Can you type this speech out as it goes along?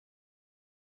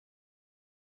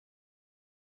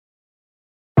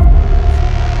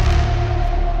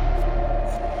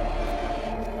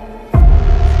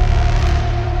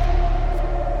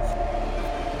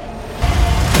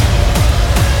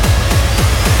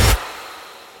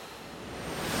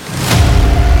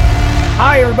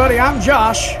Hi, everybody. I'm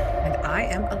Josh. And I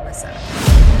am Alyssa.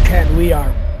 And we are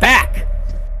back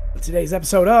with today's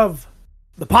episode of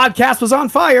The Podcast Was on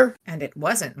Fire. And it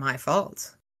wasn't my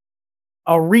fault.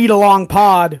 A read-along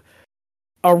podcast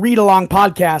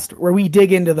where we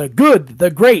dig into the good, the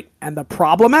great, and the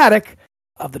problematic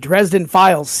of the Dresden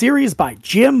Files series by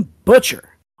Jim Butcher.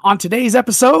 On today's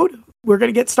episode, we're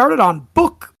going to get started on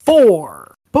Book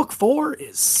 4. Book 4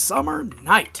 is Summer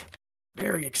Night.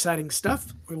 Very exciting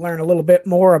stuff. We learn a little bit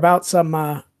more about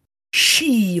some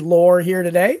she lore here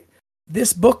today.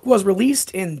 This book was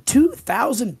released in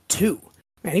 2002.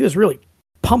 Man, he was really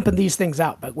pumping these things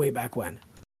out way back when.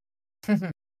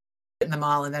 In them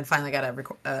all, and then finally got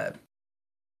a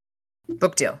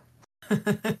book deal.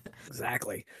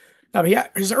 Exactly. No, but yeah,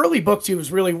 his early books, he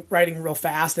was really writing real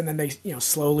fast, and then they,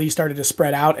 slowly started to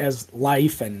spread out as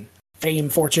life and fame,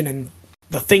 fortune, and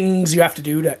the things you have to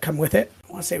do to come with it. I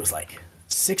want to say it was like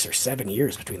 6 or 7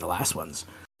 years between the last ones.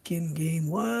 Game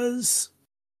was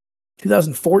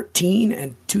 2014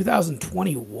 and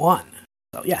 2021.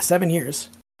 So yeah, 7 years.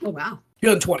 Oh, wow.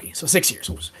 2020, so 6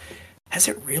 years. Has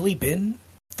it really been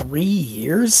 3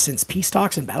 years since Peace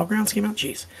Talks and Battlegrounds came out?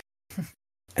 Jeez.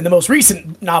 And the most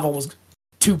recent novel was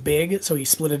too big, so he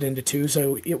split it into two.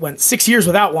 So it went 6 years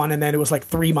without one, and then it was like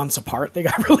 3 months apart they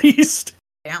got released.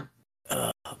 Yeah.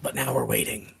 But now we're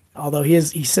waiting. Although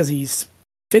he says he's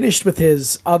finished with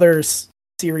his other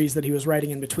series that he was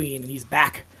writing in between, and he's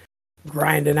back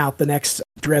grinding out the next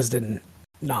Dresden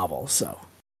novel. So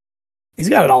he's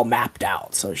got it all mapped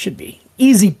out, so it should be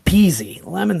easy peasy,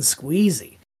 lemon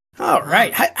squeezy. All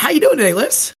right. How you doing today,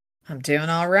 Liz? I'm doing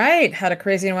all right. Had a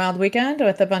crazy and wild weekend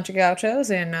with a bunch of gauchos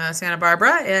in Santa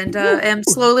Barbara, and am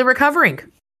slowly recovering.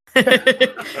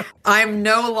 I'm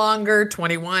no longer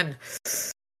 21.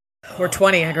 Or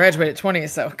 20. I graduated at 20,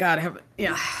 so God,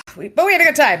 but we had a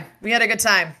good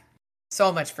time.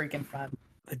 So much freaking fun.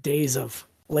 The days of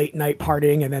late night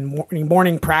partying and then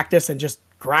morning practice and just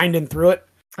grinding through it.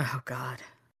 Oh God.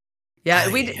 Yeah,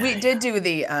 we did do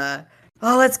the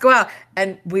let's go out,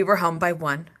 and we were home by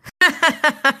 1.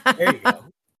 There you go.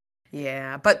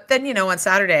 Yeah, but then on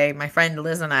Saturday, my friend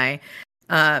Liz and I,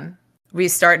 we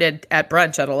started at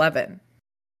brunch at 11.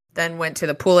 Then went to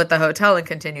the pool at the hotel and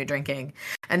continued drinking.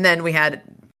 And then we had,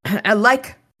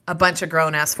 like a bunch of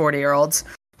grown-ass 40-year-olds,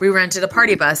 we rented a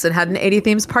party bus and had an 80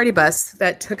 Themes party bus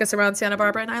that took us around Santa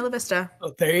Barbara and Isla Vista.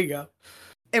 Oh, there you go.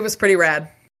 It was pretty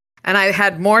rad. And I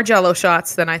had more Jell-O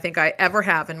shots than I think I ever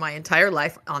have in my entire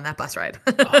life on that bus ride.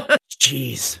 Oh,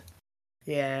 jeez.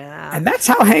 Yeah. And that's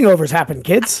how hangovers happen,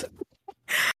 kids.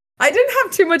 I didn't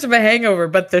have too much of a hangover,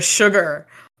 but the sugar.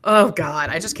 Oh, God.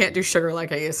 I just can't do sugar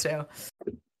like I used to.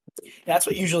 That's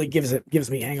what usually gives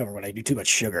me hangover when I do too much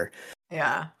sugar.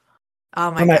 Yeah.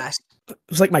 Oh my gosh. It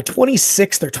was like my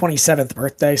 26th or 27th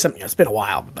birthday. Something. It's been a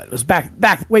while, but it was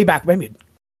way back. Maybe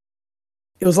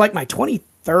it was like my 23rd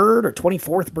or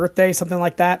 24th birthday, something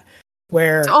like that.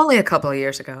 Where it's only a couple of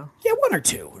years ago. Yeah, 1 or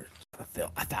 2 or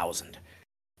 1,000.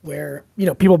 Where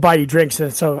people buy you drinks,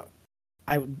 and so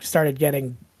I started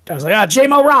getting. I was like,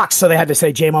 JMO rocks. So they had to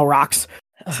say JMO rocks.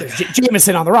 So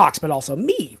Jameson on the rocks, but also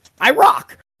me. I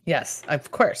rock. Yes,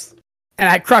 of course. And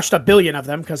I crushed 1 billion of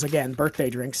them because, again, birthday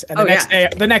drinks. And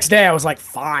the next day, I was like,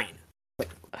 fine. Oh,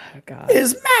 God. It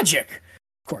is magic.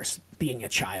 Of course, being a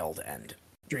child and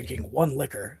drinking 1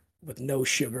 liquor with no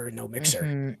sugar and no mixer.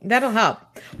 Mm-hmm. That'll help.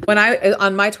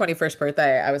 On my 21st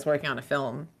birthday, I was working on a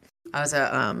film. I was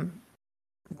a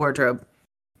wardrobe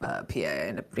PA. I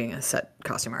ended up being a set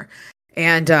costumer.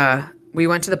 And we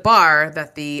went to the bar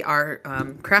that our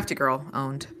Crafty Girl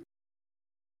owned.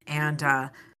 And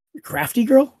Crafty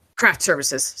Girl? Craft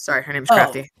Services. Sorry, her name's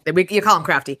Crafty. You call him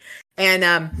Crafty.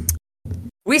 And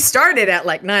we started at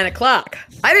like 9:00.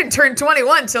 I didn't turn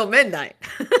 21 till midnight.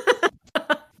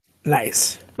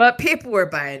 Nice. But people were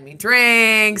buying me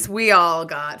drinks. We all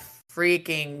got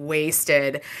freaking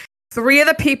wasted. 3 of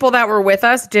the people that were with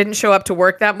us didn't show up to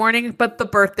work that morning, but the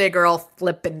birthday girl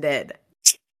flippin' did.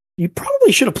 You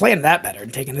probably should have planned that better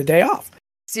and taken the day off.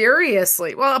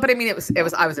 Seriously. Well, but I mean, it was.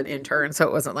 I was an intern, so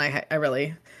it wasn't like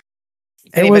anybody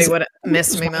would have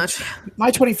missed me much.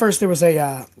 My 21st, there was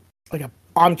a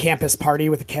on-campus party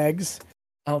with the kegs.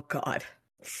 Oh God!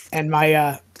 And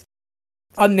my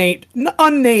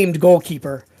unnamed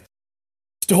goalkeeper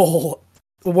stole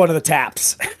one of the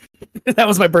taps. That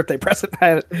was my birthday present.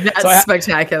 That's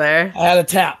spectacular. I had a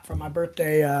tap for my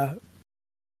birthday,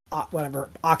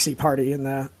 Oxy party in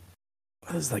the.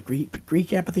 What is it, like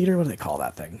Greek amphitheater? What do they call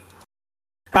that thing?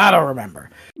 I don't remember.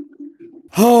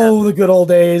 Oh, the good old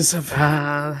days of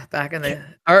back in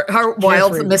our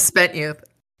wild misspent youth.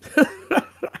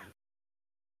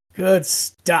 Good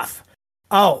stuff.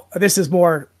 Oh, this is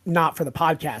more not for the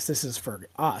podcast. This is for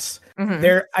us.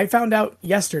 Mhm. I found out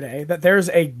yesterday that there's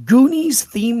a Goonies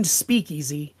themed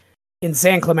speakeasy in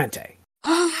San Clemente.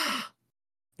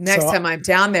 Next So- time I'm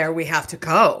down there, we have to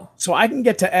go. So I can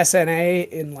get to SNA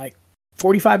in like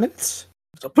 45 minutes.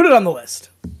 So put it on the list.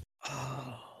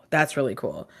 Oh, that's really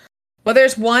cool. Well,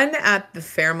 there's one at the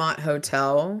Fairmont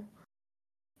Hotel.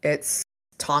 It's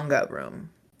Tonga Room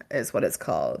is what it's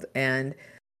called. And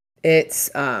it's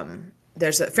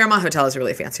there's a Fairmont Hotel is a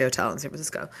really fancy hotel in San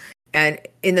Francisco. And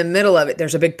in the middle of it,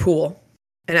 there's a big pool.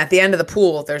 And at the end of the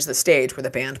pool, there's the stage where the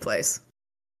band plays.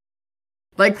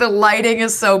 Like, the lighting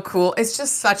is so cool. It's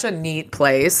just such a neat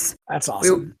place. That's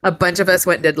awesome. A bunch of us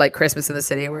went and did like Christmas in the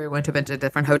City, where we went to a bunch of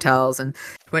different hotels and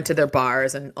went to their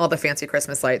bars and all the fancy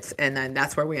Christmas lights. And then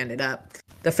that's where we ended up.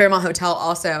 The Fairmont Hotel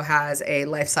also has a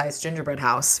life-size gingerbread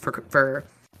house for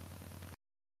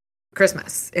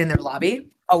Christmas in their lobby.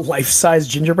 A life-size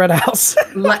gingerbread house.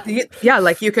 Yeah,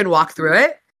 like you can walk through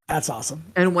it. That's awesome.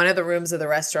 And one of the rooms of the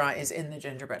restaurant is in the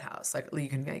gingerbread house. Like, you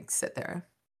can like sit there.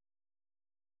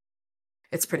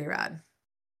 It's pretty rad.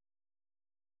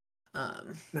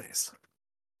 Nice.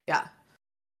 Yeah.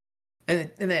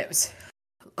 And it was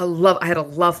I had a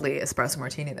lovely espresso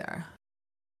martini there.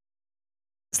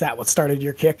 Is that what started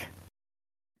your kick?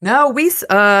 No,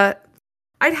 I'd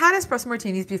had espresso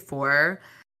martinis before,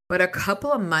 but a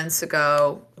couple of months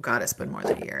ago, God, it's been more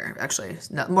than a year, actually,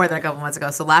 no, more than a couple months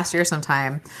ago. So last year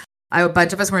sometime, a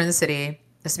bunch of us were in the city.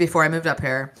 This is before I moved up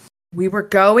here. We were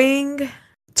going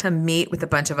to meet with a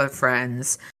bunch of our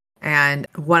friends, and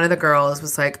one of the girls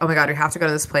was like, oh my God, we have to go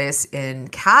to this place in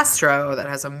Castro that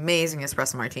has amazing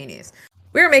espresso martinis.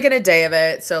 We were making a day of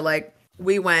it. So like,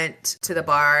 we went to the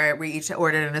bar, we each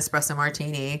ordered an espresso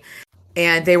martini,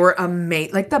 and they were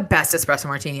amazing, like the best espresso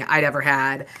martini I'd ever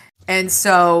had. And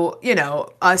so, you know,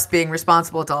 us being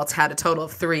responsible adults had a total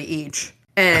of 3 each,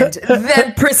 and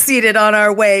then proceeded on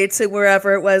our way to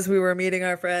wherever it was we were meeting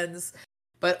our friends.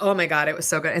 But oh my God, it was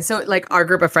so good. And so like our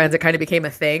group of friends, it kind of became a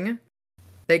thing,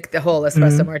 like the whole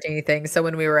espresso martini thing. So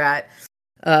when we were at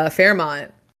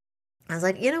Fairmont, I was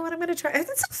like, you know what, I'm going to try.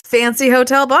 It's a fancy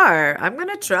hotel bar. I'm going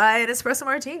to try an espresso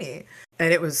martini.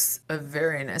 And it was a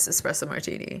very nice espresso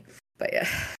martini. But yeah,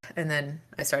 and then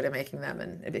I started making them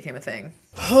and it became a thing.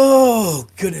 Oh,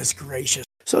 goodness gracious.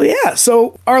 So yeah,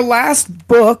 so our last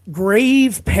book,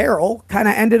 Grave Peril, kind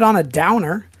of ended on a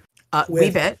downer.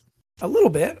 Wee bit. A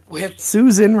little bit. With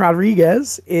Susan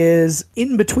Rodriguez is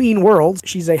in between worlds.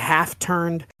 She's a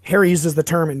half-turned, Harry uses the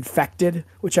term infected,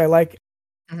 which I like,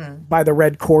 by the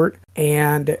Red Court.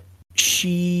 And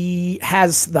she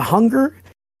has the hunger.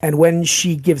 And when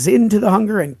she gives in to the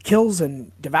hunger and kills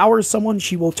and devours someone,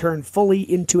 she will turn fully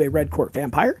into a Red Court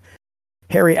vampire.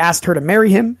 Harry asked her to marry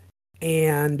him,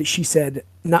 and she said,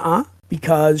 nuh-uh,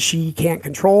 because she can't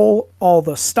control all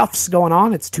the stuffs going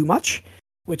on. It's too much,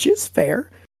 which is fair.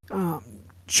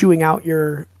 Chewing out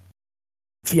your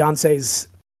fiance's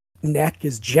neck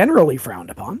is generally frowned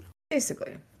upon.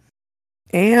 Basically.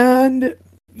 And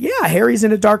yeah, Harry's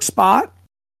in a dark spot,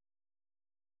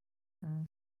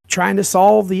 trying to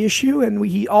solve the issue. And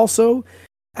he also,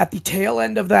 at the tail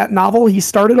end of that novel, he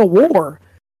started a war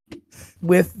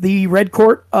with the Red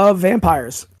Court of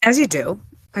vampires. As you do.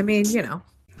 I mean, you know.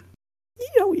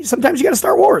 Sometimes you got to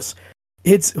start wars.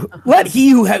 It's let he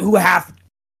who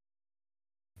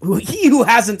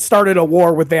hasn't started a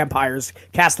war with vampires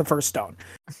cast the first stone.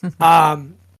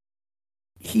 So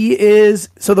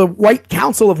the White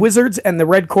Council of Wizards and the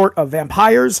Red Court of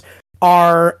Vampires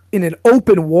are in an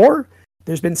open war.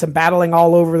 There's been some battling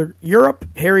all over Europe.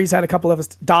 Harry's had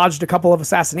dodged a couple of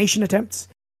assassination attempts.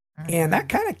 And that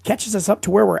kind of catches us up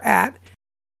to where we're at.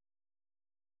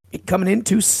 Coming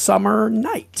into Summer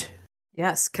Night.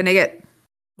 Yes, Knigget.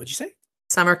 What'd you say?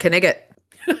 Summer Knigget.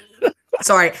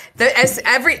 Sorry.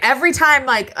 Every time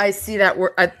like I see that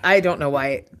word, I don't know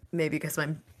why. Maybe because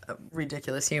I'm a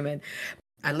ridiculous human.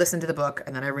 I listen to the book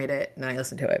and then I read it and then I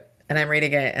listen to it and I'm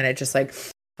reading it and it's just like,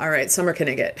 all right, Summer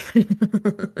Knigget.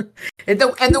 and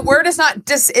the word is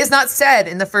not said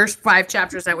in the first 5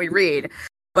 chapters that we read,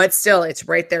 but still it's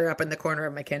right there up in the corner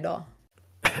of my Kindle.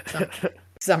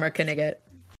 Summer Knigget.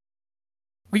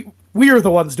 We are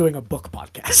the ones doing a book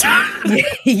podcast.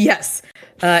 Yes.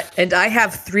 And I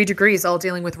have 3 degrees all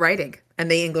dealing with writing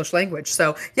and the English language.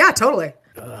 So yeah, totally.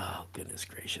 Oh, goodness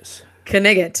gracious.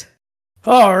 Knigget.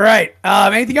 All right.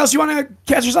 Anything else you want to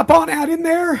catch us up on? Add in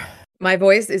there? My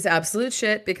voice is absolute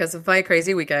shit because of my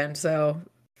crazy weekend. So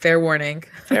fair warning.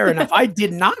 Fair enough. I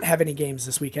did not have any games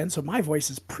this weekend, so my voice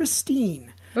is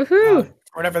pristine. Woohoo.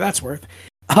 Whatever that's worth.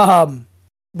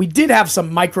 We did have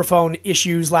some microphone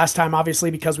issues last time,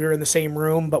 obviously, because we were in the same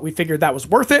room, but we figured that was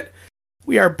worth it.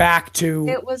 we are back to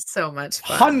It was so much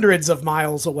fun. hundreds of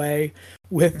miles away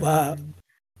with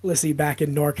Lissy back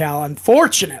in NorCal.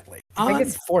 Unfortunately, I think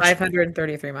it's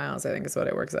 533 miles. I think is what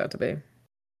it works out to be.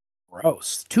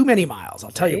 Gross. Too many miles.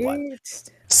 I'll tell you what.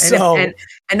 So, and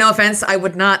no offense, I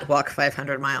would not walk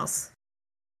 500 miles.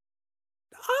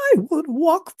 I would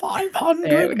walk 500.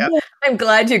 There we go. I'm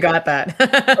glad you got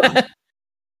that.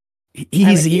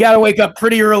 Easy. You got to wake up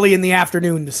pretty early in the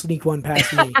afternoon to sneak one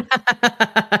past me.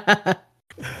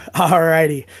 All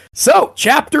righty. So,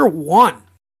 chapter 1.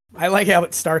 I like how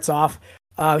it starts off.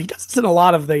 He does this in a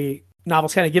lot of the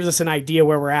novels, kind of gives us an idea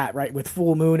where we're at, right? With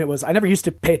full moon, I never used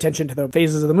to pay attention to the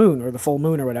phases of the moon or the full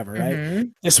moon or whatever, right? Mm-hmm.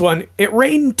 This one, it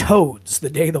rained toads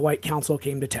the day the White Council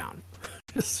came to town.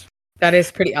 That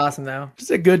is pretty awesome, though.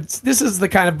 This is the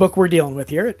kind of book we're dealing with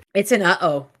here. It's an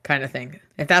uh-oh kind of thing.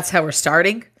 If that's how we're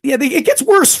starting. Yeah, it gets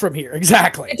worse from here.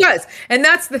 Exactly. It does. And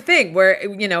that's the thing where,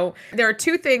 there are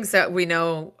two things that we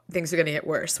know things are going to get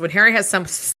worse. When Harry has some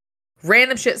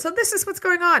random shit. So this is what's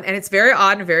going on. And it's very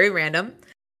odd and very random.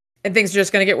 And things are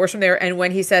just going to get worse from there. And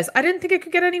when he says, I didn't think it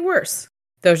could get any worse.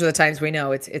 Those are the times we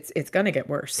know it's going to get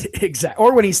worse. Exactly.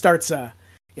 Or when he starts,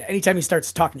 anytime he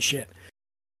starts talking shit.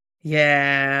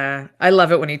 Yeah. I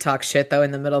love it when he talks shit, though, in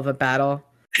the middle of a battle.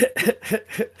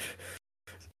 It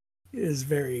is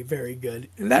very, very good.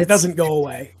 And that doesn't go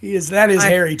away. That is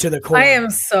Harry to the core. I am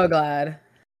so glad.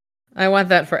 I want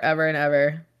that forever and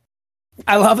ever.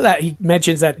 I love that he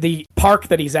mentions that the park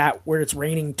that he's at, where it's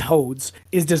raining toads,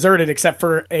 is deserted except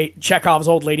for a Chekhov's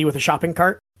old lady with a shopping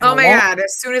cart. Oh my God.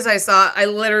 As soon as I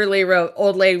literally wrote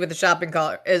old lady with a shopping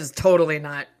cart is totally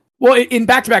not. Well, in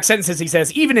back-to-back sentences, he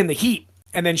says, even in the heat,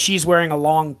 and then she's wearing a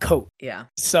long coat. Yeah.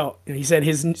 So he said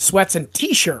his sweats and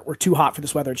t-shirt were too hot for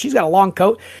this weather. And she's got a long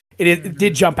coat. It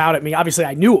did jump out at me. Obviously,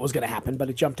 I knew it was going to happen, but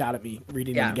it jumped out at me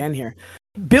reading it again here.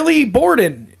 Billy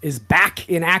Borden is back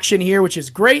in action here, which is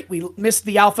great. We missed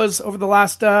the alphas over the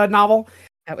last novel.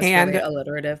 That was very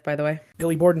alliterative, by the way.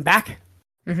 Billy Borden back.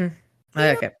 Mm-hmm. I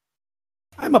like it.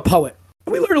 I'm a poet.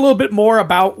 We learned a little bit more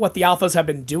about what the alphas have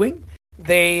been doing.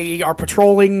 They are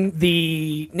patrolling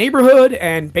the neighborhood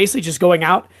and basically just going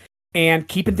out and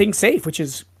keeping things safe, which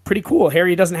is pretty cool.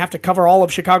 Harry doesn't have to cover all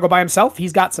of Chicago by himself.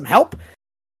 He's got some help.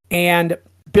 And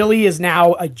Billy is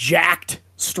now a jacked,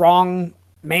 strong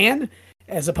man,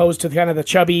 as opposed to kind of the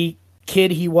chubby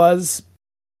kid he was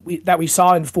that we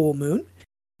saw in Full Moon.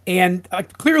 And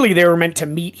clearly they were meant to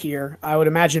meet here. I would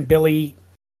imagine Billy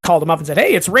called him up and said,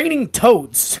 hey, it's raining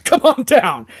toads. Come on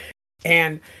down.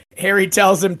 And Harry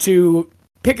tells him to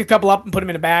pick a couple up and put them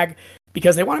in a bag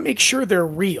because they want to make sure they're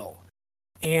real.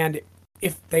 And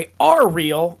if they are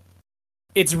real,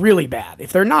 it's really bad.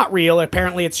 If they're not real,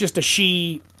 apparently it's just a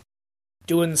she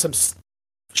doing some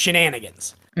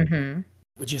shenanigans,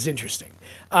 which is interesting.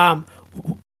 One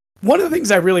of the things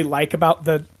I really like about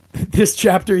this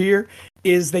chapter here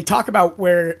is they talk about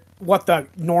what the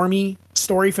normie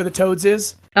story for the toads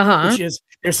is, which is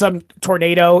there's some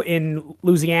tornado in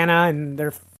Louisiana and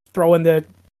they're throwing the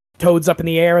toads up in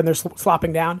the air and they're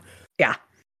slopping down. Yeah.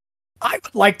 I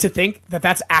would like to think that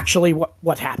that's actually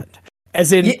what happened.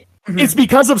 As in, it's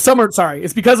because of summer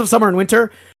and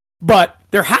winter, but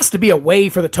there has to be a way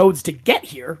for the toads to get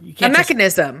here. You can't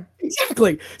mechanism.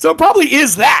 Exactly. So it probably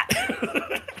is that.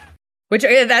 Which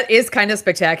that is kind of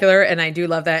spectacular, and I do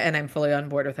love that, and I'm fully on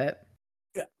board with it.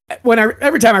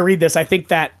 Every time I read this, I think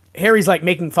that Harry's like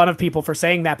making fun of people for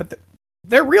saying that, but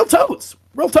they're real toads.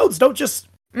 Real toads don't just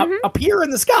appear in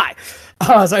the sky.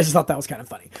 So I just thought that was kind of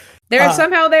funny. They're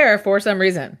somehow there for some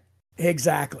reason.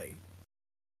 Exactly.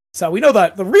 So we know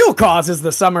that the real cause is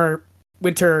the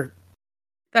summer-winter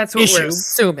That's what issue. We're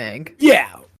assuming.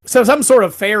 Yeah. So some sort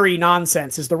of fairy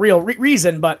nonsense is the real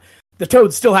reason, but the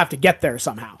toads still have to get there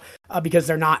somehow because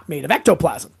they're not made of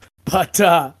ectoplasm. But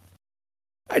I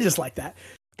just like that.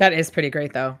 That is pretty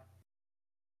great, though.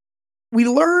 We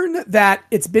learn that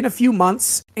it's been a few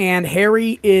months and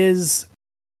Harry is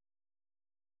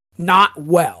not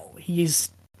well. He's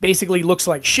basically looks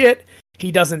like shit.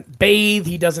 He doesn't bathe.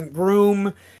 He doesn't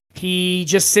groom. He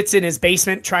just sits in his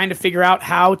basement trying to figure out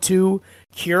how to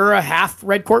cure a half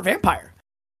Red Court vampire.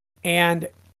 And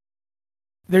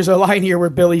there's a line here where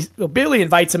Billy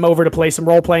invites him over to play some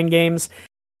role-playing games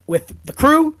with the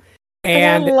crew.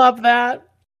 And I love that.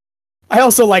 I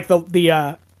also like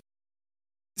the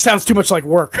sounds too much like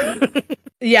work.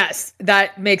 Yes,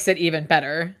 that makes it even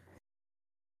better.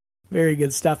 Very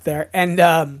good stuff there. And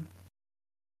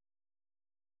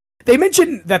they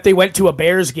mentioned that they went to a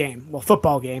Bears game,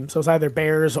 football game. So it's either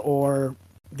Bears or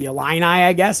the Illini,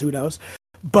 I guess. Who knows?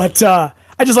 But I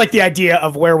just like the idea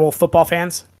of werewolf football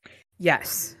fans.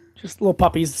 Yes. Just little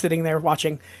puppies sitting there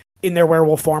watching in their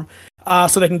werewolf form.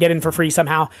 so they can get in for free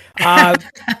somehow.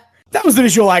 That was the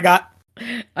visual I got.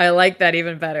 I like that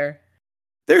even better.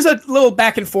 There's a little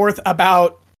back and forth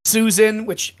about Susan,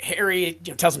 which Harry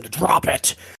tells him to drop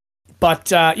it.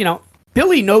 But,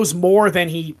 Billy knows more than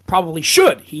he probably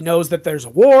should. He knows that there's a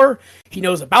war. He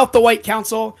knows about the White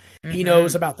Council. Mm-hmm. He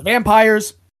knows about the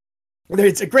vampires.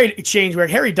 It's a great exchange where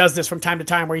Harry does this from time to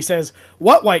time where he says,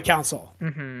 what White Council?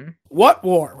 Mm-hmm. What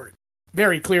war?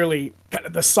 Very clearly kind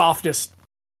of the softest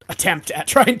attempt at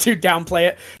trying to downplay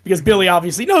it because Billy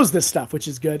obviously knows this stuff, which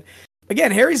is good.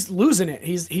 Again, Harry's losing it.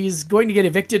 He's going to get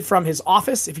evicted from his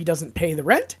office if he doesn't pay the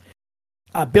rent.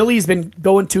 Billy's been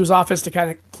going to his office to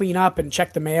kind of clean up and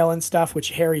check the mail and stuff,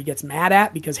 which Harry gets mad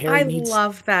at because Harry needs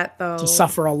love that, though. To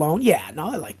suffer alone. Yeah, no,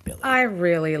 I like Billy. I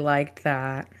really liked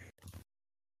that.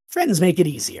 Friends make it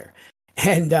easier.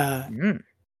 And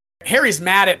Harry's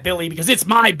mad at Billy because it's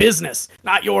my business,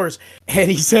 not yours.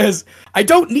 And he says, I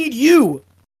don't need you.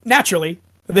 Naturally,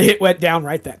 the hit went down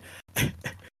right then.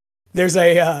 There's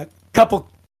a couple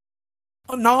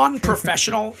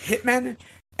non-professional hitmen,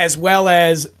 as well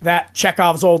as that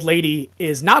Chekhov's old lady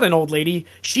is not an old lady.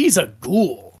 She's a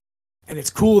ghoul. And it's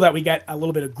cool that we get a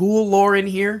little bit of ghoul lore in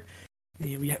here.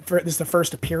 This is the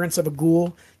first appearance of a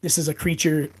ghoul. This is a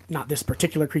creature, not this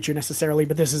particular creature necessarily,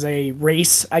 but this is a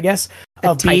race, I guess,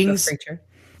 of beings. Of creature.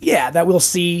 Yeah, that we'll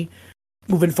see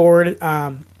moving forward.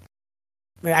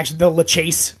 Actually, the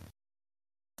LeChase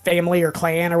family or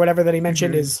clan or whatever that he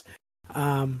mentioned is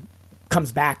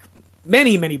comes back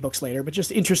many books later, but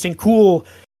just interesting, cool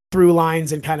through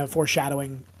lines and kind of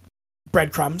foreshadowing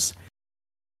breadcrumbs.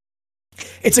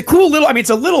 It's a cool little, it's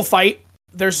a little fight.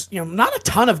 There's, not a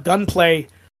ton of gunplay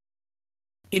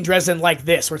in Dresden like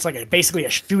this, where it's like basically a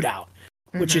shootout,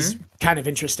 which is kind of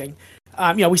interesting.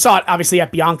 We saw it obviously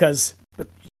at Bianca's, but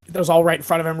that was all right in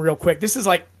front of him real quick. This is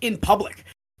like in public.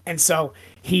 And so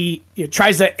he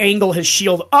tries to angle his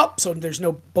shield up so there's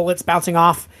no bullets bouncing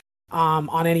off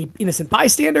on any innocent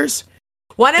bystanders.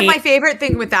 One of my favorite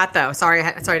things with that, though, sorry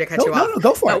to cut you off. No,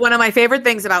 go for it. One of my favorite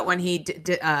things about when he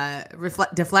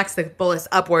deflects the bullets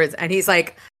upwards and he's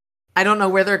like, I don't know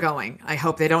where they're going. I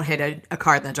hope they don't hit a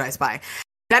car that drives by.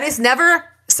 That is never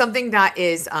something that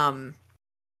is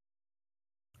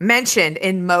mentioned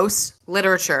in most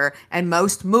literature and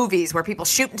most movies where people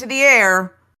shoot into the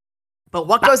air, but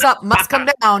what goes up must come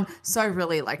down. So I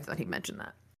really liked that he mentioned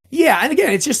that. Yeah, and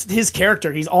again, it's just his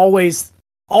character. He's always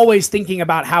thinking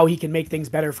about how he can make things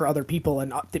better for other people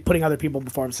and putting other people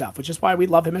before himself, which is why we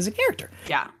love him as a character.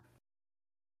 Yeah.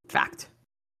 Fact.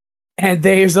 And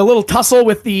there's a little tussle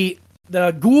with the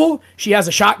ghoul. She has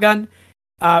a shotgun.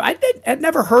 I'd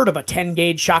never heard of a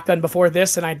 10-gauge shotgun before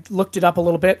this, and I looked it up a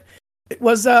little bit.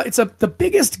 It's the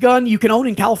biggest gun you can own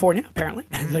in California, apparently.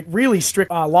 Like really strict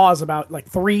laws about like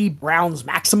 3 rounds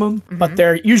maximum, but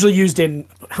they're usually used in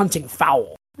hunting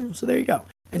fowl. So there you go.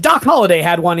 And Doc Holliday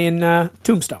had one in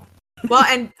Tombstone. Well,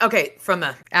 and okay, from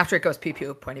a after it goes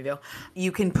pew-pew point of view,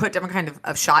 you can put different kind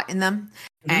of shot in them,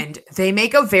 and they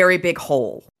make a very big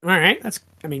hole. All right. That's,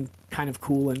 kind of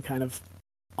cool and kind of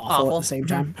awful. At the same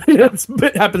time.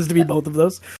 It happens to be both of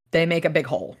those. They make a big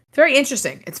hole. Very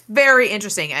interesting. It's very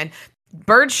interesting. And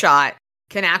birdshot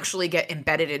can actually get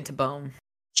embedded into bone.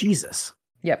 Jesus.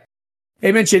 Yep.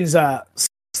 It mentions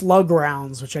slug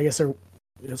rounds, which I guess are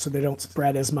so they don't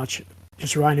spread as much.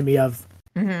 Just reminded me of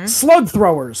slug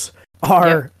throwers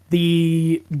are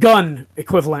the gun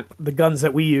equivalent, the guns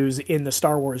that we use in the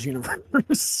Star Wars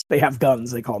universe. They have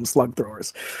guns. They call them slug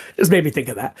throwers. Just made me think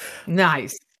of that.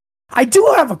 Nice. I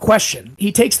do have a question.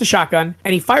 He takes the shotgun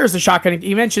and he fires the shotgun.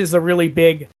 He mentions the really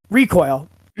big recoil.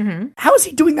 How is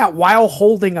he doing that while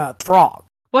holding a frog?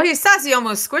 Well, he says he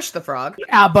almost squished the frog.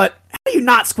 Yeah, but how do you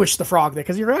not squish the frog there?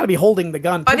 Because you're going to be holding the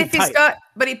gun pretty tight.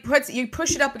 You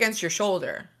push it up against your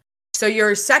shoulder. So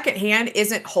your second hand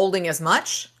isn't holding as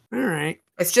much. All right.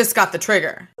 It's just got the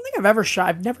trigger. I don't think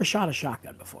I've never shot a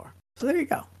shotgun before. So there you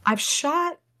go.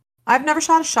 I've never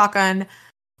shot a shotgun.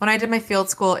 When I did my field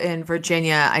school in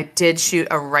Virginia, I did shoot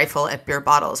a rifle at beer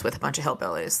bottles with a bunch of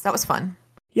hillbillies. That was fun.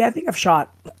 Yeah, I think I've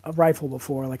shot a rifle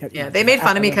before. They made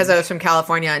fun of me because I was from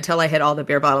California until I hit all the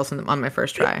beer bottles on my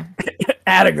first try.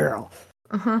 Atta girl.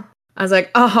 I was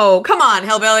like, oh, come on,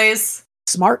 hillbillies.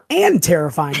 Smart and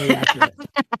terrifyingly accurate.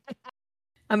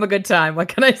 I'm a good time. What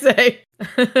can I say?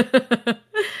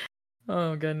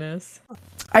 Oh, goodness.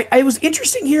 I was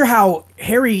interesting here how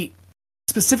Harry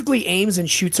specifically aims and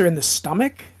shoots her in the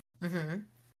stomach. I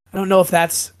don't know if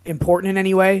that's important in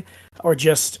any way or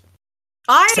just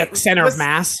center of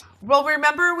mass. Well,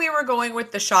 remember we were going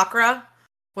with the chakra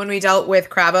when we dealt with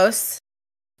Krabos,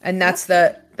 and that's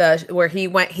the where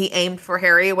he aimed for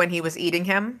Harry when he was eating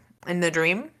him in the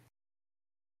dream.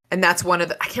 And that's one of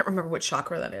the, I can't remember which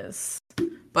chakra that is,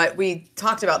 but we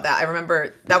talked about that. I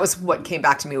remember that was what came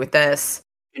back to me with this.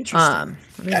 Interesting.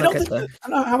 I don't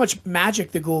know how much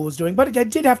magic the ghoul was doing, but it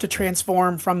did have to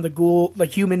transform from the ghoul,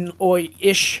 like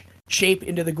humanoid-ish shape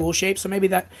into the ghoul shape. So maybe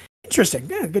that, interesting.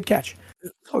 Yeah, good catch.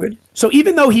 Oh, good. So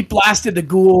even though he blasted the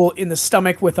ghoul in the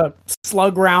stomach with a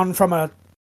slug round from a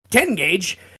 10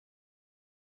 gauge,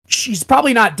 she's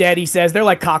probably not dead, he says. They're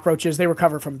like cockroaches. They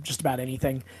recover from just about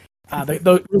anything.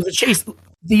 The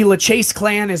LeChase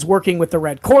clan is working with the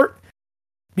Red Court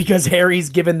because Harry's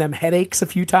given them headaches a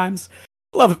few times.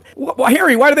 Love it. Well,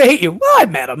 Harry, why do they hate you? Well, I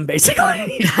met him,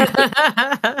 basically.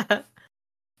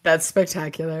 That's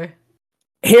spectacular.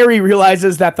 Harry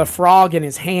realizes that the frog in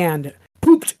his hand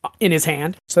pooped in his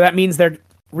hand. So that means they're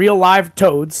real live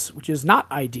toads, which is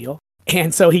not ideal.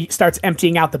 And so he starts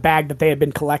emptying out the bag that they had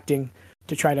been collecting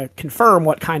to try to confirm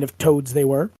what kind of toads they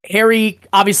were. Harry,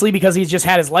 obviously, because he's just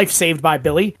had his life saved by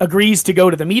Billy, agrees to go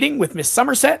to the meeting with Miss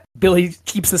Somerset. Billy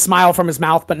keeps the smile from his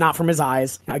mouth, but not from his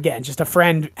eyes. Again, just a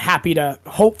friend happy to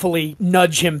hopefully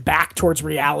nudge him back towards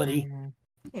reality.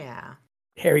 Yeah.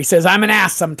 Harry says, I'm an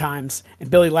ass sometimes. And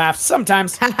Billy laughs,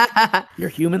 sometimes. You're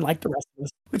human like the rest of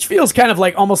us. Which feels kind of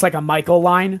like almost like a Michael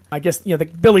line. I guess,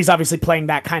 Billy's obviously playing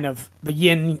that kind of the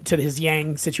yin to his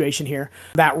yang situation here.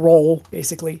 That role,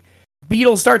 basically.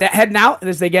 Beetles start heading out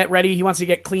as they get ready. He wants to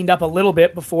get cleaned up a little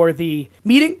bit before the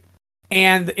meeting.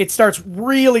 And it starts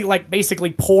really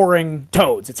basically pouring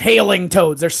toads. It's hailing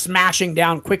toads. They're smashing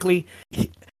down quickly,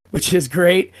 which is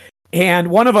great. And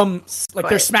one of them,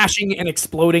 they're smashing and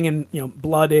exploding in,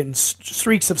 blood and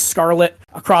streaks of scarlet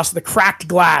across the cracked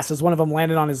glass as one of them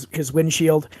landed on his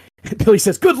windshield. Billy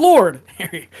says, good Lord.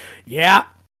 Harry, yeah,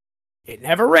 it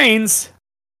never rains.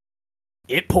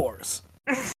 It pours.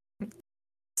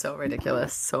 So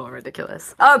ridiculous. So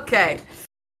ridiculous. Okay.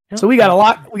 So we got a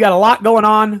lot going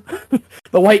on.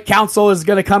 The White Council is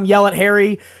going to come yell at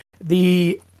Harry.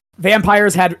 The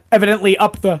vampires had evidently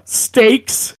upped the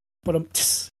stakes,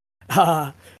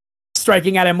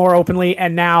 striking at him more openly,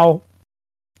 and now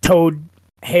toad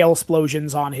hail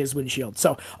explosions on his windshield.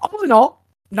 So all in all,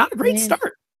 not a great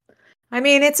start. I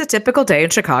mean, it's a typical day in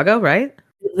Chicago, right?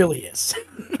 It really is.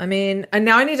 I mean, and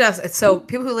now I need to ask, so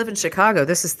people who live in Chicago,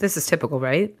 this is typical,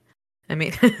 right? I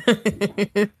mean,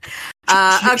 okay.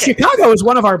 Chicago is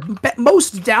one of our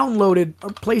most downloaded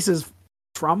places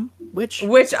from which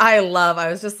I love. I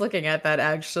was just looking at that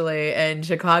actually, and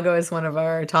Chicago is one of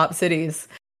our top cities.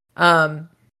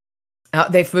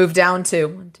 They've moved down to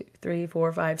 1, 2, 3,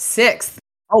 4, 5, 6th.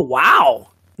 Oh wow!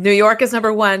 New York is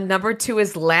number 1. Number 2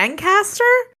 is Lancaster,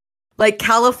 like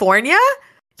California.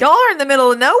 Y'all are in the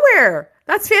middle of nowhere.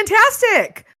 That's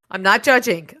fantastic. I'm not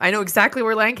judging. I know exactly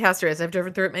where Lancaster is. I've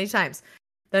driven through it many times.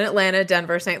 Then Atlanta,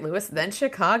 Denver, St. Louis, then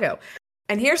Chicago.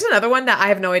 And here's another one that I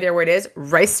have no idea where it is.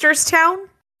 Reisterstown.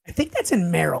 I think that's in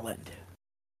Maryland.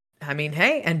 I mean,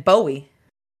 hey, and Bowie.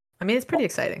 I mean, it's pretty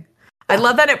exciting. I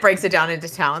love that it breaks it down into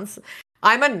towns.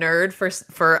 I'm a nerd for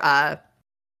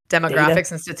demographics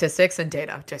data. and statistics and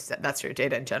data. Just that's true,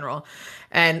 data in general.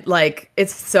 And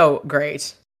it's so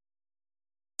great.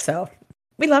 So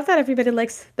we love that everybody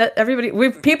likes that.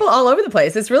 We've people all over the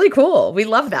place. It's really cool. We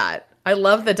love that. I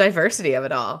love the diversity of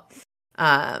it all.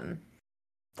 All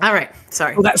right.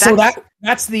 Sorry.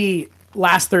 That's the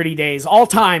last 30 days. All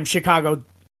time, Chicago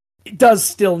does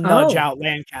still nudge out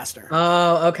Lancaster.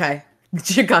 Oh, okay.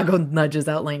 Chicago nudges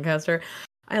out Lancaster.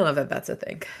 I love that that's a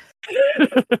thing.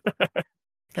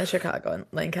 That Chicago and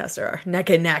Lancaster are neck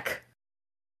and neck.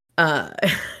 You're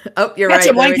catch right.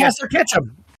 Him, Lancaster, catch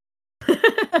him.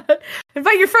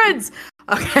 Invite your friends.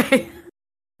 Okay.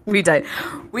 We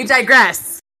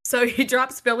digress. So he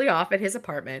drops Billy off at his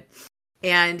apartment,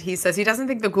 and he says he doesn't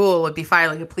think the ghoul would be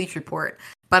filing a police report,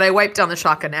 but I wiped down the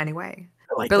shotgun anyway.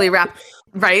 Billy wrapped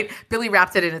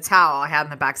it in a towel I had in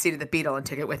the back seat of the Beetle and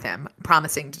took it with him,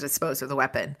 promising to dispose of the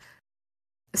weapon.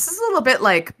 This is a little bit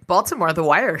like Baltimore The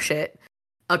Wire shit.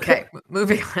 Okay,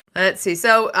 moving on. Let's see.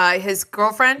 So his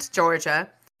girlfriend, Georgia,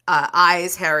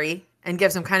 eyes Harry and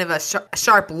gives him kind of a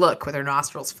sharp look with her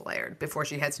nostrils flared before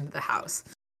she heads into the house.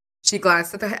 She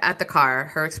glanced at the car,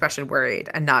 her expression worried,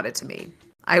 and nodded to me.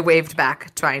 I waved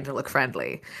back, trying to look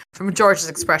friendly. From George's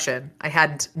expression, I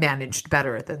hadn't managed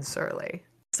better than surly.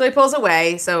 So he pulls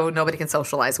away so nobody can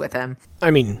socialize with him. I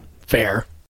mean, fair.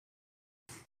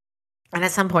 And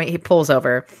at some point, he pulls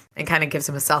over and kind of gives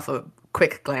himself a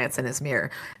quick glance in his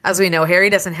mirror. As we know, Harry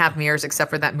doesn't have mirrors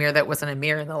except for that mirror that wasn't a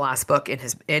mirror in the last book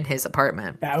in his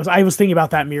apartment. I was thinking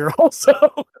about that mirror also.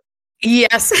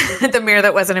 Yes, the mirror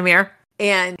that wasn't a mirror.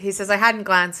 And he says, I hadn't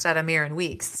glanced at a mirror in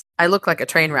weeks. I look like a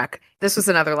train wreck. This was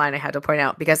another line I had to point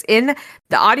out because in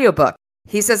the audiobook,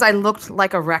 He says I looked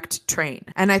like a wrecked train.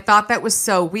 And I thought that was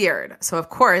so weird. So, of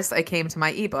course, I came to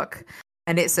my ebook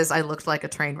and it says I looked like a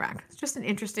train wreck. It's just an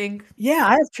interesting. Yeah,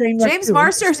 I have train wreck James too.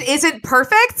 Marsters isn't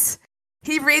perfect.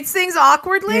 He reads things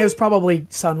awkwardly. Yeah, it was probably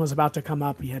sun was about to come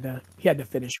up. He had to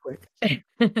finish quick.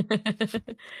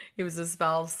 He was a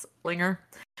spell slinger.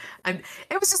 And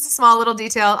it was just a small little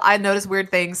detail. I noticed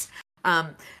weird things.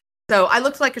 So I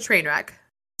looked like a train wreck.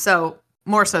 So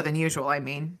more so than usual, I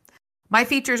mean. My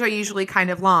features are usually kind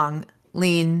of long,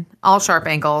 lean, all sharp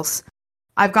angles.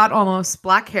 I've got almost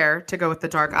black hair to go with the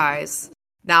dark eyes.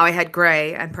 Now I had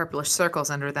gray and purplish circles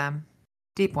under them.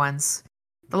 Deep ones.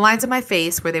 The lines of my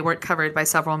face, where they weren't covered by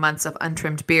several months of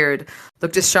untrimmed beard,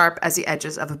 looked as sharp as the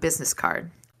edges of a business card.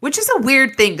 Which is a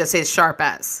weird thing to say sharp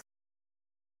as.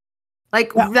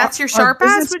 Like, that's your sharp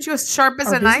as? Would you as sharp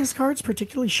as a knife? Are business cards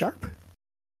particularly sharp?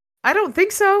 I don't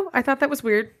think so. I thought that was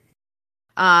weird.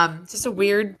 Just a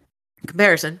weird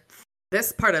comparison.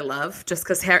 This part I love, just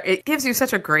because it gives you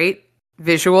such a great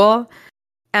visual,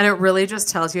 and it really just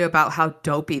tells you about how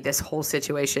dopey this whole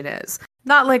situation is.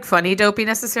 Not like funny dopey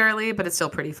necessarily, but it's still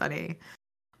pretty funny.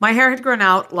 My hair had grown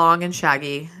out long and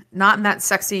shaggy, not in that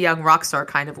sexy young rock star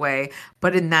kind of way,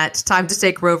 but in that time to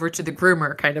take Rover to the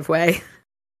groomer kind of way.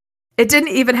 It didn't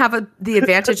even have the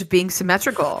advantage of being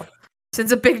symmetrical,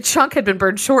 since a big chunk had been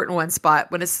burned short in one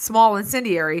spot when a small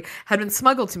incendiary had been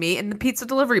smuggled to me in the pizza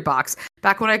delivery box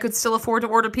back when I could still afford to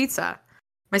order pizza.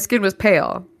 My skin was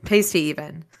pale, pasty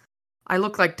even. I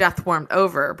looked like death warmed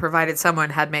over, provided someone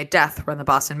had made death run the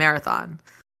Boston Marathon.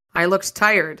 I looked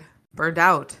tired, burned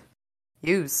out,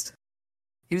 used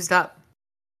up.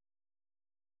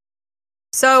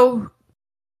 So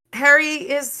Harry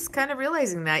is kind of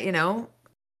realizing that,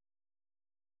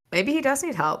 maybe he does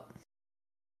need help.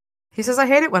 He says, I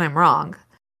hate it when I'm wrong.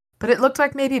 But it looked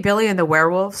like maybe Billy and the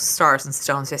Werewolves, Stars and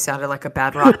Stones, they sounded like a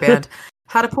bad rock band,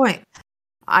 had a point.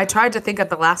 I tried to think of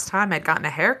the last time I'd gotten a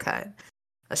haircut.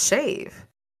 A shave.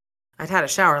 I'd had a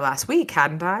shower last week,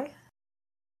 hadn't I?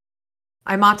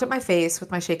 I mopped at my face with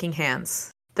my shaking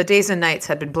hands. The days and nights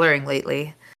had been blurring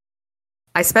lately.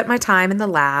 I spent my time in the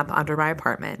lab under my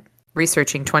apartment,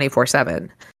 researching 24/7.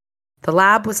 The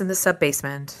lab was in the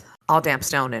sub-basement, all damp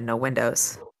stone and no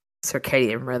windows.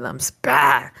 Circadian rhythms.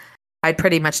 Bah! I'd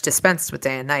pretty much dispensed with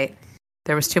day and night.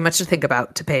 There was too much to think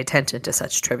about to pay attention to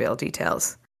such trivial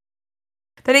details.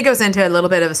 Then he goes into a little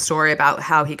bit of a story about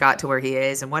how he got to where he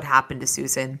is and what happened to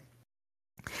Susan.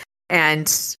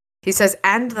 And he says,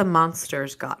 and the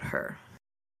monsters got her.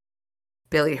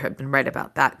 Billy had been right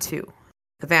about that too.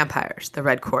 The vampires, the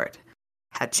Red Court,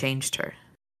 had changed her.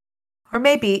 Or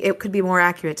maybe it could be more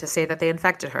accurate to say that they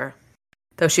infected her.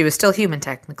 Though she was still human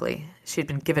technically, she'd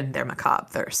been given their macabre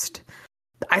thirst.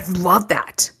 I love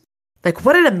that. Like,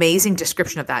 what an amazing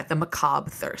description of that, the macabre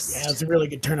thirst. Yeah, it's a really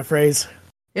good turn of phrase.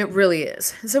 It really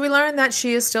is. So we learn that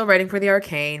she is still writing for the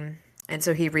Arcane, and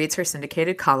so he reads her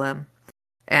syndicated column,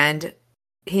 and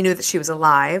he knew that she was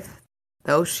alive,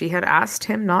 though she had asked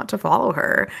him not to follow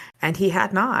her, and he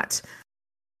had not.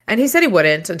 And he said he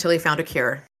wouldn't until he found a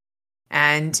cure.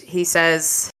 And he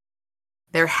says,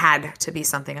 there had to be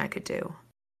something I could do.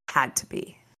 Had to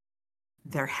be.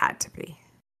 There had to be.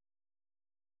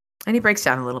 And he breaks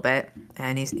down a little bit,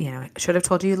 and he's, should have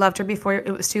told you loved her before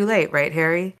it was too late, right,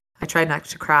 Harry? I tried not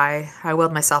to cry. I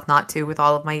willed myself not to with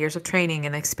all of my years of training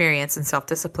and experience and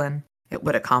self-discipline. It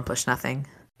would accomplish nothing.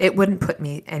 It wouldn't put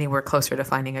me anywhere closer to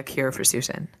finding a cure for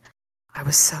Susan. I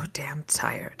was so damn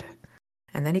tired.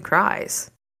 And then he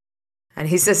cries. And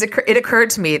he says, it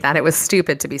occurred to me that it was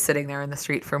stupid to be sitting there in the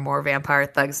street for more vampire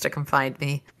thugs to come find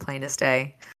me, plain as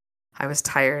day. I was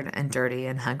tired and dirty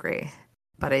and hungry.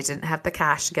 But I didn't have the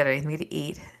cash to get anything to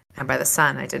eat. And by the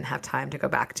sun, I didn't have time to go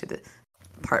back to the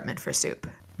apartment for soup.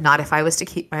 Not if I was to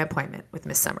keep my appointment with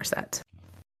Miss Somerset.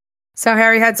 So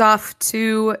Harry heads off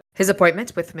to his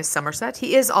appointment with Miss Somerset.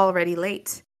 He is already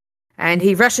late. And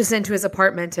he rushes into his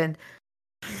apartment, and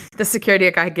the security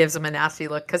guy gives him a nasty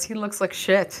look because he looks like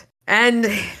shit. And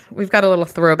we've got a little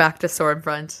throwback to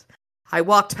Stormfront. I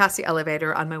walked past the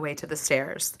elevator on my way to the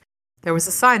stairs. There was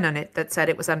a sign on it that said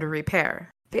it was under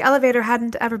repair. The elevator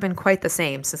hadn't ever been quite the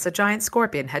same since a giant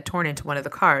scorpion had torn into one of the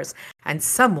cars, and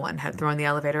someone had thrown the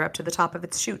elevator up to the top of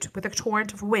its chute with a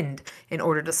torrent of wind in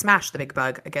order to smash the big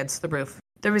bug against the roof.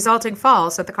 The resulting fall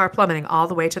sent the car plummeting all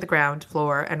the way to the ground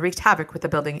floor and wreaked havoc with the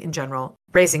building in general,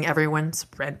 raising everyone's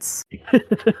rents.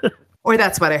 Or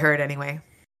that's what I heard anyway.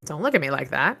 Don't look at me like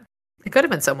that. It could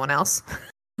have been someone else.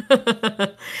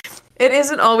 It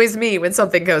isn't always me when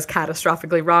something goes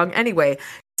catastrophically wrong anyway.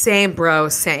 Same, bro,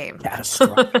 same.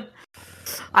 Catastrophic.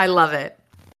 I love it.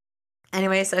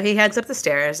 Anyway, so he heads up the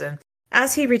stairs, and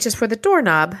as he reaches for the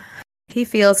doorknob, he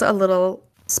feels a little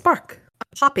spark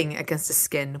popping against his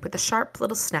skin with a sharp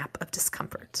little snap of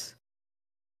discomfort.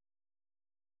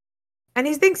 And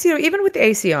he thinks, even with the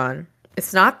AC on,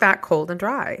 it's not that cold and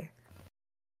dry.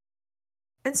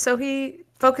 And so he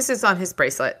focuses on his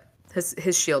bracelet,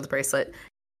 his shield bracelet.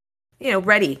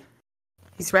 Ready.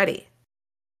 He's ready.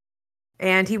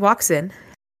 And he walks in,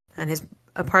 and his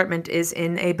apartment is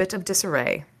in a bit of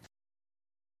disarray.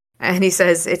 And he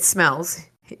says, it smells.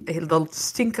 The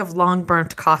stink of long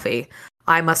burnt coffee.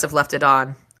 I must have left it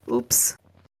on. Oops.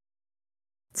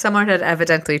 Someone had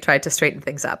evidently tried to straighten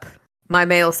things up. My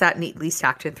mail sat neatly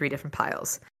stacked in 3 different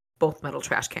piles. Both metal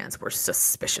trash cans were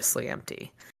suspiciously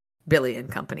empty. Billy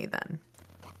and company then.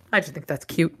 I just think that's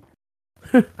cute.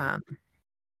 And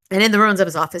in the ruins of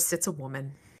his office sits a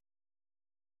woman.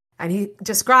 And he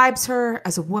describes her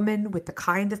as a woman with the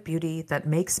kind of beauty that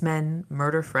makes men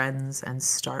murder friends and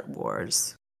start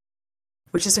wars.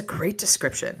 Which is a great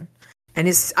description. And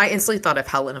I instantly thought of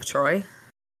Helen of Troy.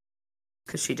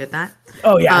 Because she did that.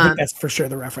 Oh, yeah, I think that's for sure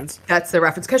the reference. That's the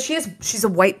reference. Because she's a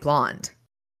white blonde.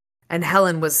 And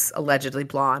Helen was allegedly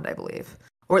blonde, I believe.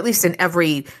 Or at least in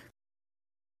every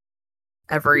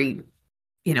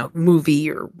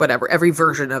movie or whatever, every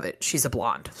version of it, she's a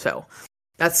blonde. So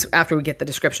that's after we get the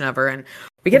description of her. And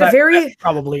we get that's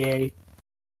probably a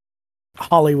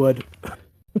Hollywood.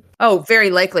 Oh,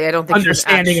 very likely. I don't think she was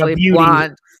actually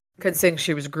blonde. Could think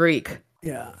she was Greek.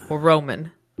 Yeah. Or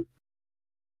Roman.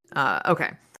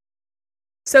 Okay.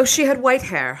 So she had white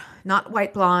hair, not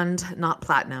white blonde, not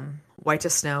platinum, white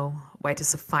as snow, white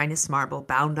as the finest marble,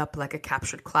 bound up like a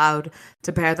captured cloud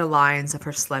to bear the lines of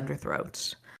her slender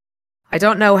throat. I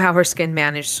don't know how her skin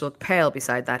managed to look pale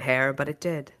beside that hair, but it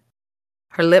did.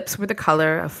 Her lips were the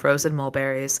color of frozen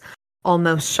mulberries,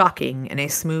 almost shocking in a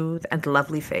smooth and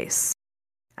lovely face.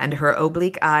 And her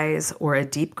oblique eyes were a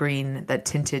deep green that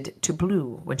tinted to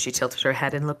blue when she tilted her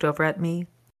head and looked over at me.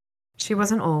 She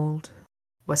wasn't old,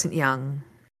 wasn't young,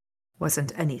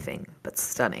 wasn't anything but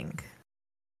stunning.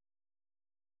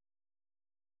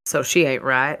 So she ain't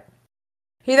right.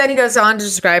 He goes on to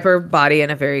describe her body in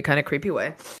a very kind of creepy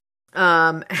way.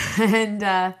 One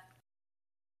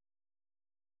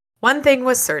thing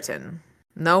was certain.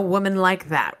 No woman like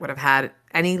that would have had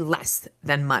any less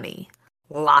than money.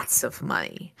 Lots of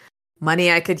money.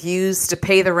 Money I could use to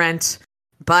pay the rent,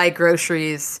 buy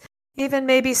groceries, even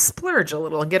maybe splurge a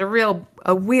little and get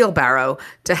a wheelbarrow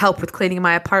to help with cleaning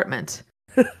my apartment.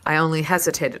 I only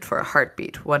hesitated for a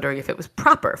heartbeat, wondering if it was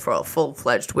proper for a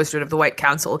full-fledged Wizard of the White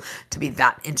Council to be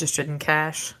that interested in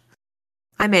cash.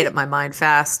 I made up my mind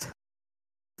fast.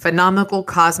 Phenomenal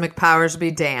cosmic powers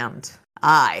be damned.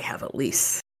 I have a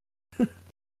lease.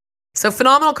 So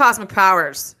phenomenal cosmic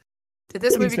powers. Did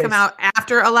this movie come out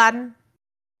after Aladdin?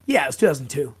 Yeah, it was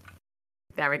 2002.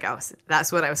 There we go.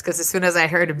 That's what I was, because as soon as I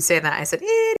heard him say that, I said,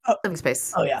 Living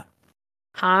Space. Oh, yeah.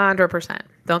 100%.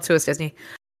 Don't sue us, Disney.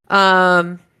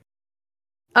 Okay,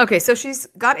 so she's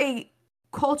got a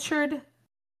cultured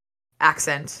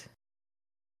accent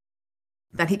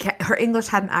that her English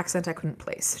had an accent I couldn't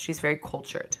place. She's very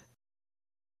cultured.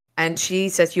 And she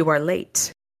says, "You are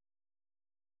late."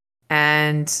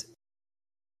 And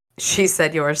she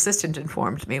said, "Your assistant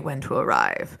informed me when to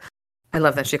arrive." I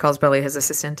love that she calls Billy his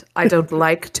assistant. I don't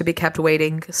like to be kept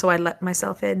waiting, so I let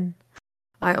myself in.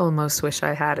 I almost wish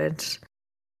I hadn't.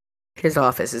 His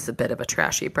office is a bit of a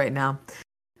trash heap right now.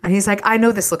 And he's like, "I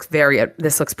know this looks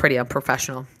pretty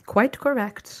unprofessional." Quite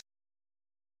correct.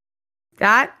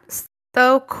 That's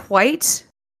though quite...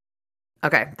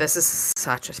 Okay, this is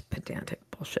such a pedantic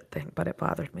bullshit thing, but it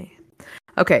bothered me.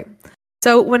 Okay,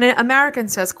 so when an American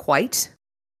says quite,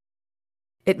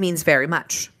 it means very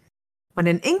much. When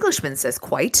an Englishman says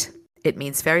quite, it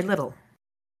means very little.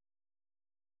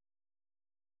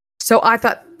 So I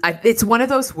thought it's one of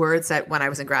those words that when I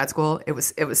was in grad school, it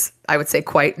was I would say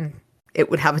quite and it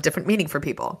would have a different meaning for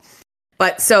people.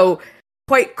 But so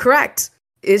quite correct.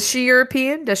 Is she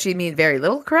European? Does she mean very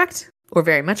little correct or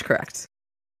very much correct?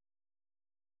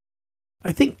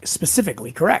 I think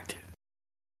specifically correct.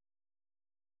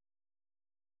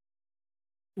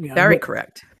 Yeah, very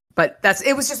correct. But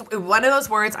it was just one of those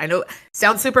words. I know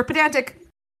sounds super pedantic.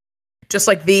 Just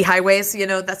like the highways,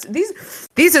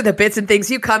 these are the bits and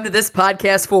things you come to this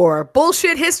podcast for.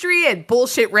 Bullshit history and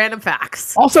bullshit random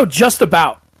facts. Also just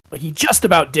about. Like he just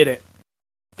about did it.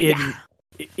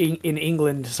 In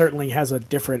England certainly has a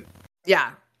different...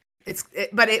 Yeah.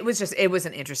 But it was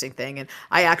an interesting thing. And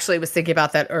I actually was thinking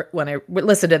about that when I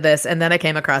listened to this, and then I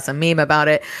came across a meme about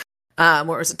it. Where it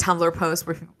was a Tumblr post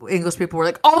where English people were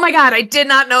like, "Oh my God, I did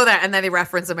not know that." And then they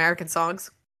reference American songs.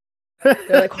 They're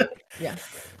like, yeah.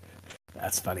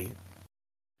 That's funny.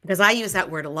 Because I use that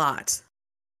word a lot.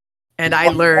 And I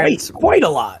learned... Quite a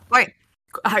lot.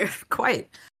 Quite.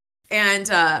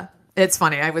 And it's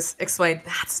funny. I was explained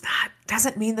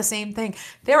doesn't mean the same thing.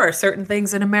 There are certain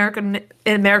things in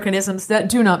Americanisms that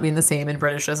do not mean the same in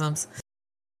Britishisms.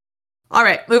 All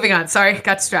right, moving on. Sorry,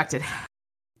 got distracted.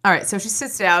 All right, so she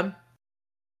sits down,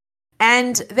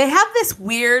 and they have this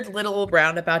weird little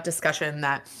roundabout discussion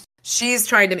that she's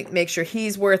trying to make sure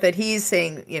he's worth it. He's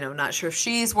saying, not sure if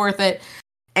she's worth it.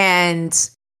 And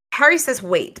Harry says,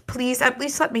 wait, please, at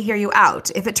least let me hear you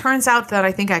out. If it turns out that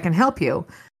I think I can help you.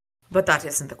 But that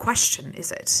isn't the question,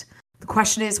 is it? The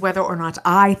question is whether or not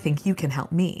I think you can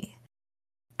help me.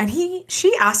 And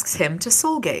she asks him to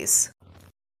soul gaze.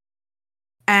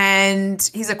 And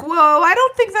he's like, whoa, I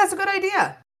don't think that's a good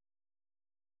idea.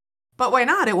 But why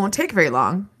not? It won't take very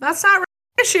long. That's not really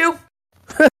an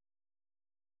issue.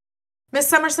 Miss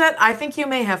Somerset, I think you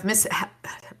may have Miss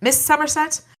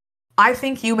Somerset, I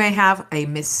think you may have a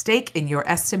mistake in your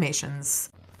estimations.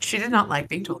 She did not like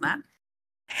being told that.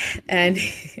 And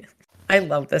I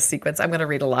love this sequence. I'm going to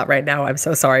read a lot right now. I'm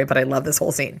so sorry, but I love this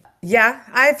whole scene. Yeah,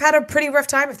 I've had a pretty rough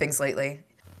time of things lately.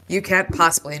 You can't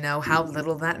possibly know how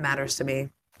little that matters to me.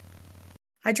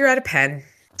 I drew out a pen,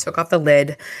 took off the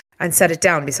lid, and set it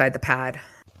down beside the pad.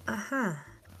 Uh-huh.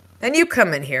 Then you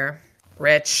come in here.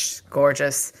 Rich,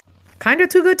 gorgeous, kind of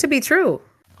too good to be true.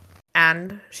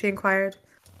 And, she inquired.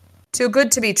 Too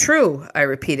good to be true, I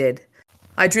repeated.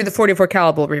 I drew the .44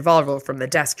 caliber revolver from the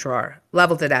desk drawer,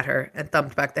 leveled it at her, and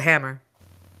thumped back the hammer.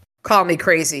 Call me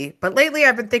crazy, but lately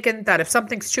I've been thinking that if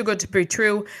something's too good to be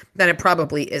true, then it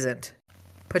probably isn't.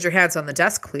 Put your hands on the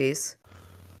desk, please.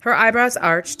 Her eyebrows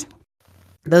arched.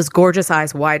 Those gorgeous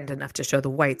eyes widened enough to show the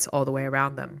whites all the way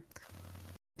around them.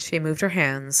 She moved her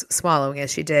hands, swallowing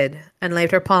as she did, and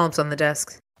laid her palms on the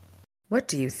desk. What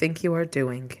do you think you are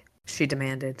doing? She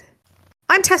demanded.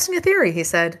 I'm testing a theory, he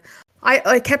said.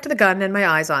 I kept the gun and my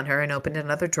eyes on her and opened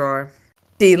another drawer.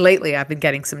 See, lately I've been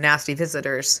getting some nasty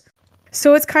visitors.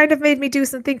 So it's kind of made me do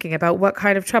some thinking about what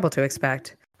kind of trouble to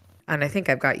expect. And I think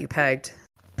I've got you pegged.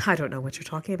 I don't know what you're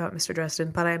talking about, Mr. Dresden,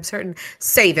 but I am certain.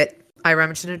 Save it! I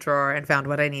rummaged in a drawer and found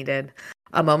what I needed.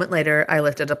 A moment later, I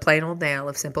lifted a plain old nail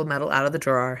of simple metal out of the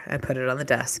drawer and put it on the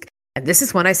desk. And this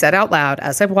is when I said out loud,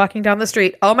 as I'm walking down the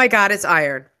street, oh my God, it's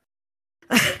iron.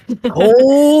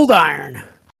 Old iron.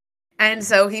 And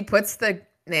so he puts the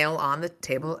nail on the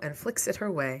table and flicks it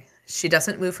her way. She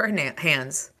doesn't move her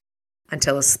hands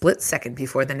until a split second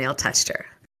before the nail touched her.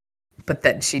 But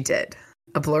then she did.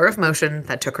 A blur of motion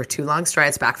that took her 2 long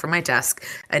strides back from my desk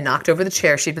and knocked over the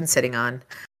chair she'd been sitting on.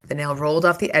 The nail rolled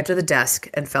off the edge of the desk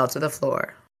and fell to the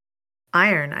floor.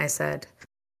 Iron, I said.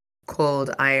 Cold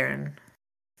iron.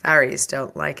 Fairies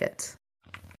don't like it.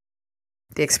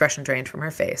 The expression drained from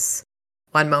her face.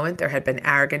 One moment there had been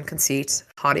arrogant conceit,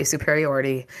 haughty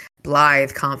superiority,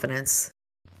 blithe confidence.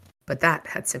 But that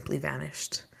had simply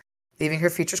vanished, leaving her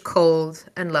features cold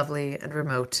and lovely and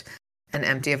remote and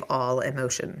empty of all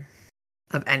emotion,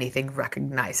 of anything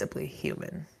recognizably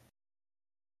human.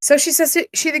 So she says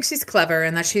she thinks she's clever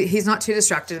and that he's not too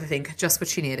distracted to think just what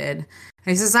she needed. And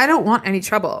he says, I don't want any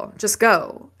trouble. Just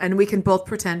go, and we can both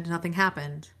pretend nothing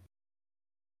happened.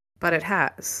 But it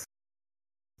has.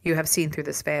 You have seen through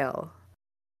this veil,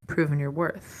 proven your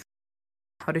worth.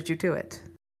 How did you do it?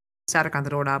 Static on the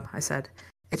doorknob, I said.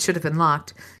 It should have been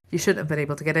locked. You shouldn't have been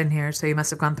able to get in here, so you must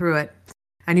have gone through it.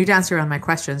 And you'd answer on my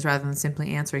questions rather than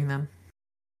simply answering them.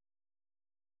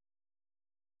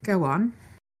 Go on.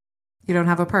 You don't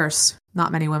have a purse.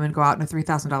 Not many women go out in a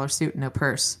 $3,000 suit and no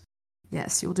purse.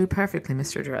 Yes, you'll do perfectly,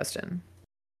 Mr. Dresden.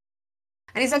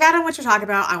 And he's like, I don't know what you're talking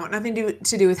about. I want nothing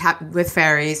to do with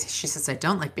fairies. She says, I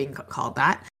don't like being called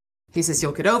that. He says,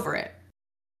 you'll get over it.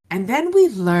 And then we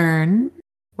learn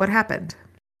what happened.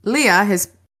 Leah,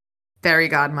 his fairy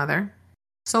godmother,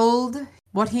 sold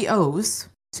what he owes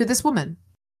to this woman.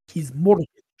 His mortgage.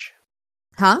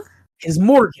 Huh? His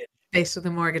mortgage. Basically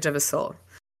the mortgage of his soul.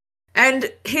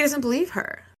 And he doesn't believe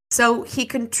her. So he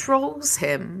controls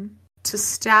him to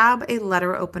stab a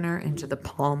letter opener into the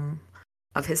palm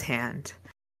of his hand.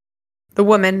 The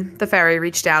woman, the fairy,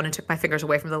 reached down and took my fingers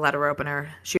away from the letter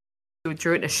opener. She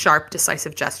drew it in a sharp,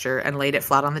 decisive gesture and laid it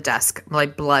flat on the desk,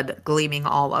 like blood gleaming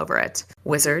all over it.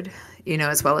 Wizard, you know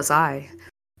as well as I.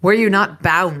 Were you not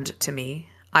bound to me,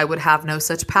 I would have no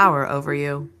such power over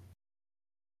you.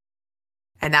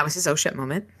 And that was his oh shit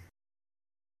moment.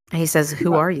 And he says,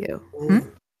 who are you?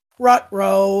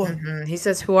 Rut-row. Mm-hmm. He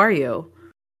says, who are you?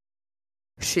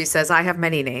 She says, I have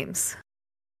many names,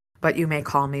 but you may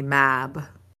call me Mab,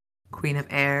 Queen of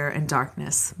Air and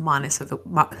Darkness, monarch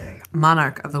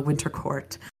of the Winter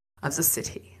Court of the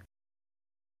city.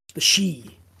 The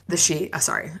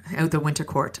Winter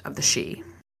Court of the She.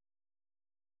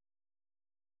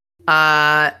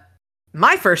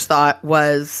 my first thought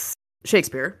was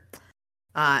Shakespeare.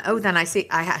 Then I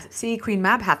see Queen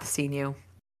Mab hath seen you,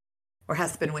 or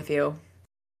has been with you.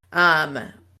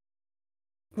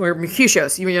 Where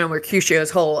Mercutio's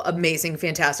whole amazing,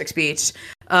 fantastic speech.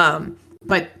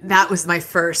 But that was my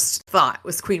first thought,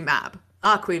 was Queen Mab.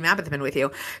 Queen Mab hath been with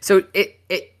you. So it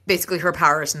basically, her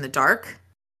power is in the dark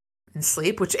and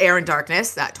sleep, which air and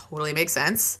darkness, that totally makes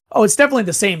sense. Oh, it's definitely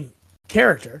the same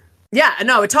character. Yeah,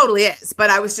 no, it totally is. But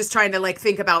I was just trying to like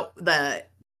think about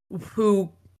who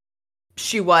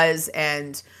she was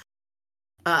and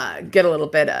get a little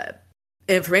bit of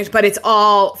information. But it's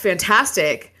all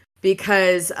fantastic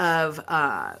because of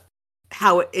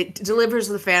how it delivers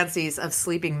the fancies of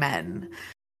sleeping men,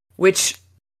 which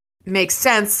makes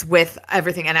sense with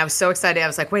everything. And I was so excited. I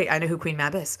was like, wait, I know who Queen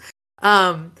Mab is.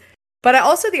 But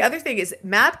the other thing is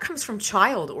Mab comes from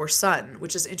child or son,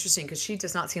 which is interesting because she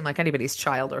does not seem like anybody's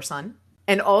child or son.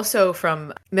 And also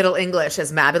from Middle English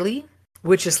as Mabily,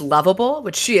 which is lovable,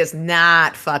 which she is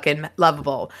not fucking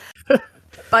lovable.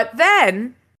 But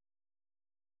then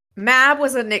Mab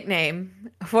was a nickname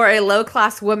for a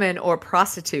low-class woman or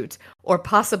prostitute, or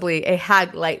possibly a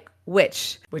hag-like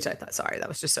witch, which I thought, that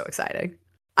was just so exciting.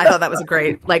 I thought that was a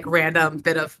great, like, random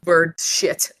bit of word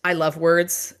shit. I love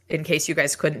words, in case you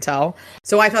guys couldn't tell.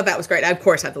 So I thought that was great. I, of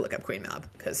course, had to look up Queen Mab,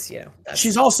 because,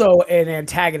 she's also an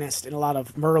antagonist in a lot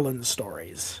of Merlin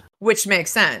stories. Which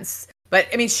makes sense. But,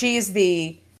 I mean, she's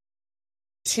a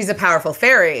powerful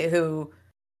fairy who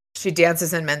she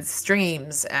dances in men's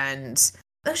dreams, and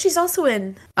she's also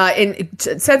in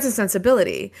Sense and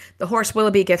Sensibility. The horse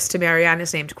Willoughby gives to Marianne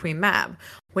is named Queen Mab.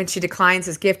 When she declines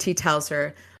his gift, he tells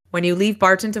her, when you leave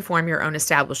Barton to form your own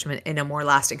establishment in a more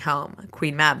lasting home,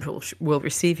 Queen Mab will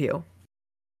receive you.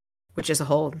 Which is a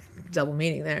whole double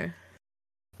meaning there.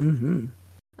 Mm-hmm.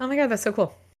 Oh my God, that's so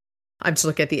cool. I'm just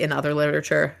looking at the in other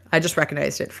literature. I just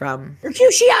recognized it from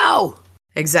Mercutio!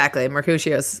 Exactly,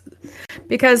 Mercutio's.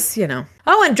 Because,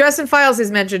 Oh, and Dresden Files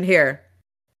is mentioned here.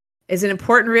 Is an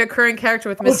important reoccurring character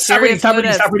with mysterious Stop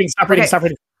reading.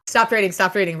 Stop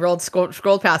reading.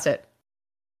 Scrolled past it.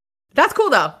 That's cool,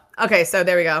 though. Okay, so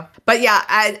there we go. But yeah,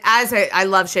 I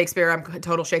love Shakespeare. I'm a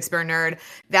total Shakespeare nerd.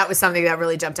 That was something that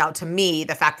really jumped out to me,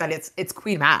 the fact that it's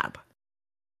Queen Mab.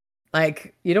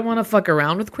 Like, you don't want to fuck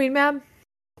around with Queen Mab?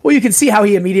 Well, you can see how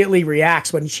he immediately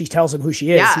reacts when she tells him who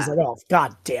she is. Yeah. He's like, oh,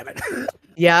 God damn it.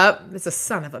 Yep, it's a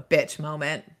son of a bitch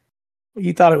moment.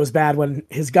 You thought it was bad when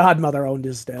his godmother owned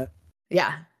his debt.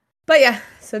 Yeah. But yeah,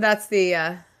 so that's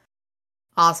the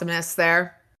awesomeness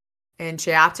there in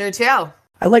chapter 2.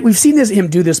 We've seen him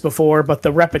do this before, but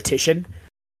the repetition,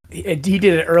 he did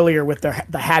it earlier with the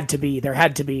had to be, there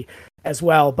had to be as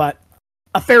well, but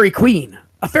a fairy queen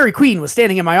was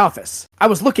standing in my office. I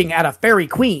was looking at a fairy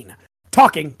queen,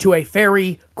 talking to a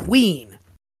fairy queen,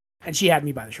 and she had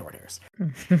me by the short hairs.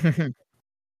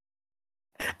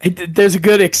 There's a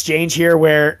good exchange here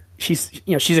where she's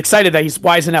excited that he's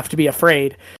wise enough to be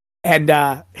afraid. And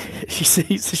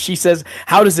she says,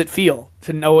 how does it feel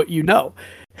to know what you know?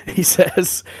 He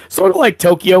says, sort of like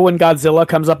Tokyo when Godzilla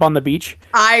comes up on the beach.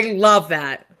 I love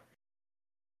that.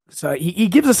 So he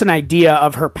gives us an idea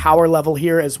of her power level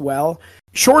here as well.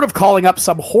 Short of calling up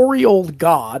some hoary old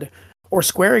god or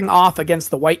squaring off against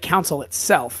the White Council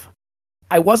itself,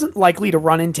 I wasn't likely to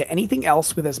run into anything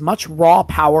else with as much raw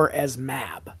power as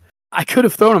Mab. I could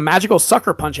have thrown a magical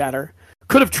sucker punch at her,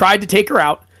 could have tried to take her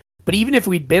out, but even if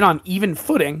we'd been on even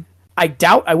footing, I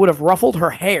doubt I would have ruffled her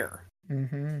hair.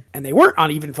 Mm-hmm. And they weren't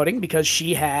on even footing because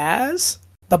she has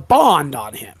the bond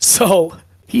on him. So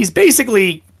he's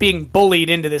basically being bullied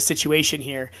into this situation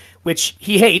here, which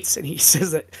he hates. And he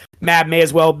says that Mab may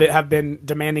as well have been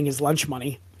demanding his lunch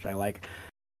money, which I like.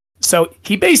 So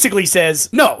he basically says,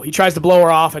 no, he tries to blow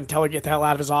her off and tell her to get the hell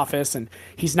out of his office. And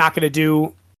he's not going to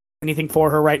do anything for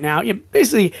her right now.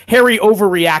 Basically, Harry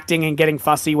overreacting and getting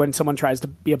fussy when someone tries to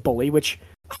be a bully, which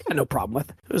I had no problem with.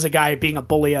 There was a guy being a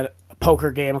bully at a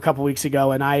poker game a couple weeks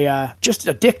ago, and I just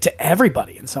a dick to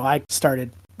everybody. And so I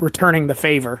started returning the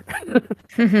favor.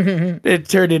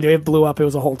 It blew up. It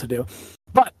was a whole to-do.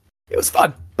 But it was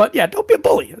fun. But yeah, don't be a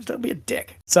bully. Don't be a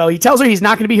dick. So he tells her he's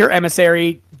not going to be her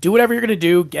emissary. Do whatever you're going to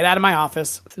do. Get out of my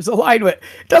office. There's a line with it.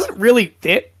 It doesn't really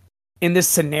fit in this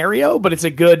scenario, but it's a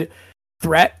good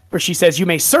threat where she says, you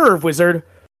may serve, wizard,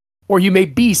 or you may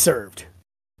be served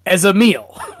as a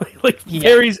meal.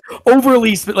 Harry's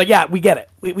overly, yeah, we get it.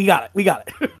 We got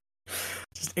it.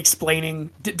 Just explaining,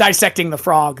 dissecting the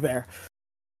frog there.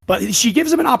 But she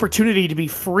gives him an opportunity to be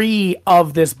free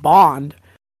of this bond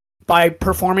by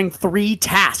performing 3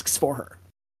 tasks for her.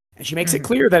 And she makes it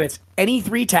clear that it's any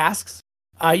 3 tasks.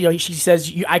 She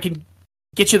says, I can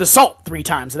get you the salt 3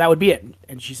 times, and that would be it.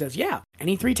 And she says, yeah,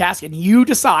 any 3 tasks, and you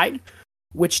decide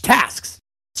which tasks.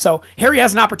 So Harry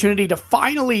has an opportunity to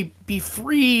finally be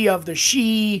free of the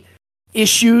she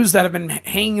issues that have been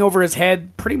hanging over his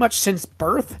head pretty much since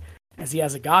birth, as he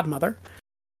has a godmother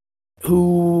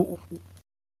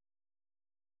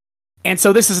and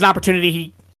so this is an opportunity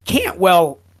he can't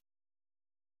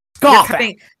scoff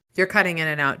at. You're cutting in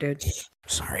and out, dude.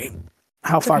 Sorry.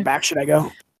 How far back should I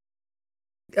go?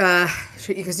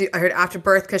 Because I heard after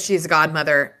birth, because she's a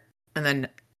godmother, and then...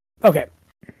 Okay.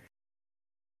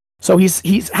 So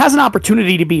he has an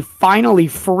opportunity to be finally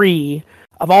free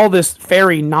of all this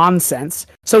fairy nonsense.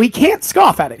 So he can't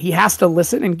scoff at it. He has to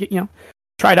listen and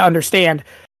try to understand.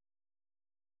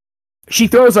 She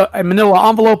throws a manila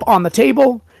envelope on the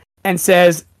table and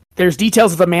says, there's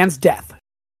details of the man's death.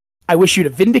 I wish you to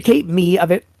vindicate me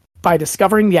of it by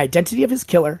discovering the identity of his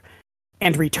killer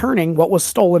and returning what was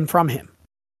stolen from him.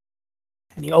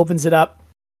 And he opens it up,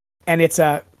 and it's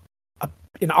an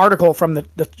article from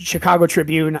the Chicago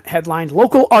Tribune headlined,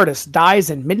 "Local Artist Dies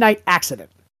in Midnight Accident."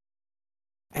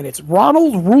 And it's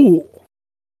Ronald Rule.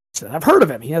 So I've heard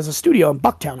of him. He has a studio in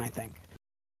Bucktown, I think.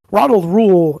 Ronald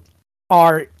Rule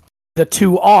are the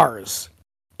 2 R's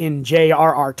in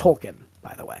J.R.R. Tolkien,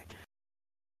 by the way.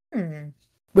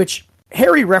 Which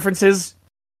Harry references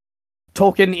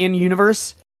Tolkien in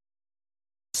universe.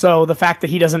 So the fact that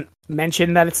he doesn't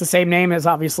mention that it's the same name is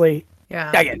obviously...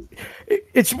 Yeah. Again,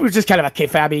 it's just kind of a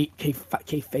kayfabe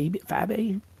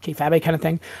kind of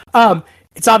thing.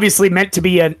 It's obviously meant to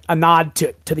be a nod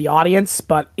to the audience,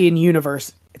 but in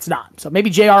universe, it's not. So maybe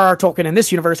J.R.R. Tolkien in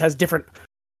this universe has different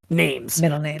names.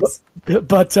 Middle names.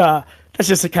 But that's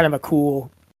just a kind of a cool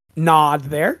nod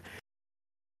there.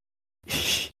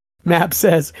 Mab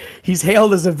says, he's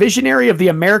hailed as a visionary of the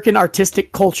American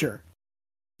artistic culture,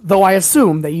 though I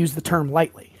assume they use the term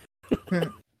lightly.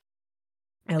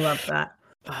 I love that.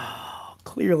 Oh,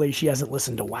 clearly she hasn't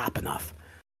listened to WAP enough.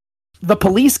 The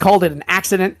police called it an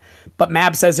accident, but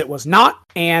Mab says it was not.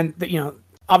 And,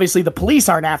 obviously the police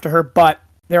aren't after her, but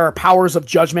there are powers of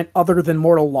judgment other than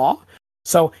mortal law.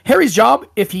 So Harry's job,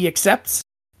 if he accepts,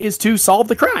 is to solve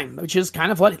the crime, which is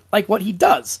kind of what he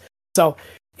does. So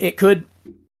it could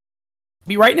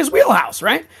be right in his wheelhouse,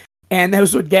 right? And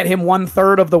those would get him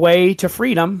 1/3 of the way to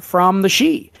freedom from the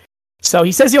she. So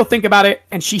he says he'll think about it,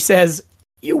 and she says,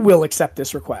 you will accept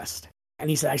this request. And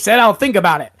he said, I said I'll think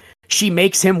about it. She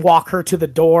makes him walk her to the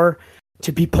door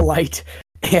to be polite.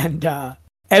 And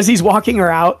as he's walking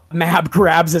her out, Mab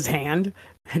grabs his hand,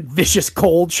 and vicious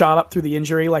cold shot up through the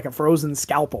injury like a frozen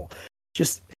scalpel.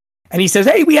 And he says,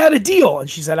 hey, we had a deal. And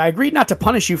she said, I agreed not to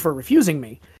punish you for refusing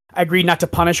me. I agreed not to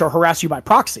punish or harass you by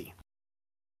proxy.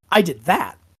 I did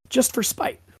that just for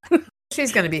spite.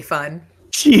 She's going to be fun.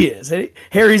 She is.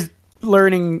 Harry's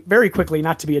learning very quickly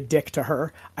not to be a dick to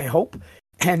her, I hope.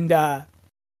 And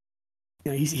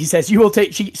he says, you will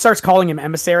take... She starts calling him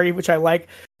emissary, which I like,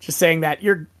 just saying that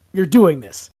you're doing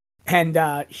this.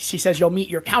 And she says, you'll meet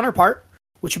your counterpart,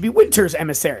 which would be Winter's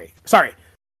emissary. Sorry.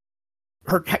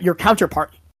 Your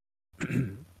counterpart.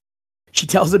 She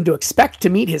tells him to expect to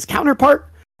meet his counterpart,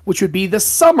 which would be the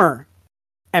Summer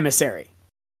emissary.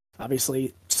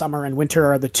 Obviously, Summer and Winter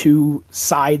are the 2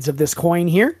 sides of this coin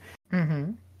here.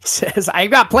 Mm-hmm. Says,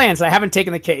 I've got plans. I haven't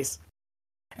taken the case.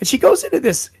 And she goes into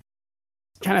this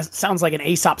kind of sounds like an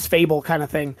Aesop's fable kind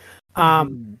of thing.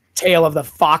 Tale of the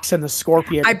fox and the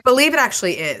scorpion. I believe it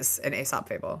actually is an Aesop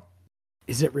fable.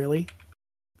 Is it really?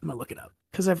 I'm going to look it up.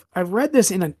 Because I've read this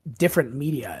in a different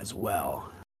media as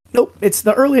well. Nope. It's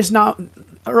the earliest known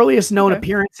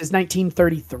appearance is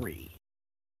 1933.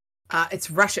 It's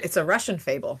Russia. It's a Russian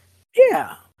fable.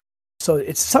 Yeah. So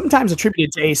it's sometimes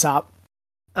attributed to Aesop.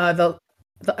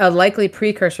 A likely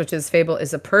precursor to this fable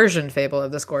is a Persian fable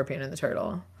of the scorpion and the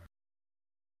turtle.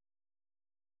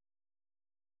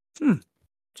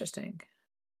 Interesting.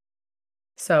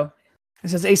 So it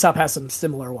says Aesop has some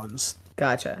similar ones.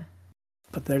 Gotcha.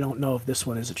 But they don't know if this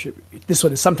one is attributed. This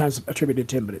one is sometimes attributed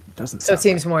to him, but it doesn't. So it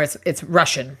seems more it's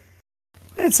Russian.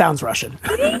 It sounds Russian.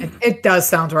 It does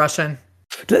sound Russian.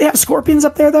 Do they have scorpions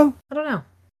up there though? I don't know.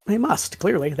 They must.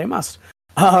 Clearly, they must.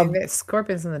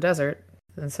 Scorpions in the desert.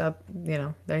 And so,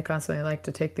 they constantly like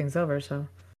to take things over. So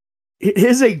it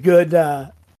is a good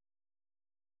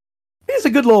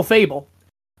little fable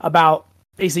about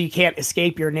basically you can't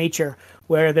escape your nature.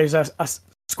 Where there's a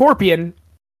scorpion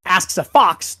asks a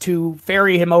fox to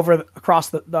ferry him across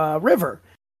the river,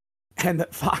 and the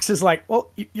fox is like,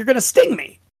 "Well, you're gonna sting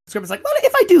me." The scorpion's like, "Well,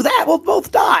 if I do that, we'll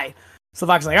both die." So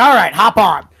the fox is like, "All right, hop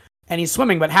on." And he's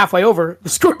swimming, but halfway over, the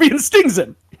scorpion stings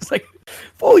him. He's like,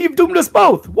 "Fool, you've doomed us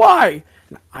both. Why?"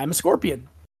 I'm a scorpion.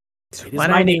 It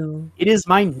is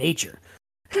my nature.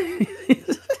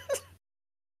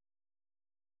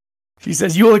 She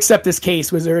says, "You will accept this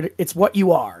case, wizard. It's what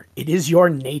you are. It is your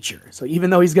nature." So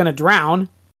even though he's going to drown,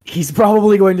 he's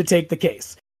probably going to take the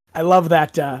case. I love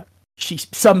that she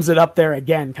sums it up there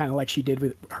again, kind of like she did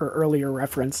with her earlier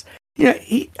reference.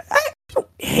 I don't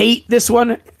hate this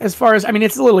one as far as, I mean,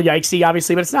 it's a little yikesy,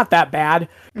 obviously, but it's not that bad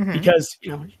because,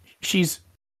 she's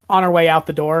on her way out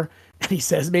the door. And he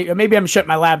says, maybe I'm shut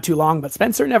my lab too long, but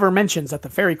Spencer never mentions that the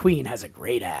Fairy Queen has a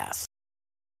great ass.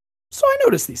 So I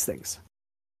notice these things.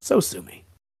 So sue me.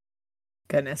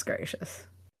 Goodness gracious.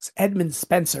 Edmund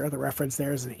Spenser, the reference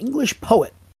there, is an English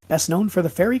poet, best known for The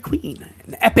Fairy Queen,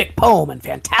 an epic poem and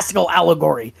fantastical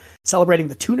allegory celebrating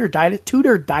the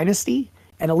Tudor dynasty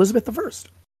and Elizabeth I.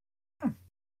 There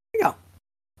you go.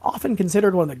 Often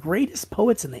considered one of the greatest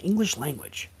poets in the English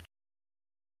language.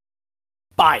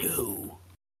 By who?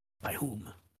 By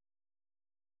whom?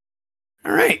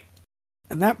 All right.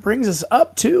 And that brings us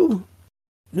up to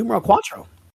numero quattro.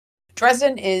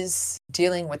 Dresden is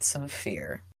dealing with some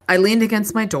fear. I leaned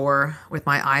against my door with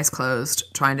my eyes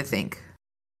closed, trying to think.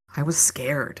 I was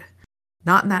scared.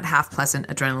 Not in that half-pleasant,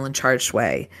 adrenaline-charged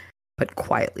way, but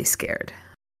quietly scared.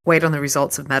 Wait on the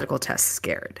results of medical tests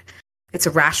scared. It's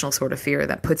a rational sort of fear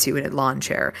that puts you in a lawn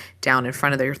chair, down in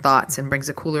front of your thoughts, and brings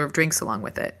a cooler of drinks along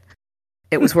with it.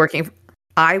 It was working.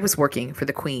 I was working for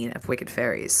the Queen of Wicked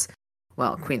Fairies.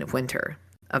 Well, Queen of Winter.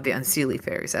 Of the Unseelie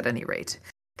Fairies, at any rate.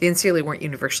 The Unseelie weren't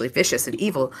universally vicious and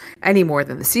evil any more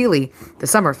than the Seelie, the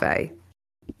Summer Fae.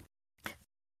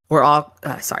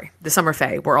 The Summer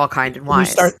Fae were all kind and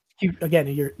wise.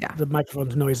 The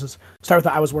microphone's noises. Start with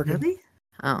the I was working. Really?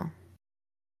 Oh.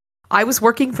 I was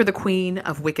working for the Queen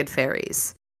of Wicked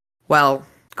Fairies. Well,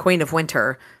 Queen of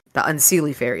Winter, the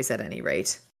Unseelie Fairies, at any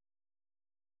rate.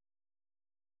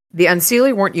 The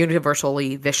Unseelie weren't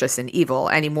universally vicious and evil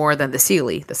any more than the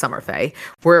Seelie, the Summer Fae,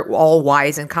 were all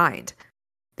wise and kind.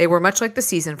 They were much like the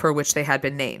season for which they had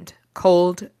been named,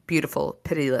 cold, beautiful,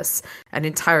 pitiless, and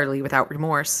entirely without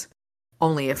remorse.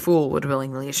 Only a fool would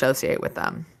willingly associate with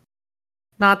them.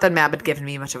 Not that Mab had given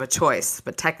me much of a choice,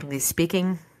 but technically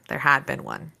speaking, there had been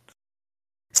one.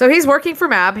 So he's working for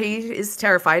Mab. He is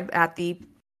terrified at the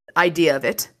idea of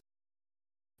it.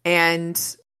 And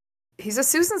he says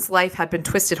Susan's life had been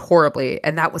twisted horribly,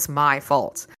 and that was my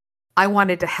fault. I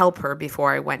wanted to help her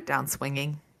before I went down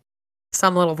swinging.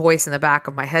 Some little voice in the back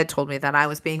of my head told me that I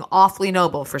was being awfully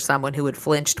noble for someone who had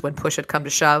flinched when push had come to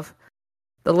shove.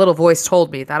 The little voice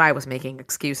told me that I was making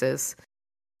excuses.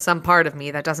 Some part of me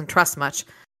that doesn't trust much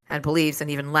and believes and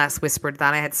even less whispered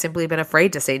that I had simply been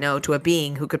afraid to say no to a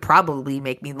being who could probably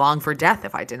make me long for death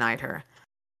if I denied her.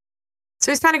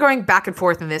 So he's kind of going back and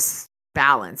forth in this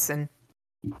balance, and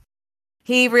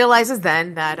he realizes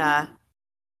then that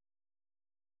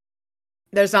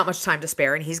there's not much time to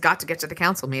spare, and he's got to get to the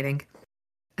council meeting.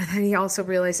 And then he also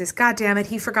realizes, God damn it,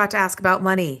 he forgot to ask about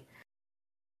money.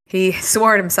 He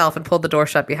swore at himself and pulled the door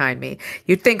shut behind me.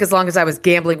 You'd think as long as I was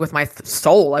gambling with my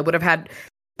soul, I would have had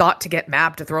thought to get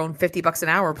Mab to throw in $50 an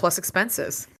hour plus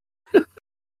expenses.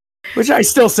 Which I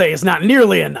still say is not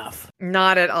nearly enough.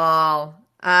 Not at all.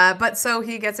 But so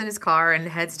he gets in his car and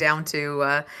heads down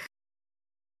to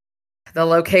the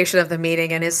location of the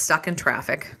meeting and is stuck in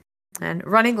traffic. And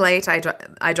running late,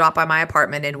 I dropped by my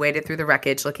apartment and waded through the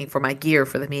wreckage looking for my gear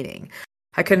for the meeting.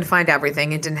 I couldn't find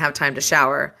everything and didn't have time to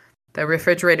shower. The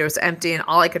refrigerator was empty and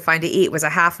all I could find to eat was a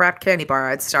half-wrapped candy bar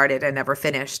I'd started and never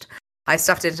finished. I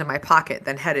stuffed it into my pocket,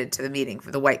 then headed to the meeting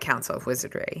for the White Council of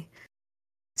Wizardry.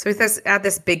 So he's at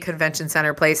this big convention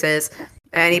center places,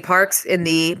 and he parks in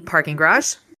the parking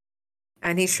garage,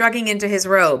 and he's shrugging into his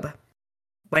robe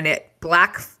when a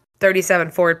black 37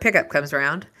 Ford pickup comes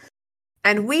around.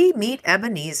 And we meet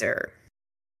Ebenezer.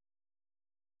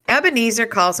 Ebenezer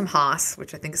calls him Hoss,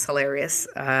 which I think is hilarious.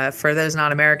 For those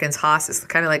non-Americans, Hoss is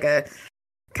kind of like a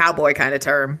cowboy kind of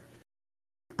term.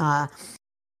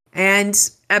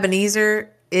 And Ebenezer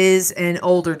is an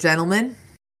older gentleman.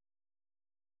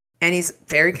 And he's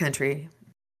very country.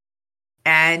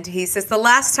 And he says,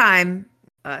 what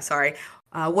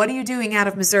are you doing out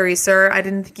of Missouri, sir? I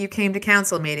didn't think you came to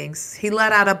council meetings. He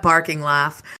let out a barking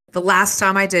laugh. The last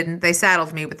time I didn't, they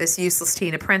saddled me with this useless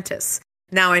teen apprentice.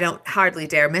 Now I don't hardly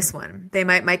dare miss one. They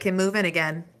might make him move in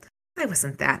again. I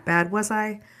wasn't that bad, was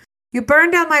I? You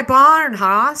burned down my barn,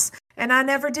 Hoss, and I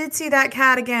never did see that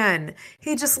cat again.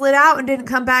 He just lit out and didn't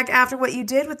come back after what you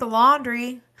did with the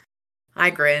laundry. I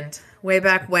grinned. Way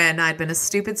back when, I'd been a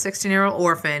stupid 16-year-old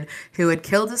orphan who had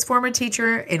killed his former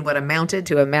teacher in what amounted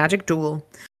to a magic duel.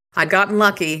 I'd gotten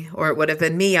lucky, or it would have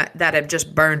been me that had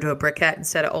just burned to a briquette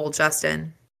instead of old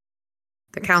Justin.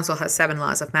 The council has 7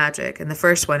 laws of magic, and the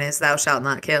first one is thou shalt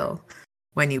not kill.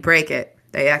 When you break it,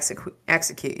 they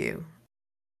execute you.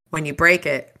 When you break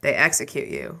it, they execute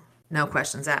you. No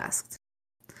questions asked.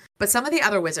 But some of the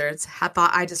other wizards had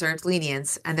thought I deserved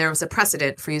lenience, and there was a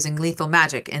precedent for using lethal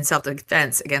magic in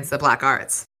self-defense against the black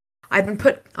arts. I'd been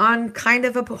put on kind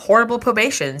of a horrible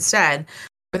probation instead,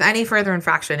 with any further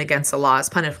infraction against the law is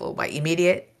punishable by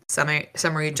immediate summary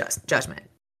judgment.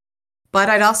 But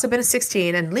I'd also been a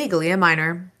 16 and legally a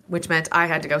minor, which meant I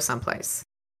had to go someplace.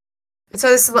 And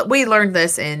so we learned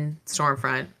this in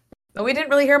Stormfront, but we didn't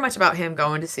really hear much about him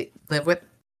going to live with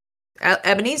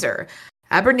Ebenezer.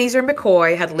 Ebenezer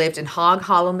McCoy had lived in Hog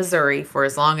Hollow, Missouri for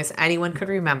as long as anyone could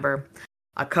remember,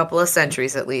 a couple of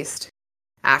centuries at least.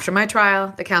 After my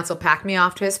trial, the council packed me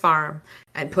off to his farm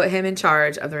and put him in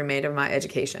charge of the remainder of my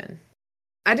education.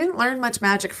 I didn't learn much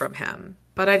magic from him,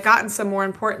 but I'd gotten some more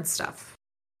important stuff.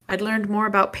 I'd learned more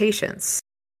about patience,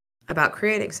 about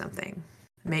creating something,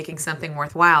 making something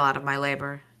worthwhile out of my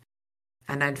labor,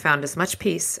 and I'd found as much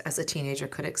peace as a teenager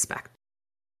could expect.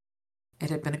 It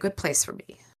had been a good place for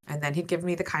me, and then he'd given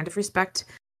me the kind of respect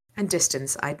and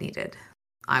distance I'd needed.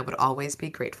 I would always be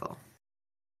grateful.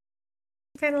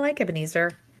 I kind of like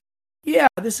Ebenezer. Yeah,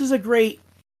 this is a great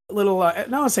little, I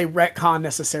don't want to say retcon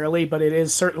necessarily, but it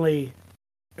is certainly,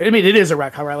 I mean, it is a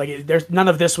retcon, right? Like, there's none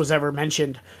of this was ever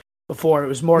mentioned before. It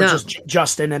was more just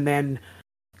Justin and then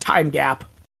time gap.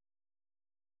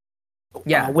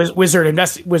 Yeah.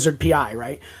 Wizard PI,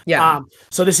 right? Yeah.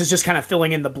 So this is just kind of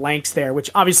filling in the blanks there, which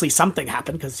obviously something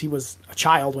happened because he was a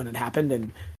child when it happened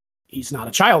and he's not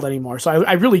a child anymore. So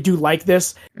I really do like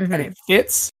this, and it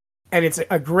fits, and it's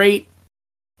a great,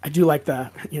 I do like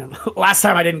the, last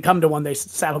time I didn't come to one, they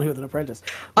saddled me with an apprentice.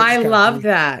 I love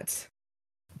that.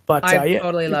 But I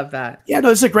totally love that. Yeah, no,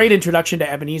 this is a great introduction to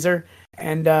Ebenezer,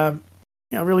 and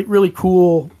really, really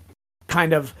cool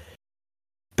kind of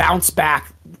bounce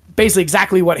back, basically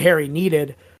exactly what Harry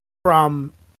needed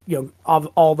from of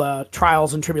all the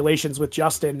trials and tribulations with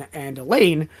Justin and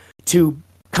Elaine to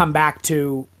come back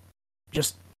to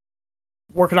just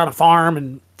working on a farm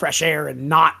and fresh air and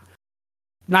not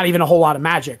even a whole lot of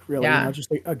magic, really. Yeah.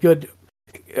 Just a good.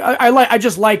 I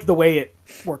just like the way it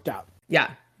worked out.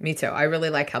 Yeah, me too. I really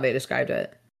like how they described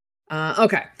it.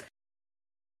 Okay.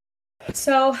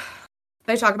 So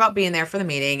they talk about being there for the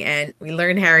meeting, and we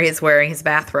learn Harry is wearing his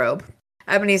bathrobe.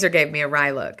 Ebenezer gave me a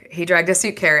wry look. He dragged a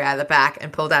suit carrier out of the back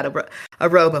and pulled out a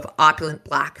robe of opulent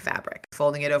black fabric,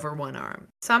 folding it over one arm.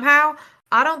 Somehow,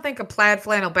 I don't think a plaid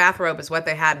flannel bathrobe is what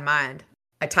they had in mind.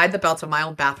 I tied the belt to my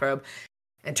old bathrobe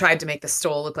and tried to make the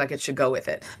stole look like it should go with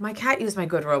it. My cat used my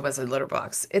good robe as a litter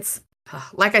box. It's,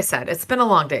 like I said, it's been a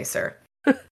long day, sir.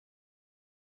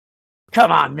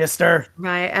 Come on, mister.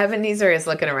 My Ebenezer is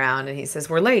looking around and he says,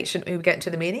 "We're late. Shouldn't we get into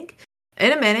the meeting?"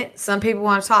 In a minute, some people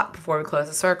want to talk before we close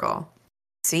the circle.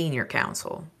 Senior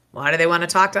council. Why do they want to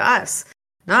talk to us?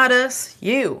 Not us,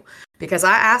 you. Because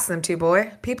I asked them to,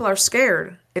 boy. People are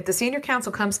scared. If the senior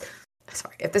council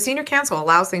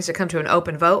allows things to come to an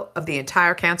open vote of the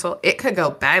entire council, it could go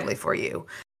badly for you.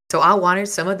 So I wanted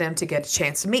some of them to get a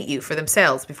chance to meet you for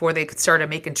themselves before they could start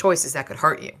making choices that could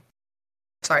hurt you.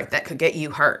 That could get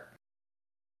you hurt.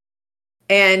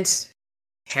 And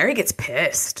Harry gets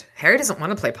pissed. Harry doesn't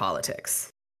want to play politics.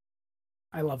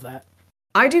 I love that.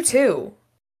 I do too.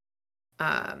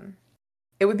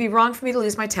 It would be wrong for me to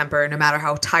lose my temper no matter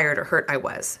how tired or hurt I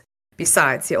was.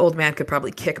 Besides, the old man could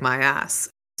probably kick my ass.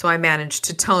 So I managed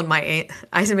to tone my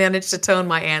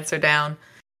answer down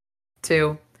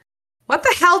to, "What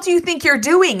the hell do you think you're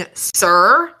doing,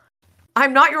 sir?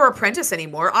 I'm not your apprentice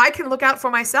anymore. I can look out for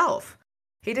myself."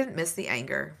 He didn't miss the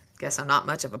anger. Guess I'm not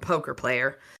much of a poker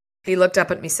player. He looked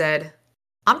up at me and said,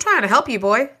 "I'm trying to help you,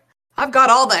 boy. I've got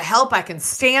all the help I can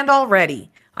stand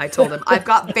already." I told him, "I've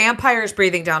got vampires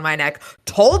breathing down my neck,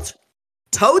 toads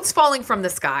falling from the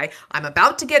sky. I'm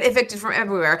about to get evicted from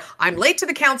everywhere. I'm late to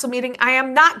the council meeting. I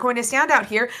am not going to stand out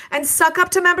here and suck up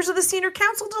to members of the senior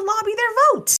council to lobby their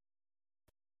vote."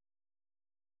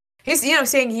 He's,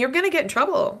 saying you're going to get in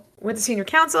trouble with the senior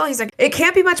council. He's like, "It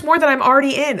can't be much more than I'm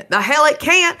already in. The hell it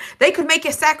can't. They could make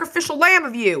a sacrificial lamb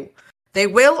of you. They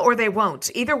will or they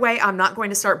won't. Either way, I'm not going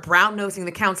to start brown-nosing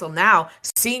the council now,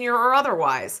 senior or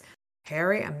otherwise.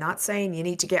 Harry, I'm not saying you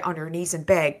need to get on your knees and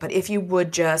beg, but if you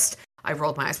would just..." I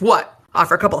rolled my eyes. "What?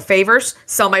 Offer a couple of favors?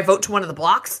 Sell my vote to one of the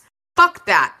blocks? Fuck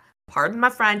that. Pardon my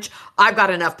French. I've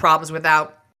got enough problems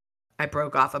without..." I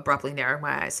broke off, abruptly narrowing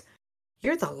my eyes.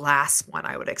 "You're the last one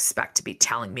I would expect to be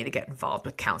telling me to get involved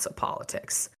with council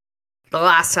politics. The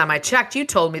last time I checked, you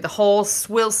told me the whole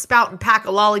swill spout and pack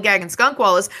of lollygag and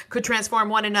skunkwallace could transform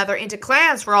one another into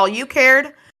clans for all you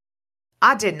cared."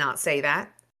 "I did not say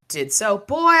that." "Did so.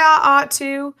 Boy, I ought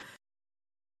to."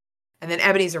 And then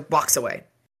Ebenezer walks away.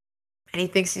 And he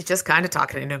thinks he's just kind of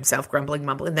talking to himself, grumbling,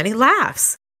 mumbling. Then he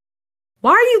laughs.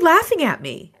 Why are you laughing at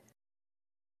me?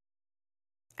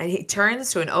 And he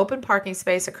turns to an open parking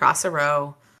space across the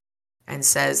row and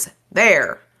says,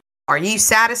 There, are ye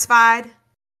satisfied?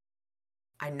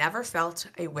 I never felt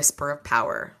a whisper of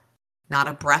power, not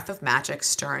a breath of magic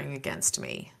stirring against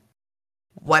me.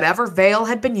 Whatever veil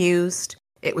had been used,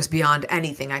 it was beyond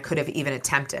anything I could have even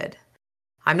attempted.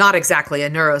 I'm not exactly a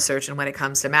neurosurgeon when it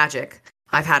comes to magic.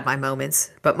 I've had my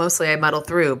moments, but mostly I muddle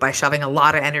through by shoving a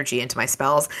lot of energy into my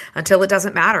spells until it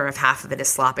doesn't matter if half of it is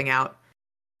slopping out.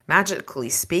 Magically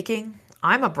speaking,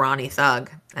 I'm a brawny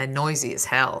thug and noisy as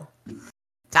hell.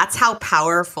 That's how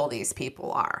powerful these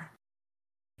people are.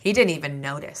 He didn't even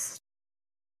notice.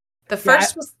 The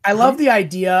first was... I love the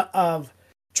idea of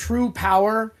true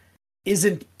power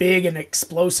isn't big and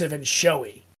explosive and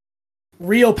showy.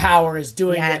 Real power is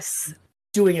doing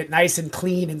it nice and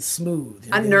clean and smooth.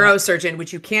 A neurosurgeon,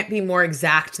 which you can't be more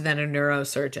exact than a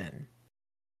neurosurgeon.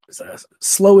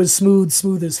 Slow is smooth,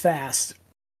 smooth is fast.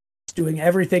 Doing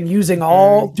everything,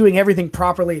 doing everything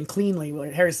properly and cleanly.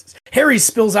 Like Harry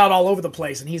spills out all over the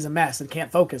place and he's a mess and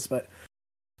can't focus, but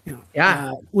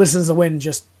listens to wind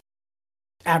just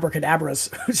abracadabras,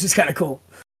 which is kind of cool.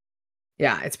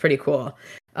 Yeah, it's pretty cool.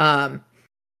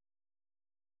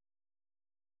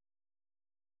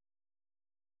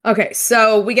 Okay,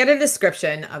 so we get a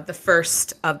description of the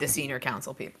first of the senior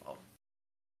council people.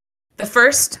 The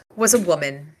first was a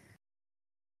woman,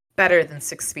 better than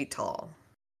 6 feet tall.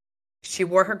 She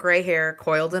wore her gray hair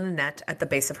coiled in a net at the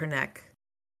base of her neck.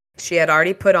 She had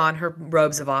already put on her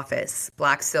robes of office,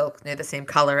 black silk near the same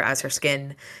color as her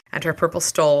skin, and her purple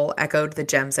stole echoed the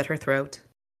gems at her throat.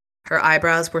 Her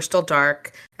eyebrows were still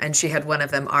dark, and she had one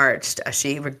of them arched as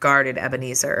she regarded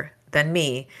Ebenezer, then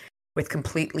me, with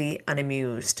completely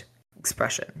unamused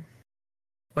expression.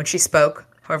 When she spoke,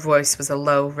 her voice was a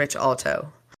low, rich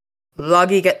alto.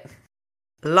 Lollygagging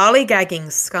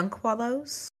skunk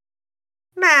wallows?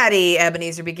 Maddie,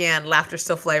 Ebenezer began, laughter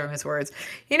still flavoring his words.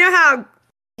 You know how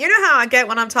I get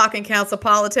when I'm talking council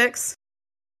politics?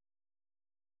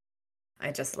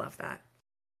 I just love that.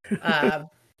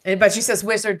 But she says,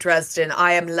 Wizard Dresden,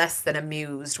 I am less than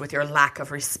amused with your lack of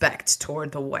respect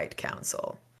toward the White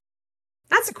Council.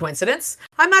 That's a coincidence.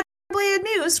 I'm not terribly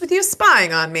amused with you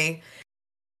spying on me.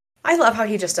 I love how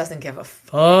he just doesn't give a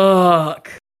fuck.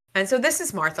 And so this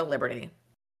is Martha Liberty.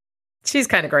 She's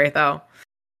kind of great, though.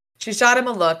 She shot him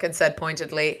a look and said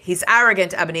pointedly, He's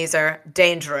arrogant, Ebenezer.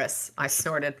 Dangerous. I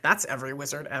snorted. That's every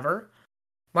wizard ever.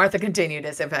 Martha continued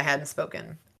as if I hadn't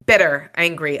spoken. Bitter,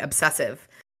 angry, obsessive.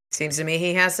 Seems to me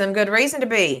he has some good reason to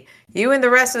be. You and the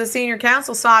rest of the senior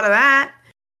council saw to that.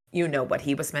 You know what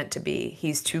he was meant to be.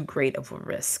 He's too great of a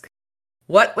risk.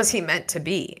 What was he meant to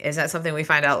be? Is that something we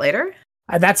find out later?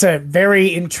 That's a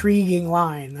very intriguing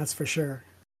line, that's for sure.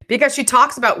 Because she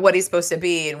talks about what he's supposed to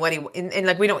be and what and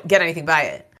like we don't get anything by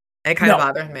it. It kind of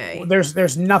bothered me.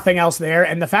 There's nothing else there,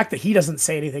 and the fact that he doesn't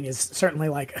say anything is certainly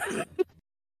like, what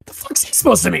the fuck's he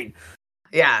supposed to mean?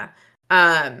 Yeah.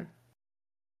 I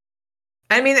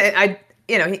mean, I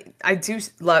do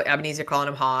love Ebenezer calling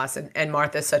him Hoss, and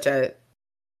Martha's such a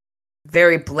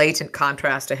very blatant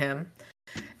contrast to him.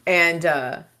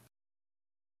 And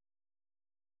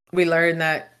we learn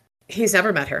that he's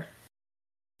never met her,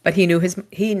 but he knew his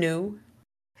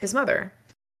mother.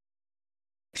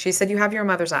 She said, You have your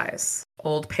mother's eyes.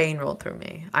 Old pain rolled through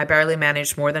me. I barely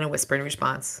managed more than a whisper in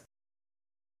response.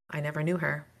 I never knew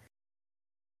her.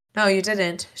 No, you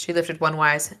didn't. She lifted one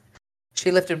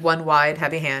wide,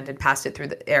 heavy hand and passed it through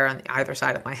the air on either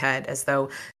side of my head, as though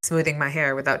smoothing my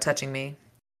hair without touching me.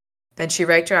 Then she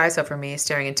raked her eyes over me,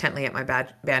 staring intently at my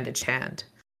bandaged hand.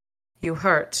 You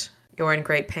hurt. You're in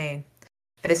great pain.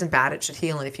 It isn't bad. It should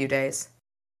heal in a few days.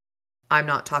 I'm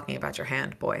not talking about your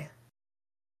hand, boy.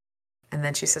 And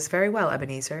then she says, Very well,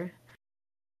 Ebenezer.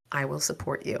 I will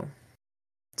support you.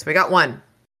 So we got one.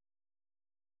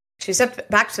 She stepped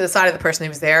back to the side of the person who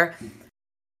was there,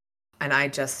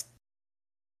 and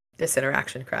this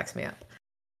interaction cracks me up.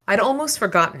 I'd almost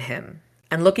forgotten him,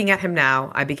 and looking at him now,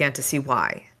 I began to see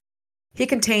why. He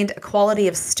contained a quality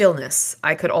of stillness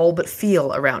I could all but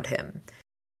feel around him.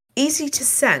 Easy to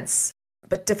sense,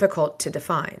 but difficult to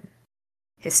define.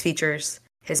 His features,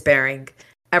 his bearing,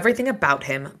 everything about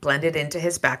him blended into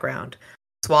his background,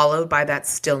 swallowed by that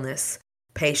stillness,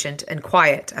 patient and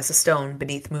quiet as a stone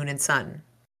beneath moon and sun.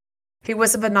 He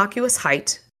was of innocuous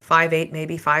height, 5'8",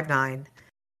 maybe 5'9".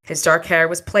 His dark hair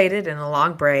was plaited in a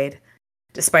long braid,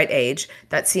 despite age,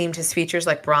 that seemed his features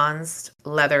like bronzed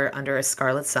leather under a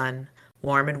scarlet sun,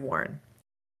 warm and worn.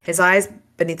 His eyes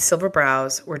beneath silver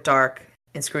brows were dark,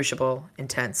 inscrutable,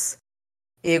 intense.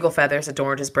 Eagle feathers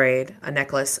adorned his braid, a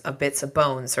necklace of bits of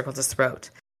bone circled his throat,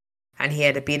 and he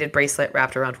had a beaded bracelet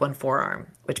wrapped around one forearm,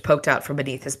 which poked out from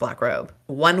beneath his black robe.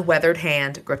 One weathered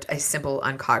hand gripped a simple,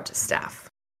 uncarved staff.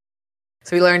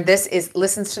 So we learned this is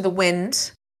Listens to the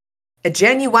Wind, a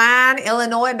genuine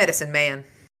Illinois medicine man.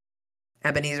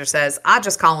 Ebenezer says, I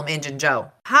just call him Injun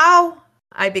Joe. How?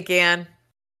 I began,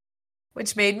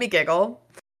 which made me giggle.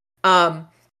 A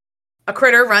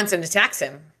critter runs and attacks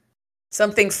him.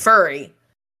 Something furry.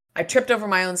 I tripped over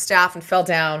my own staff and fell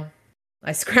down.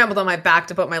 I scrambled on my back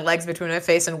to put my legs between my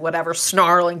face and whatever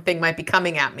snarling thing might be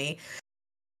coming at me.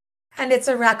 And it's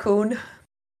a raccoon.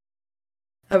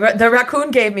 The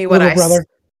raccoon gave me what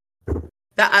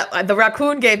the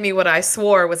raccoon gave me what I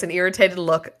swore was an irritated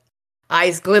look,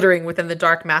 eyes glittering within the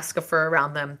dark mask of fur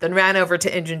around them, then ran over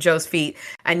to Injun Joe's feet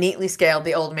and neatly scaled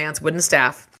the old man's wooden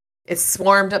staff. It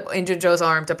swarmed up Injun Joe's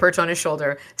arm to perch on his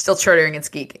shoulder, still chittering and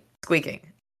squeaking.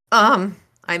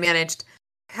 I managed.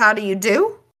 How do you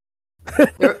do?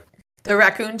 The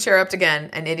raccoon chirruped again,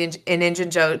 and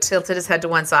Injun Joe tilted his head to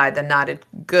one side, then nodded.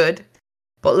 Good.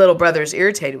 But little brother's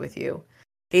irritated with you.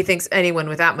 He thinks anyone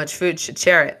with that much food should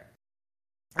share it.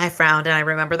 I frowned, and I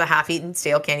remember the half-eaten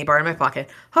stale candy bar in my pocket.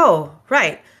 Oh,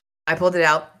 right. I pulled it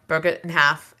out, broke it in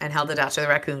half, and held it out to the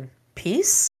raccoon.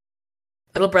 Peace?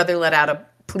 Little brother let out a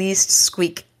pleased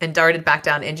squeak and darted back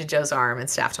down Injun Joe's arm and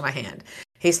staff to my hand.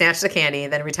 He snatched the candy,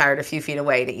 then retired a few feet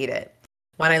away to eat it.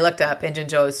 When I looked up, Injun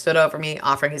Joe stood over me,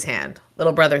 offering his hand.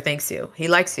 Little brother thanks you. He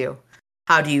likes you.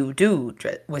 How do you do,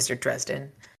 Wizard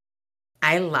Dresden?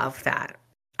 I love that.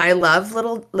 I love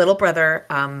little brother.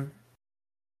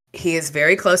 He is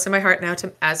very close to my heart now,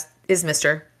 as is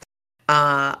Mister.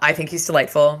 I think he's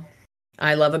delightful.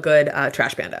 I love a good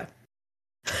trash panda.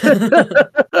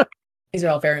 These are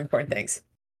all very important things.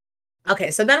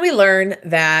 Okay, so then we learn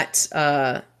that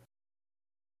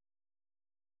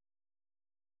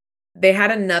they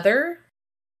had another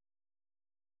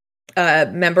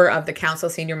member of the council,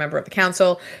 senior member of the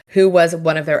council, who was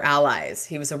one of their allies.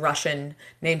 He was a Russian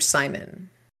named Simon.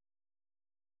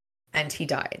 And he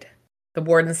died. The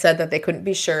warden said that they couldn't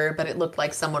be sure, but it looked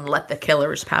like someone let the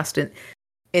killers past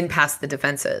the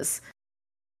defenses.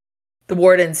 The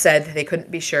warden said they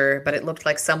couldn't be sure, but it looked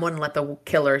like someone let the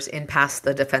killers in past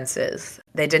the defenses.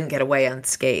 They didn't get away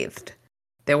unscathed.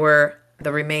 There were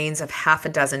the remains of half a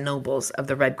dozen nobles of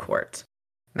the Red Court,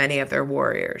 many of their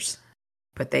warriors,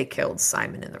 but they killed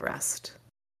Simon and the rest.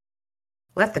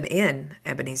 Let them in,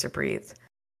 Ebenezer breathed.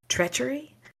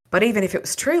 Treachery? But even if it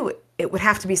was true, it would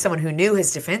have to be someone who knew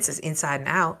his defenses inside and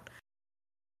out.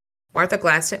 Martha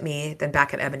glanced at me, then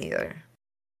back at Ebenezer.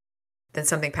 Then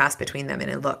something passed between them in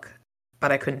a look, but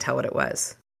I couldn't tell what it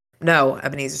was. No,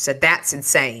 Ebenezer said, that's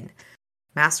insane.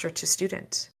 Master to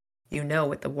student, you know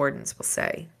what the wardens will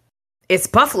say. It's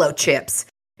buffalo chips.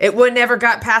 It would never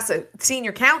got past a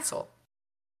senior council.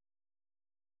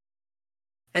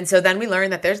 And so then we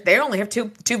learned that they only have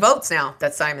two votes now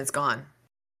that Simon's gone.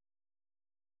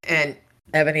 And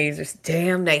Ebenezer's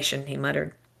damnation, he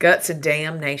muttered. Guts and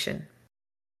damnation.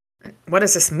 What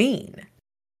does this mean?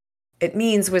 It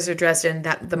means, Wizard Dresden,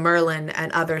 that the Merlin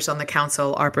and others on the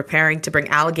council are preparing to bring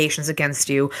allegations against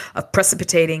you of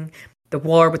precipitating the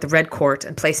war with the Red Court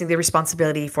and placing the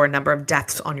responsibility for a number of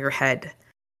deaths on your head.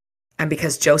 And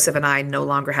because Joseph and I no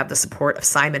longer have the support of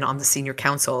Simon on the senior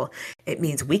council, it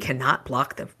means we cannot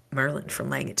block the Merlin from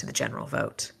laying it to the general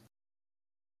vote.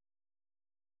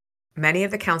 Many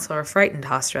of the council are frightened,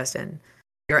 Hoss Dresden.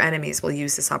 Your enemies will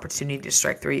use this opportunity to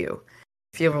strike through you.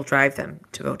 Fear will drive them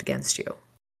to vote against you.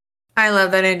 I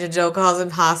love that Injun Joe calls him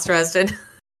Hoss Dresden.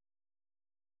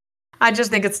 I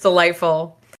just think it's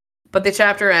delightful. But the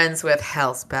chapter ends with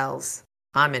hell's bells.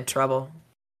 I'm in trouble.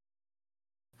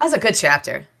 That's a good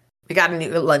chapter. We got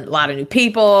a lot of new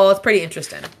people. It's pretty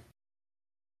interesting.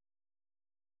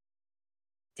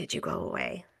 Did you go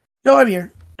away? No, I'm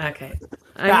here. Okay.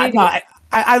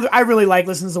 I really like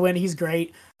Listens to the Wind. He's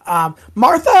great.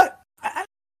 Martha, I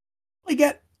really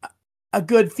get a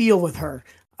good feel with her.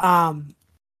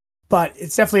 But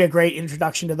it's definitely a great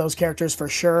introduction to those characters for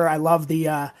sure. I love the,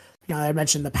 I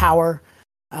mentioned the power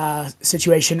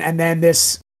situation, and then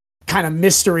this kind of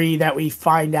mystery that we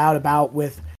find out about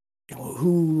with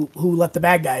who let the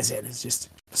bad guys in is just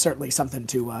certainly something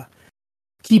to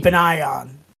keep an eye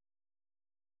on.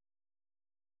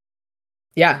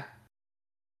 Yeah.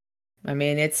 I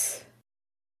mean, it's...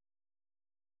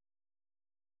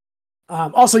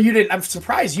 Also, I'm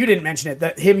surprised you didn't mention it,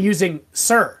 that him using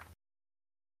Sir.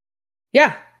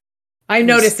 Yeah. I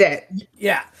noticed it.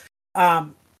 Yeah.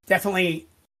 Definitely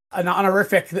an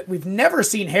honorific that we've never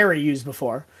seen Harry use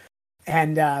before.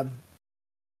 And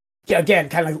again,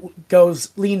 kind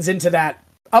of leans into that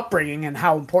upbringing and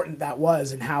how important that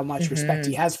was and how much respect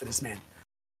he has for this man.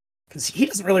 Because he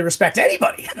doesn't really respect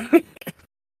anybody.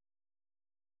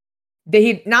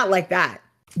 He not like that.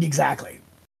 Exactly.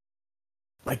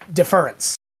 Like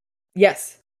deference.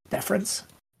 Yes. Deference.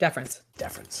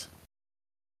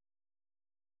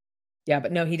 Yeah,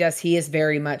 but no, he does. He is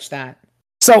very much that.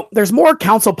 So there's more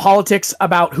council politics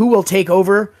about who will take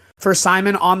over for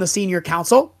Simon on the senior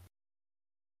council.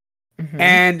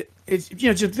 And it's,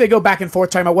 just, they go back and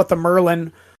forth talking about what the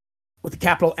Merlin with the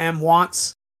capital M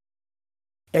wants.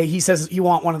 He says he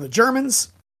wants one of the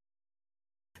Germans.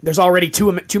 There's already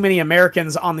too many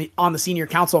Americans on the senior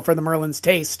council for the Merlin's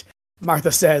taste,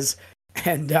 Martha says.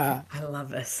 And I love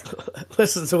this.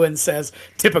 Listens to it and says,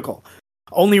 typical.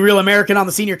 Only real American on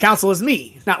the senior council is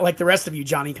me. Not like the rest of you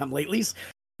Johnny-come-latelys.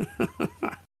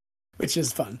 Which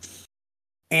is fun.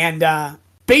 And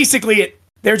basically,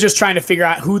 they're just trying to figure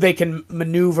out who they can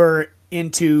maneuver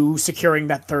into securing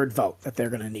that third vote that they're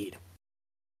going to need.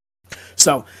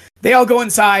 So they all go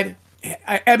inside.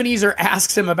 Ebenezer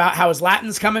asks him about how his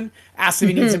Latin's coming, asks if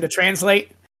he needs him to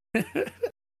translate.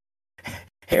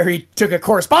 Harry took a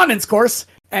correspondence course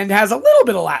and has a little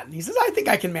bit of Latin. He says, I think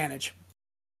I can manage.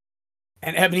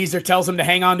 And Ebenezer tells him to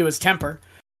hang on to his temper.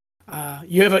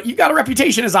 You got a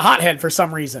reputation as a hothead for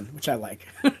some reason, which I like.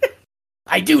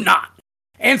 I do not.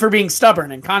 And for being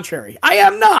stubborn and contrary. I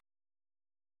am not.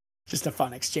 Just a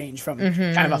fun exchange from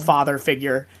kind of a father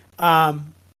figure,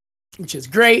 which is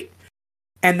great.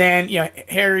 And then,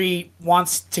 Harry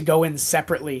wants to go in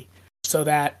separately so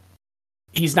that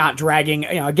he's not dragging,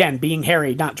 again, being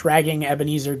Harry, not dragging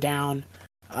Ebenezer down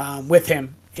with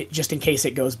him, just in case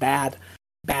it goes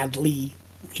badly.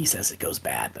 He says it goes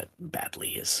bad, but badly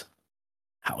is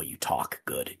how you talk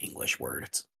good English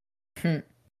words.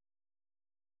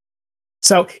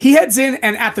 So he heads in,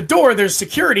 and at the door, there's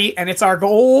security, and it's our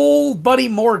old buddy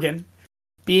Morgan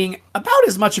being about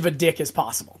as much of a dick as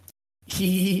possible.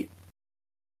 He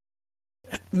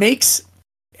makes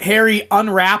Harry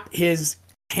unwrap his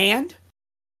hand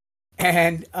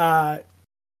and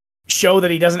show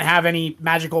that he doesn't have any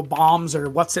magical bombs or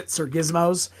what's-its or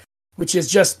gizmos, which is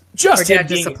just or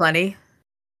gadgets aplenty.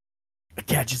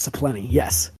 Gadgets aplenty,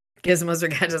 yes. Gizmos or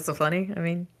gadgets aplenty. I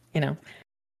mean,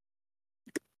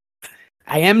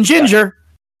 I am Ginger.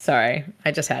 Sorry,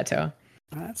 I just had to.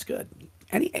 That's good.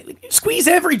 Squeeze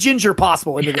every ginger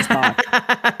possible into this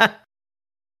pod.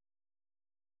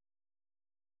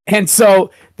 And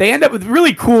so they end up with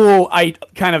really cool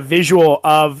kind of visual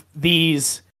of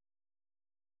these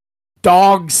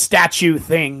dog statue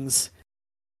things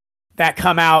that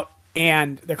come out,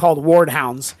 and they're called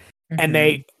wardhounds. And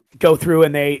they go through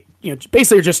and they,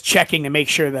 basically are just checking to make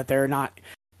sure that they're not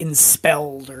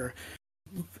enspelled or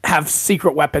have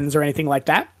secret weapons or anything like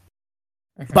that.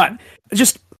 But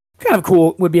just kind of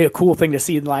cool, would be a cool thing to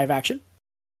see in live action.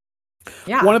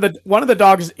 Yeah. One of the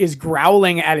dogs is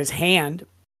growling at his hand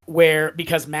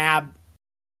because Mab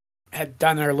had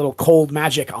done their little cold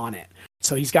magic on it.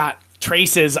 So he's got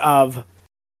traces of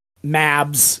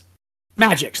Mab's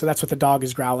magic. So that's what the dog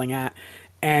is growling at.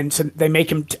 And so they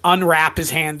make him unwrap his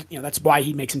hand. That's why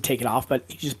he makes him take it off, but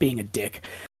he's just being a dick.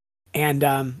 And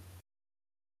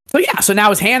so now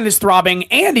his hand is throbbing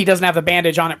and he doesn't have the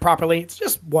bandage on it properly. It's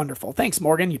just wonderful. Thanks,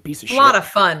 Morgan, you piece of shit. A lot of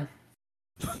fun.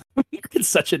 You're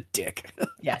such a dick.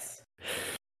 Yes.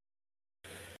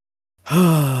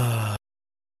 So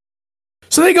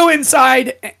they go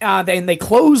inside and they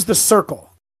close the circle.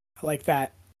 I like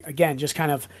that. Again, just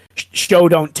kind of show,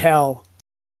 don't tell,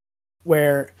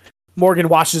 where Morgan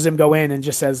watches him go in and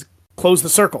just says, close the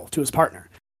circle to his partner.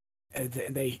 And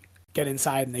they get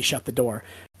inside and they shut the door.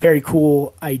 Very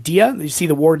cool idea. You see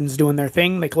the wardens doing their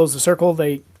thing. They close the circle.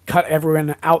 They cut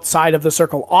everyone outside of the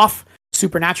circle off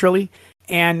supernaturally.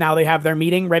 And now they have their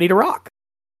meeting ready to rock.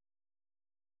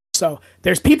 So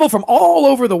there's people from all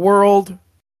over the world.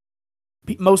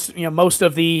 Most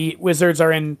of the wizards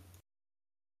are in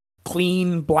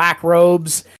clean black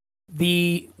robes,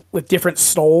 with different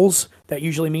stoles that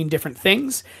usually mean different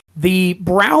things. The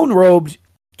brown robed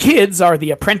kids are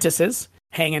the apprentices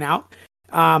hanging out.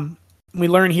 We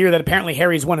learn here that apparently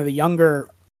Harry's one of the younger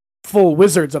full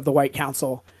wizards of the White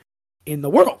Council in the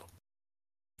world.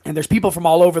 And there's people from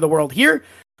all over the world here,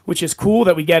 which is cool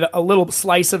that we get a little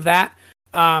slice of that.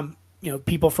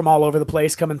 People from all over the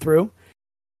place coming through.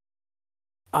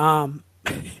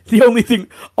 The only thing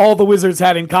all the wizards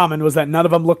had in common was that none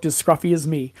of them looked as scruffy as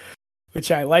me,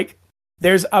 which I like.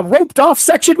 There's a roped off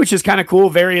section, which is kind of cool.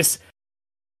 Various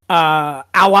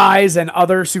allies and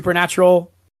other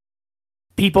supernatural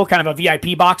people, kind of a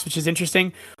VIP box, which is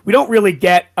interesting. We don't really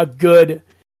get a good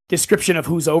description of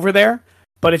who's over there,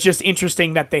 but it's just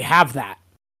interesting that they have that.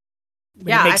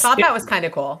 Yeah, I thought that was kind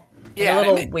of cool. Yeah,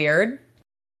 a little weird.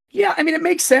 Yeah, I mean, it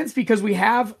makes sense because we're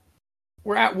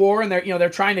at war, and they're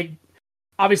trying to,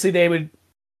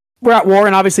 we're at war,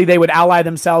 and obviously they would ally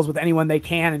themselves with anyone they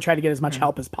can and try to get as much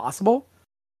help as possible.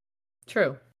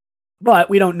 True. But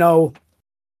we don't know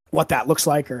what that looks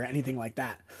like or anything like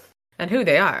that. And who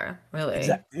they are, really.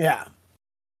 Yeah.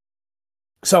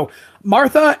 So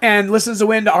Martha and Listens to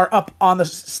Wind are up on the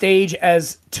stage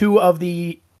as two of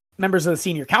the members of the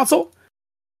senior council,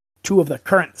 two of the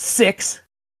current 6.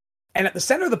 And at the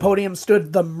center of the podium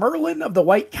stood the Merlin of the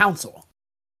White Council.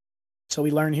 So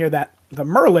we learn here that the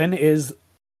Merlin is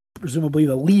presumably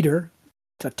the leader,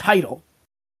 it's a title.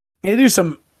 And they do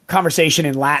some conversation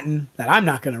in Latin that I'm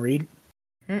not going to read.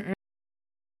 Mm-mm.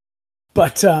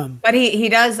 But he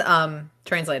does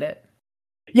translate it.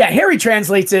 Yeah, Harry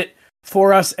translates it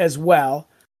for us as well.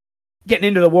 Getting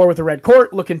into the war with the Red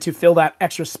Court, looking to fill that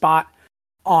extra spot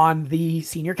on the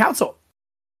senior council.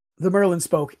 The Merlin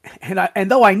spoke, and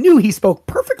though I knew he spoke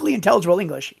perfectly intelligible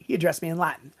English, he addressed me in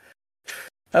Latin.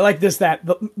 I like this, that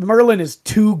the Merlin is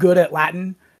too good at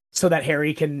Latin so that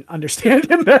Harry can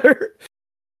understand him better.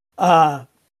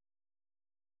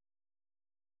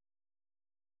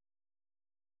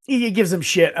 He gives him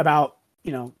shit about,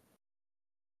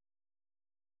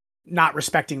 not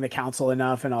respecting the council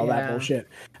enough and all that bullshit,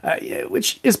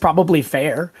 which is probably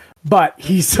fair, but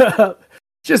he's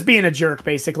just being a jerk,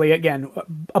 basically. Again,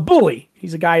 a bully.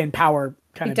 He's a guy in power.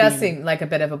 He does seem like a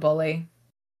bit of a bully.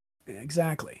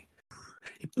 Exactly.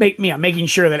 Making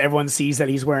sure that everyone sees that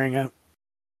he's wearing a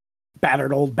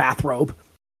battered old bathrobe.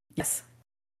 Yes.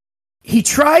 He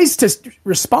tries to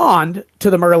respond to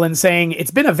the Merlin saying,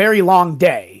 "It's been a very long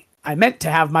day. I meant to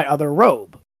have my other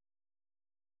robe."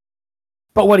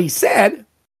 But what he said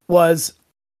was,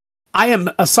 "I am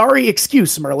a sorry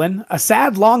excuse, Merlin. A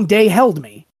sad long day held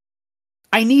me.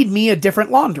 I need me a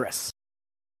different laundress."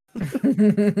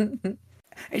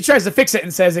 He tries to fix it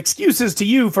and says, "Excuses to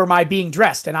you for my being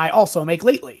dressed, and I also make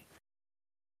lately."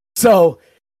 So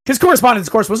his correspondence,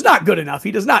 of course, was not good enough.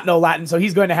 He does not know Latin, so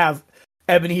he's going to have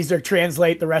Ebenezer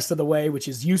translate the rest of the way, which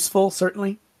is useful,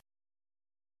 certainly.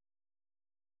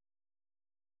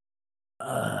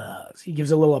 So he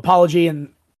gives a little apology,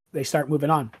 and they start moving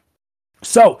on.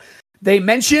 So they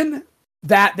mention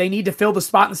that they need to fill the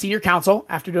spot in the senior council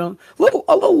after doing a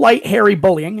little light Harry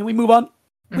bullying, and we move on.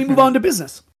 We move on to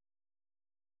business.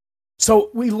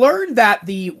 So we learned that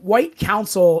the White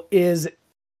Council is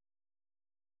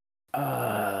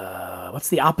what's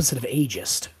the opposite of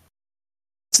ageist?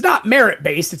 It's not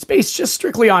merit-based. It's based just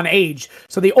strictly on age.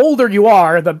 So the older you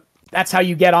are, that's how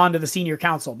you get onto the senior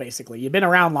council, basically. You've been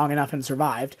around long enough and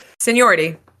survived.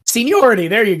 Seniority,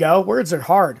 there you go. Words are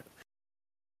hard.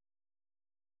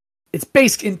 It's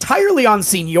based entirely on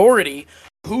seniority,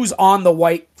 who's on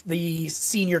the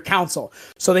senior council.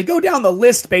 So they go down the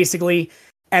list, basically,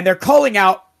 and they're calling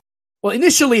out, well,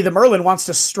 initially the Merlin wants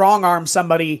to strong-arm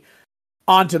somebody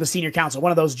onto the senior council,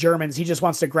 one of those Germans. He just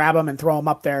wants to grab them and throw them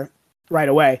up there right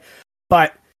away.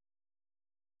 But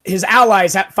his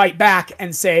allies fight back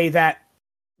and say that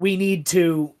we need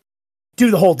to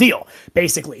do the whole deal,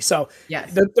 basically. So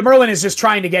yes. the Merlin is just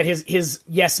trying to get his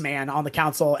yes man on the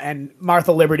council, and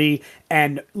Martha Liberty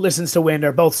and Listens to Wind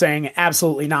are both saying,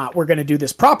 absolutely not. We're going to do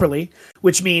this properly,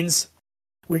 which means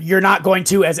you're not going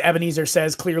to, as Ebenezer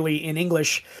says clearly in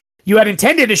English, you had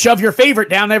intended to shove your favorite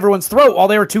down everyone's throat while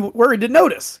they were too worried to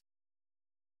notice.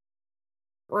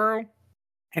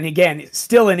 And again,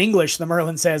 still in English, the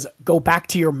Merlin says, go back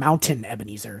to your mountain,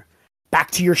 Ebenezer.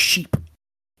 Back to your sheep.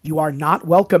 You are not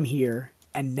welcome here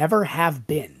and never have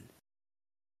been.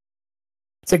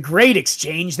 It's a great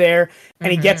exchange there.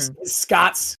 And he gets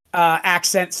Scott's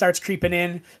accent starts creeping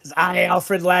in. Says, aye,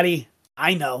 Alfred laddie,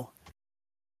 I know.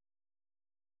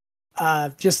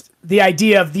 Just the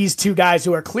idea of these two guys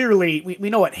who are clearly, we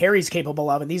know what Harry's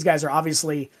capable of, and these guys are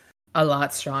obviously a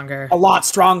lot stronger.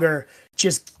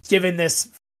 Just given this,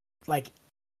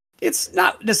 it's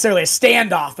not necessarily a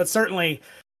standoff, but certainly,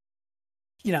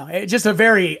 just a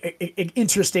very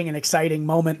interesting and exciting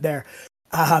moment there,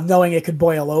 knowing it could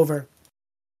boil over.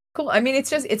 Cool. I mean,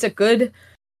 it's a good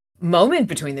moment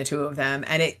between the two of them.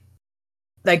 And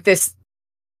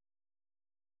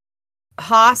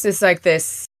Haas is like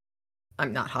this.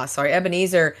 I'm not Haas, sorry.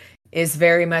 Ebenezer is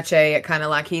very much a kind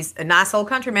of like he's a nice old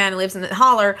countryman who lives in the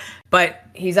holler, but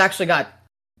he's actually got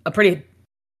a pretty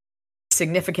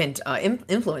significant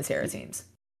influence here, it seems.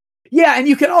 Yeah, and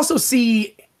you can also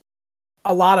see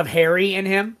a lot of Harry in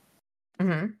him.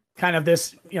 Mm-hmm. Kind of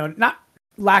this, not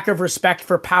lack of respect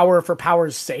for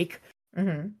power's sake.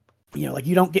 Mm-hmm.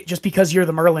 You don't get, just because you're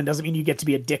the Merlin doesn't mean you get to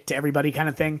be a dick to everybody kind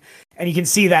of thing. And you can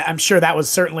see that, I'm sure that was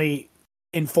certainly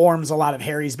informs a lot of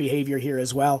Harry's behavior here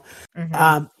as well.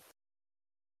 Mhm.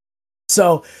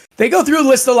 So they go through a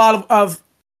list a lot of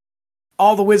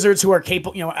all the wizards who are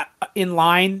capable, in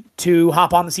line to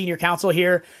hop on the senior council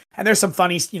here. And there's some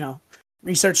funny,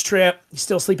 research trip. He's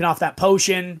still sleeping off that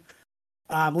potion,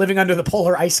 living under the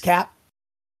polar ice cap,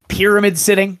 pyramid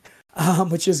sitting,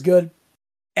 which is good.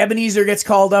 Ebenezer gets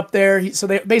called up there. So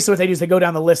they basically what they do is they go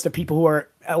down the list of people who are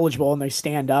eligible and they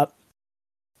stand up.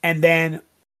 And then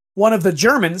one of the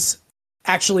Germans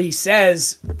actually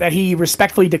says that he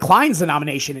respectfully declines the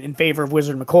nomination in favor of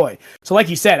Wizard McCoy. So like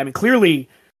you said, I mean, clearly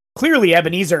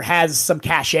Ebenezer has some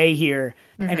cachet here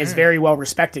and is very well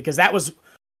respected, because that was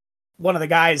one of the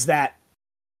guys that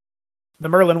the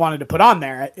Merlin wanted to put on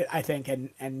there, I think,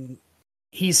 and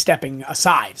he's stepping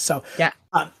aside. So yeah,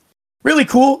 really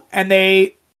cool. And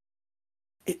they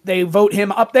vote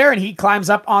him up there, and he climbs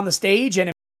up on the stage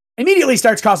and immediately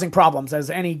starts causing problems,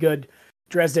 as any good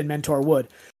Dresden mentor would.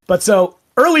 But so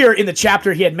earlier in the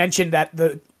chapter, he had mentioned that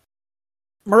the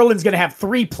Merlin's going to have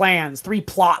 3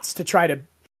 plots to try to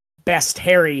best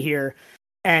Harry here.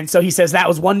 And so he says that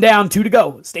was 1 down, 2 to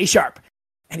go. Stay sharp.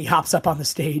 And he hops up on the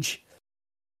stage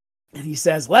and he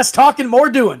says, less talking, more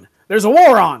doing. There's a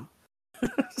war on.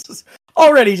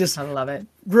 Already just I love it.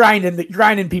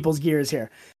 grinding people's gears here.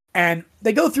 And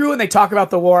they go through and they talk about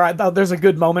the war. I thought there's a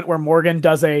good moment where Morgan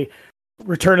does a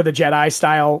Return of the Jedi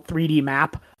style 3D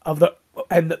map of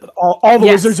all the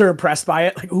wizards are impressed by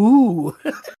it. Like, ooh.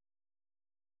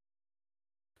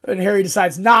 And Harry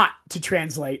decides not to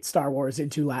translate Star Wars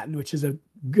into Latin, which is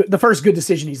the first good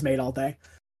decision he's made all day.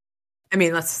 I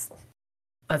mean, let's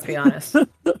be honest.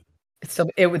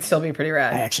 It would still be pretty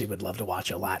rad. I actually would love to watch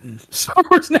a Latin Star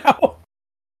Wars now.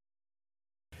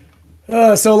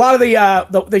 So a lot of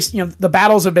the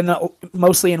battles have been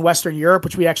mostly in Western Europe,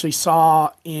 which we actually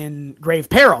saw in Grave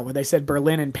Peril, where they said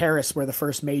Berlin and Paris were the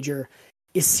first major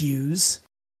issues.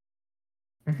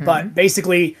 Mm-hmm. But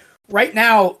basically, right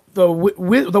now the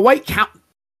White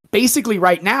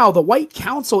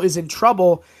Council is in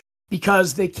trouble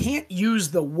because they can't use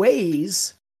the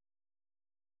ways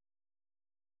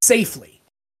safely,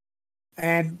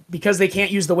 and because they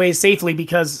can't use the ways safely,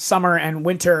 because Summer and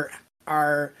Winter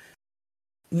are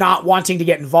not wanting to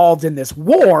get involved in this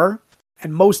war,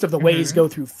 and most of the ways go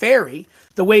through ferry.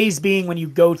 The ways being when you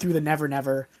go through the Never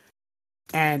Never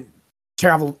and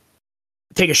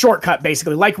take a shortcut,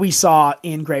 basically, like we saw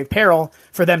in Grave Peril,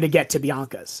 for them to get to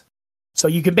Bianca's. So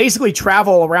you can basically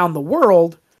travel around the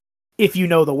world if you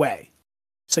know the way.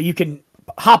 So you can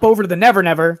hop over to the Never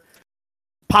Never,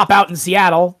 pop out in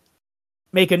Seattle,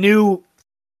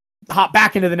 hop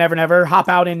back into the Never Never, hop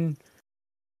out in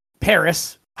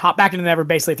Paris, hop back into the Never,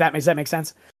 basically, if that makes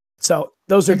sense. So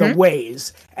those are the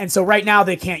ways. And so right now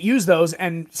they can't use those.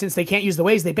 And since they can't use the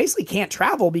ways, they basically can't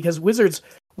travel because wizards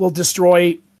will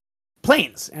destroy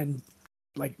planes. And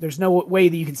like, there's no way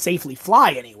that you can safely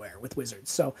fly anywhere with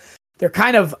wizards. So they're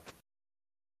kind of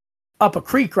up a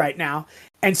creek right now.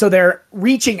 And so they're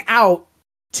reaching out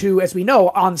to, as we know,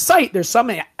 on site, there's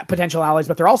some potential allies,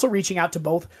 but they're also reaching out to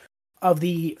both of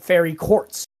the fairy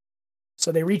courts.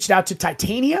 So they reached out to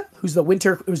Titania, who's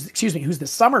the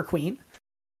Summer Queen.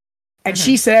 And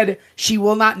she said she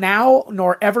will not now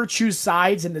nor ever choose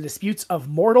sides in the disputes of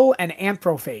mortal and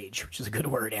anthrophage, which is a good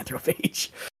word, anthrophage.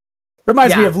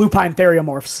 Reminds me of lupine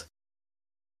theriomorphs.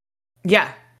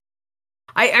 Yeah.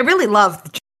 I really love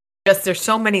just, there's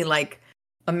so many like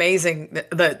amazing,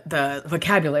 the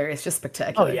vocabulary is just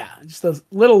spectacular. Oh yeah. Just those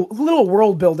little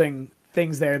world building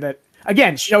things there that,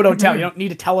 again, show don't tell. You don't need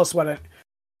to tell us what an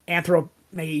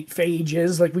anthrophage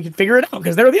is. Like, we can figure it out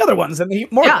because they're the other ones and the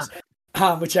mortals,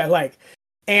 which I like.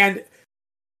 And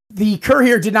the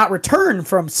courier did not return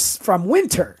from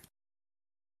Winter.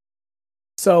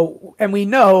 So, and we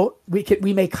know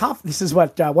this is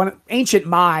what Ancient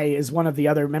Mai is, one of the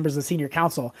other members of the senior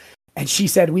council. And she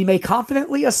said, we may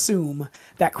confidently assume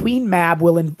that Queen Mab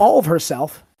will involve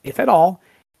herself, if at all,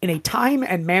 in a time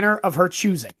and manner of her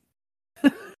choosing.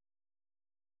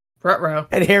 Ruh-roh.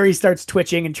 And Harry starts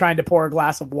twitching and trying to pour a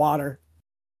glass of water.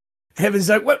 Heaven's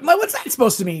like, what's that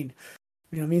supposed to mean?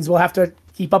 It means we'll have to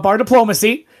keep up our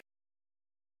diplomacy.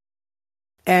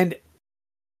 And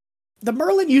the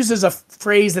Merlin uses a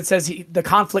phrase that says the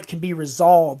conflict can be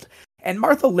resolved. And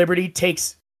Martha Liberty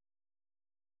takes...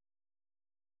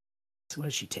 So what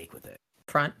does she take with it?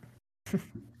 Front. She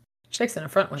takes an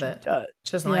affront with it.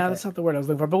 She doesn't like it. That's not the word I was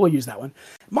looking for, but we'll use that one.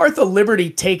 Martha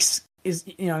Liberty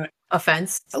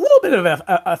offense. A little bit of an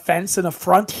offense and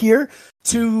affront here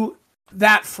to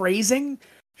that phrasing.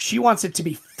 She wants it to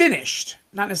be finished,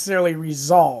 not necessarily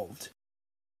resolved.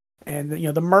 And,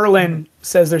 the Merlin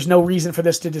says there's no reason for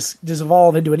this to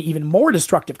dissolve into an even more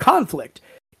destructive conflict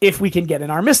if we can get an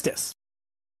armistice.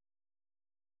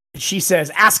 She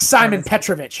says, ask Simon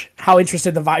Petrovich how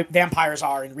interested the vampires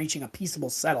are in reaching a peaceable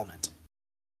settlement.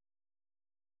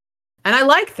 And I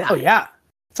like that. Oh, yeah.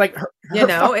 It's like her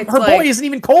it's her like, boy isn't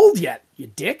even cold yet, you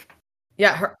dick.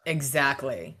 Yeah,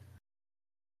 exactly.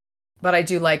 But I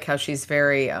do like how she's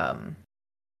very,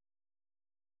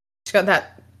 she's got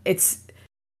that,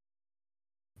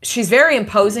 she's very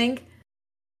imposing,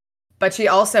 but she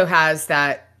also has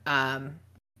that,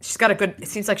 it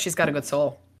seems like she's got a good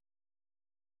soul.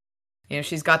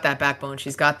 She's got that backbone.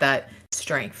 She's got that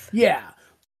strength. Yeah.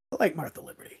 I like Martha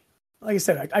Liberty. Like I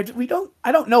said, I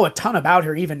don't know a ton about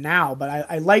her even now, but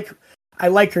I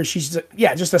like her. She's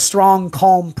just a strong,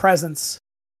 calm presence.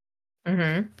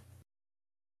 Mm-hmm.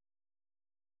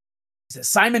 He says,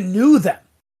 Simon knew them.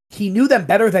 He knew them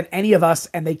better than any of us,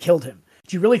 and they killed him.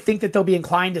 Do you really think that they'll be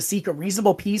inclined to seek a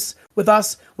reasonable peace with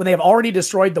us when they have already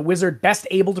destroyed the wizard best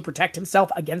able to protect himself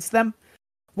against them?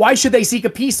 Why should they seek a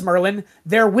peace, Merlin?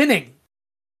 They're winning.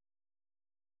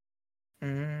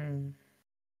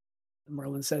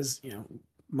 Merlin says,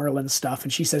 Merlin's stuff,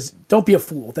 and she says, don't be a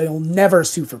fool. They'll never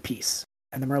sue for peace.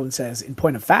 And the Merlin says, in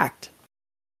point of fact,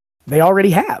 they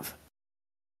already have.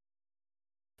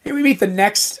 Here we meet the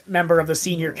next member of the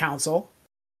senior council,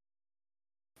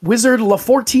 Wizard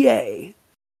Lafortier.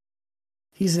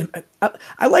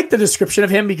 I like the description of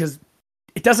him because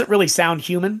it doesn't really sound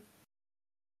human.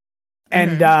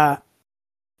 And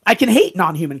I can hate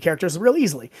non-human characters real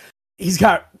easily. He's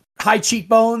got high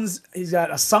cheekbones. He's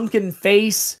got a sunken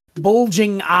face,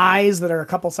 bulging eyes that are a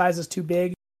couple sizes too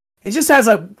big. He just has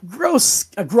a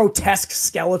grotesque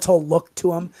skeletal look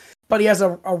to him, but he has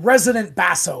a resonant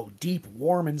basso, deep,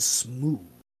 warm, and smooth.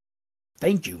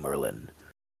 Thank you, Merlin.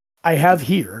 I have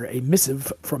here a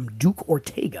missive from Duke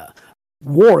Ortega,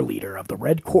 war leader of the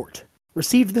Red Court,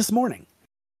 received this morning.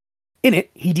 In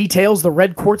it, he details the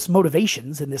Red Court's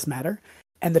motivations in this matter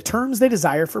and the terms they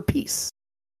desire for peace.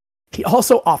 He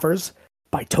also offers,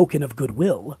 by token of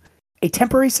goodwill, a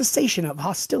temporary cessation of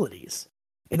hostilities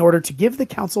in order to give the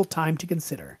council time to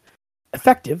consider.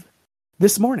 Effective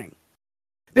this morning.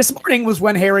 This morning was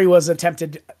when Harry was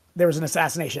there was an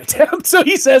assassination attempt, so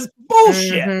he says,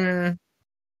 bullshit!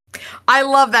 Mm-hmm. I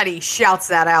love that he shouts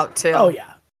that out, too. Oh,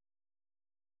 yeah.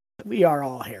 We are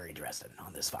all Harry Dresden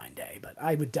on this fine day, but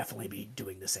I would definitely be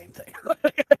doing the same thing.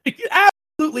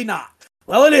 Absolutely not.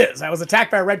 Well, it is. I was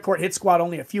attacked by a Red Court hit squad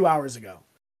only a few hours ago.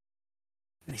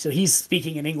 And so he's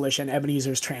speaking in English and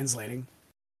Ebenezer's translating.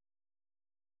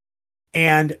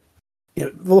 And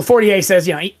Lafortier says,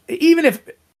 even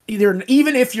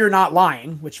if you're not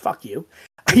lying, which fuck you,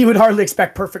 you would hardly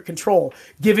expect perfect control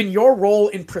given your role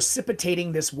in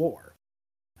precipitating this war.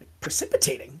 Like,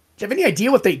 precipitating? Do you have any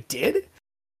idea what they did?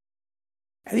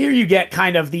 And here you get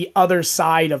kind of the other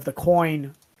side of the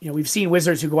coin. We've seen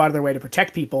wizards who go out of their way to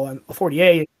protect people, and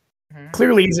Lafortier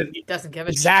clearly doesn't give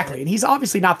a exactly. shit. And he's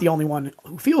obviously not the only one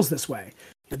who feels this way.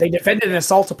 They defended an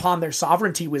assault upon their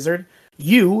sovereignty, wizard.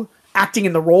 You, acting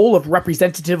in the role of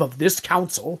representative of this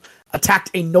council,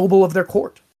 attacked a noble of their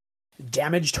court,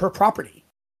 damaged her property,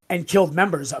 and killed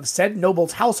members of said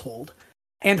noble's household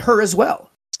and her as well.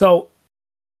 So,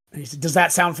 he said, does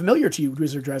that sound familiar to you,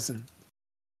 Wizard Dresden?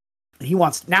 He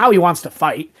wants to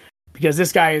fight because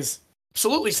this guy is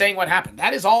absolutely saying what happened.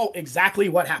 That is all exactly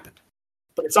what happened.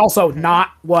 But it's also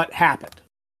not what happened.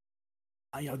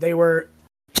 They were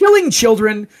killing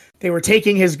children. They were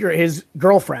taking his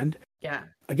girlfriend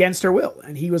against her will.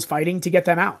 And he was fighting to get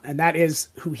them out. And that is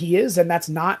who he is. And that's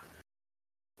not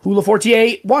who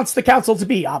Lafortier wants the council to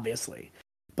be, obviously.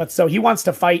 But so he wants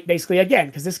to fight basically again,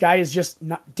 because this guy is just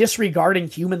not disregarding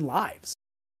human lives.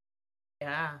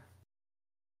 Yeah.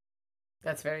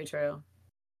 That's very true.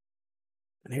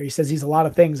 And here he says he's a lot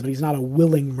of things, but he's not a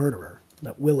willing murderer.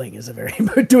 That willing is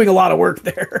doing a lot of work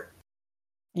there.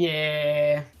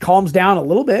 Yeah. Calms down a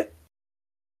little bit.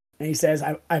 And he says,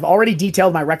 I've already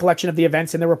detailed my recollection of the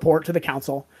events in the report to the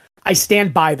council. I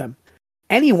stand by them.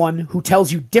 Anyone who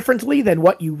tells you differently than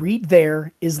what you read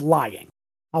there is lying.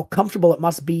 How comfortable it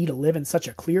must be to live in such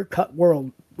a clear-cut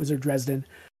world, Wizard Dresden.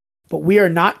 But we are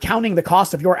not counting the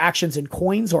cost of your actions in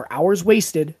coins or hours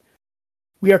wasted.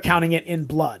 We are counting it in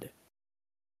blood.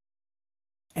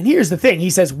 And here's the thing. He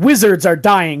says wizards are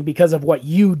dying because of what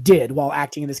you did while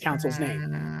acting in this council's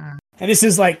name. And this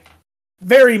is like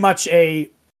very much a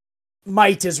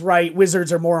might is right.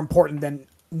 Wizards are more important than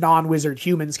non-wizard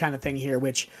humans kind of thing here,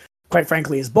 which quite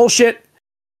frankly is bullshit.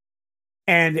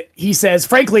 And he says,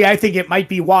 frankly, I think it might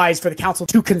be wise for the council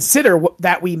to consider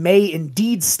that we may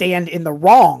indeed stand in the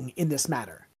wrong in this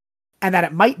matter. and that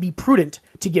it might be prudent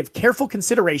to give careful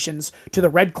considerations to the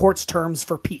Red Court's terms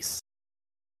for peace.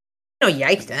 No,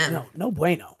 yikes them. No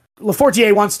bueno.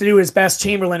 Lafortier wants to do his best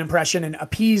Chamberlain impression and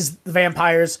appease the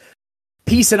vampires.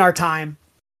 Peace in our time.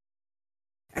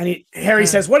 And Harry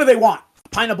says, what do they want? A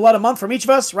pint of blood a month from each of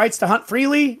us? Rights to hunt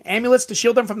freely? Amulets to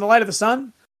shield them from the light of the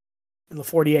sun? And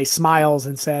Lafortier smiles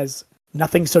and says,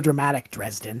 nothing so dramatic,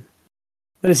 Dresden.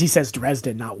 But as he says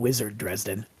Dresden, not Wizard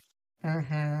Dresden.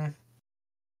 Mm-hmm.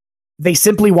 They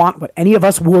simply want what any of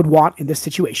us would want in this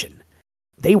situation.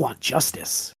 They want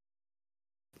justice.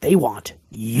 They want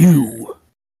you.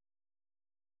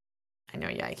 I know,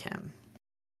 yike him.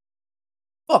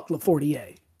 Fuck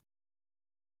Lafortier.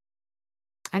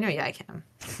 I know, yike him.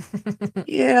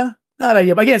 Yeah, not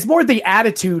ideal. But again, it's more the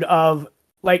attitude of,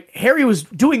 like, Harry was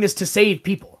doing this to save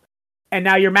people. And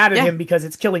now you're mad at him because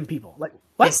it's killing people. Like,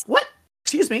 what? Yes. What?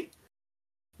 Excuse me?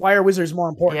 Why are wizards more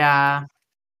important? Yeah.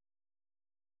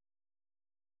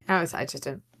 I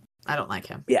don't like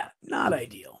him. Yeah, not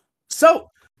ideal.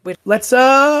 So, let's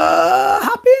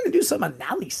hop in and do some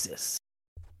analysis.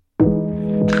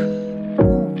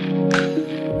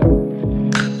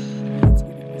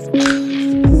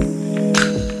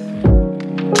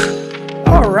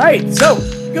 All right, so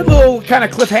good little kind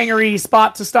of cliffhangery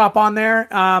spot to stop on there.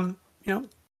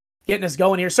 Getting us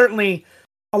going here. Certainly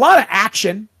a lot of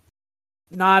action,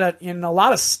 and a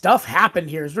lot of stuff happened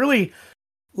here. It's really,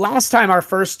 last time our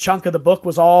first chunk of the book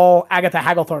was all Agatha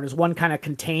Hagglethorne as one kind of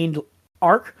contained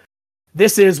arc.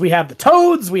 This is, we have the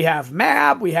Toads, we have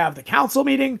Mab, we have the council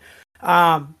meeting.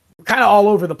 Kind of all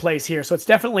over the place here. So it's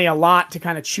definitely a lot to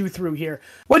kind of chew through here.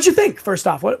 What'd you think, first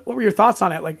off? What were your thoughts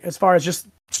on it, like, as far as just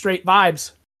straight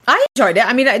vibes? I enjoyed it.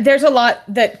 I mean, there's a lot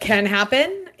that can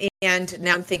happen. And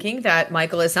now I'm thinking that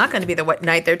Michael is not going to be the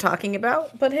knight they're talking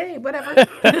about. But hey, whatever.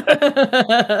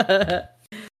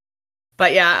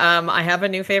 But yeah, I have a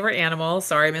new favorite animal.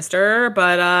 Sorry, mister.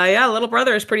 But yeah, little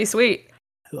brother is pretty sweet.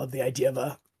 I love the idea of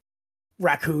a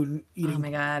raccoon eating oh my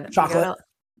God. chocolate.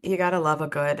 You gotta love a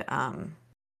good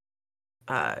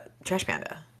trash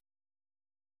panda.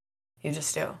 You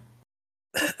just do.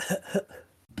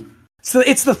 So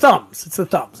it's the thumbs. It's the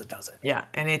thumbs that does it. Yeah,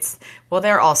 and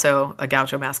they're also a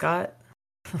gaucho mascot,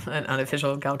 an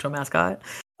unofficial gaucho mascot.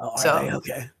 Oh, are they?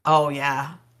 Okay. Oh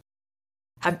yeah.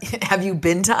 Have you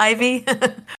been to Ivy?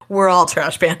 We're all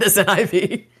trash pandas in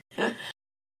Ivy.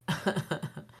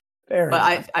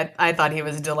 But I thought he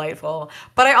was delightful.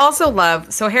 But I also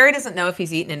love, so Harry doesn't know if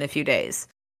he's eaten in a few days.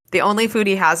 The only food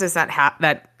he has is that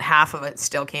half of it's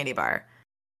still candy bar.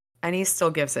 And he still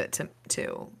gives it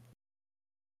to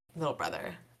little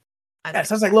brother. It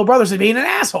sounds like little brother's being an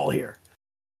asshole here.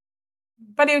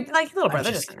 But little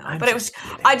brother doesn't know. But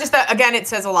I just thought, again, it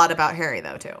says a lot about Harry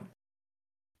though too.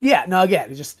 Yeah, no, again,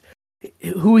 it's just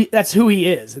that's who he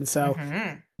is. And so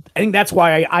I think that's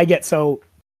why I get so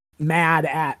mad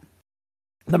at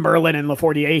the Merlin and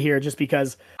Lafortier here, just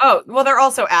because. Oh, well, they're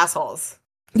also assholes.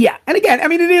 Yeah. And again, I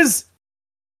mean, it is.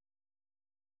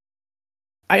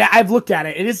 I've looked at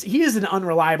it. He is an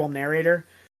unreliable narrator.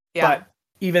 Yeah. But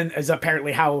even as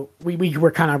apparently how we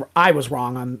were I was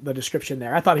wrong on the description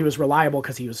there. I thought he was reliable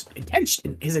because his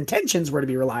intentions were to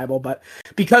be reliable, but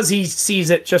because he sees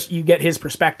it, just you get his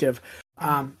perspective.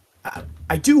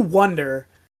 I do wonder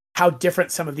how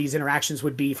different some of these interactions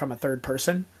would be from a third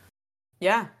person.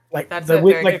 Yeah. Like that's a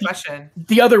very good question.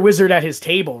 The other wizard at his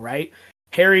table, right?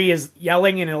 Harry is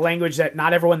yelling in a language that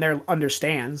not everyone there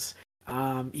understands.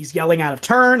 He's yelling out of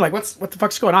turn. Like, what the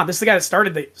fuck's going on? This is the guy that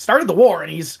started the war,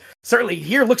 and he's certainly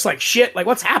here looks like shit. Like,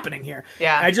 what's happening here?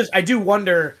 Yeah. I do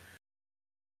wonder.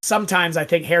 Sometimes I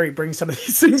think Harry brings some of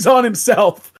these things on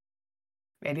himself.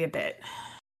 Maybe a bit.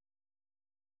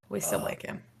 We still like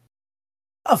him.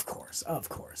 Of course.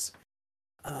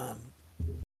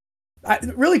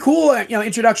 Really cool,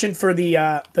 introduction for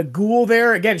the ghoul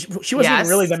there. Again, she wasn't even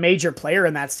really the major player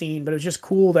in that scene, but it was just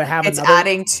cool to have. It's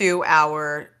adding to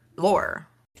our lore.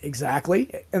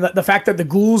 Exactly, and the fact that the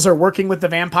ghouls are working with the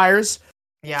vampires,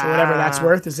 for whatever that's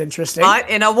worth, is interesting. But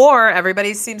in a war,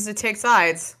 everybody seems to take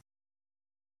sides,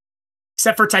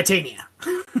 except for Titania.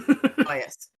 Oh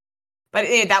yes, but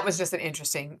that was just an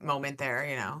interesting moment there,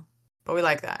 But we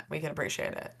like that. We can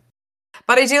appreciate it.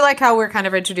 But I do like how we're kind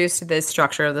of introduced to this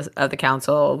structure of the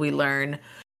council. We learn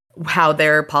how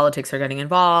their politics are getting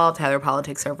involved, how their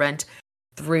politics are rent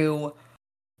through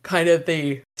kind of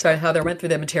how they're rent through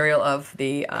the material of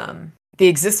the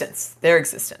existence, their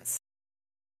existence.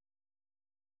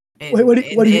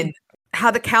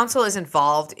 How the council is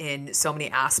involved in so many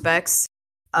aspects,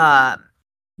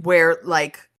 where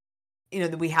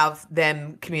we have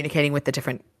them communicating with the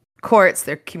different courts.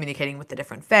 They're communicating with the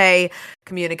different fae,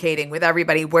 communicating with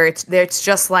everybody. Where it's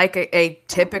just like a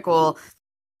typical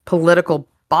political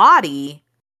body,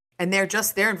 and they're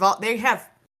involved. They have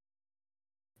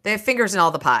fingers in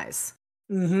all the pies.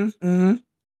 Mm-hmm. Mm-hmm.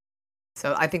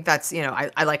 So I think that's,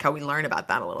 I like how we learn about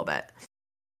that a little bit.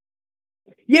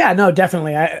 Yeah, no,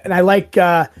 definitely. I like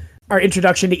our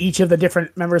introduction to each of the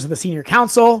different members of the senior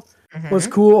council was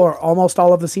cool, or almost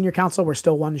all of the senior council. We're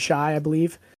still one shy, I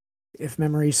believe, if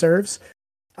memory serves.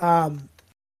 But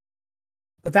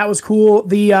that was cool.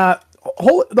 The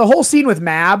whole scene with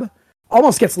Mab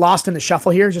almost gets lost in the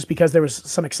shuffle here just because there was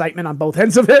some excitement on both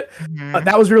ends of it. But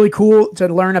that was really cool to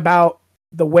learn about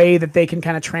the way that they can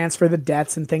kind of transfer the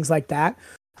debts and things like that.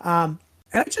 And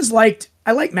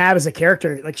I like Mab as a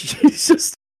character. Like she's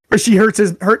just, or she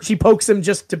she pokes him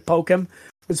just to poke him.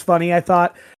 It was funny, I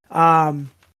thought.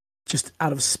 Just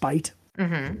out of spite.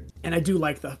 And I do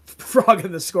like the frog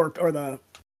and the the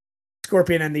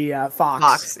scorpion and the fox.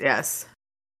 Fox, yes.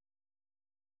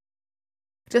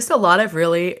 Just a lot of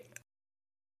really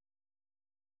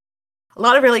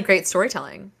great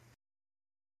storytelling.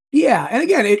 Yeah, and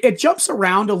again, it jumps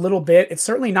around a little bit. It's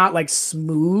certainly not like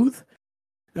smooth.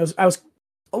 I was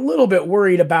a little bit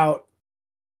worried about.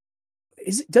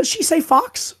 Does she say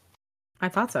fox? I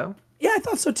thought so. Yeah, I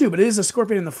thought so too. But it is a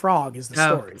scorpion and the frog is the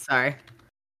story. Sorry.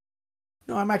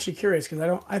 No, I'm actually curious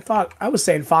because I thought I was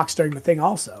saying fox during the thing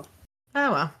also.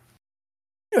 Oh well.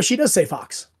 No, she does say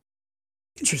fox.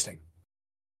 Interesting.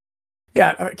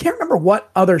 Yeah, I can't remember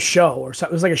what other show or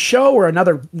something. It was like a show or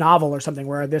another novel or something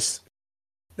where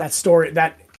that story,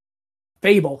 that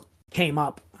fable came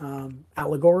up.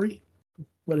 Allegory,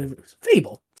 whatever.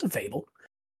 Fable. It's a fable.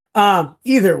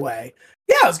 Either way,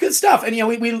 yeah, it was good stuff. And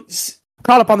we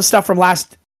caught up on the stuff from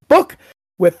last book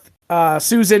with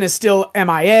Susan is still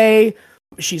MIA.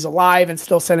 She's alive and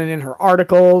still sending in her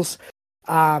articles.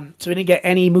 So we didn't get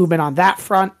any movement on that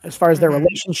front as far as their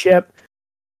relationship.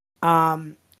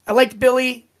 I liked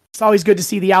Billy. It's always good to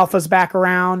see the alphas back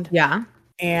around. Yeah.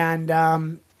 And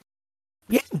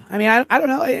yeah, I mean, I don't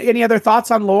know. Any other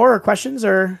thoughts on lore or questions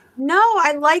or? No,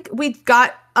 we've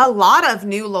got a lot of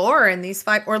new lore in these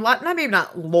maybe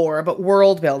not lore, but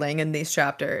world building in these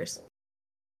chapters.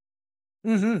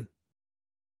 Mm-hmm.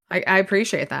 I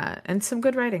appreciate that. And some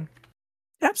good writing.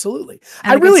 Absolutely.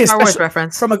 And I really, Star Wars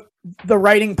reference. From the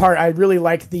writing part, I really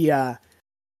liked the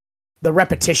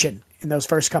repetition in those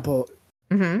first couple.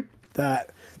 There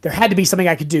had to be something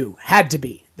I could do.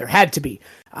 There had to be.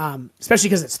 Especially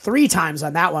because it's 3 times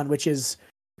on that one, which is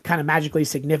kind of magically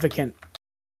significant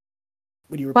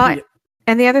when you repeat it.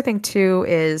 And the other thing too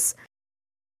is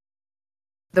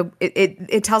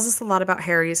it tells us a lot about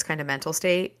Harry's kind of mental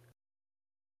state,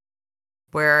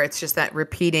 where it's just that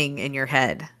repeating in your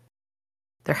head.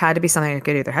 There had to be something I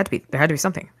could do. There had to be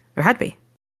something. There had to be.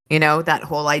 That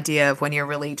whole idea of when you're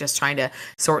really just trying to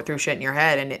sort through shit in your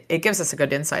head, and it gives us a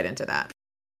good insight into that.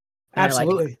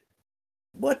 Absolutely. Like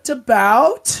what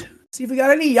about, see if we got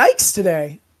any yikes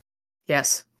today?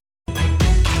 Yes.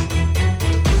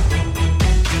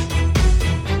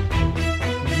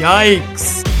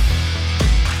 Yikes.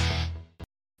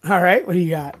 All right, what do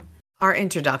you got? Our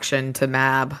introduction to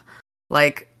Mab.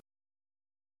 Like,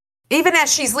 even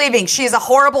as she's leaving, she's a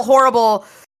horrible, horrible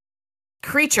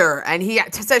creature, and he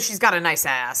says she's got a nice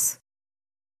ass.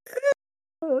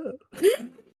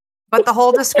 But the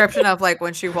whole description of like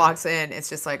when she walks in, it's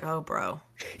just like, oh, bro.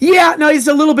 Yeah, no, he's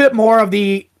a little bit more of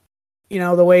the,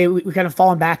 the way we kind of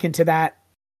fallen back into that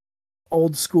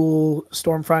old school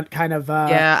Stormfront kind of.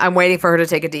 Yeah, I'm waiting for her to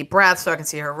take a deep breath so I can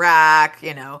see her rack.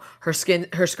 Her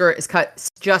skirt is cut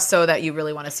just so that you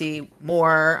really want to see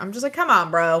more. I'm just like, come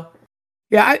on, bro.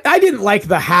 Yeah, I didn't like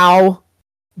the how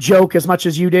joke as much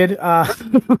as you did. It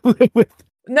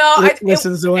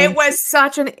was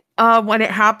such an when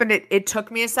it happened, it took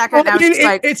me a second. Well,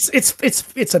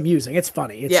 it's amusing. It's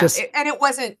funny. It's just and it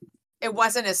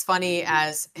wasn't as funny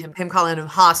as him calling him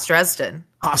Haas Dresden.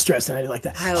 Haas Dresden, I like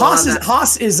that.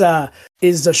 Haas is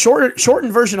a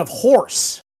shortened version of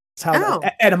horse. That's how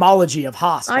the etymology of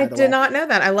Haas. I did not know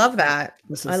that. I love that.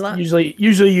 Usually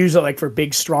use it like for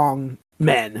big strong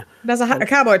men. That's a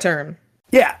cowboy term.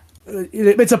 Yeah,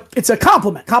 it's a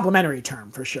complimentary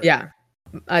term for sure. Yeah.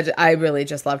 I really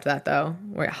just loved that though.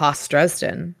 Haas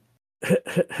Dresden.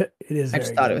 It is. I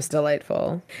just thought it was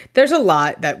delightful. There's a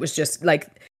lot that was just like,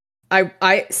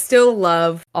 I still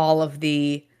love all of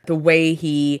the way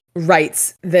he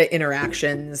writes the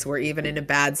interactions where even in a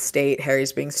bad state,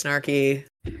 Harry's being snarky.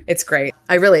 It's great.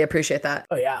 I really appreciate that.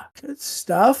 Oh yeah. Good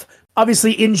stuff.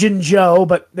 Obviously Injun Joe,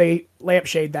 but they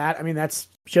lampshade that. I mean, that's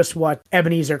just what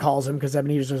Ebenezer calls him because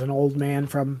Ebenezer's an old man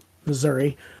from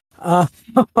Missouri.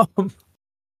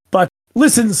 But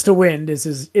Listens to Wind is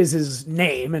his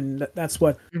name, and that's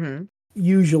what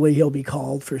usually he'll be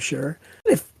called for sure.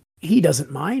 If he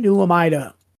doesn't mind, who am I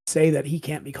to say that he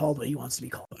can't be called what he wants to be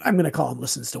called? I'm going to call him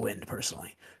Listens to Wind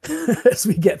personally as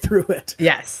we get through it.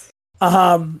 Yes.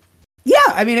 Yeah,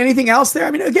 I mean, anything else there?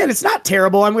 I mean, again, it's not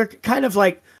terrible. And we're kind of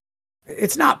like,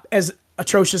 it's not as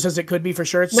atrocious as it could be for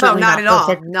sure. It's No, not at all.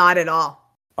 perfect. Not at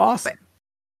all. Awesome.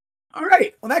 All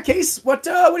right. Well, in that case, what do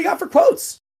you got for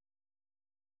quotes?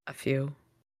 A few.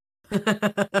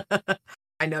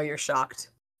 I know you're shocked.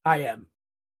 I am.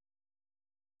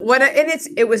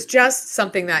 It was just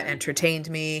something that entertained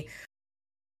me.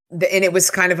 And it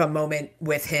was kind of a moment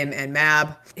with him and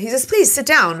Mab. He says, "Please sit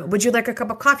down. Would you like a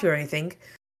cup of coffee or anything?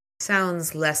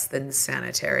 Sounds less than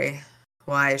sanitary.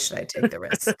 Why should I take the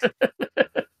risk?"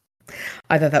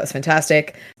 I thought that was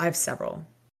fantastic. I have several.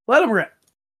 Let him rip.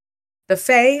 The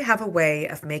Fae have a way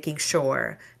of making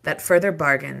sure that further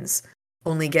bargains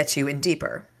only get you in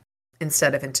deeper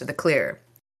instead of into the clear.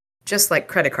 Just like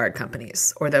credit card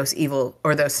companies or those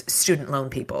student loan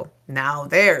people. Now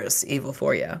there's evil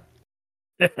for you.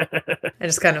 I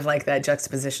just kind of like that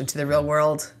juxtaposition to the real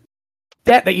world.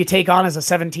 Debt that you take on as a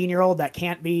 17-year-old that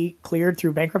can't be cleared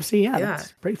through bankruptcy. Yeah,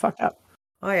 that's pretty fucked up.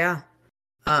 Oh, yeah.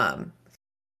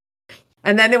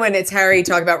 And then when it's Harry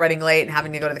talking about running late and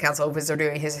having to go to the council office or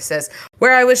doing his, he says,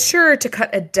 "Where I was sure to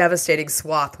cut a devastating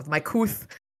swath with my couth,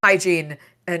 hygiene,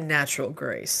 and natural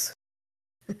grace."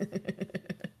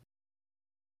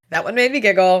 That one made me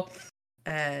giggle.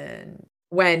 And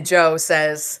when Joe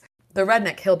says, "The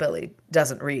redneck hillbilly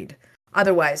doesn't read.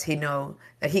 Otherwise, he'd know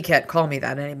that he can't call me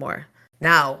that anymore.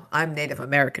 Now I'm Native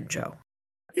American Joe."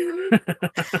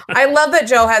 I love that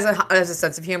Joe has a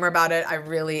sense of humor about it. I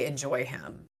really enjoy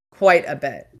him quite a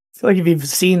bit. I feel like if you've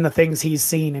seen the things he's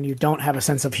seen and you don't have a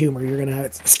sense of humor, you're gonna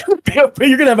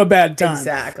have a bad time.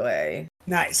 Exactly.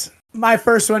 Nice. My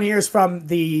first one here is from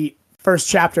the first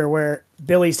chapter where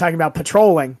Billy's talking about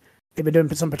patrolling. They've been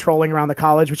doing some patrolling around the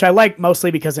college, which I like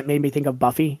mostly because it made me think of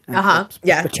Buffy. Yeah.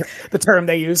 The term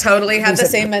they use. Totally have the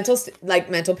same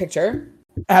mental picture.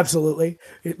 Absolutely.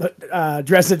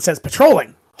 Dresden says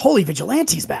patrolling. Holy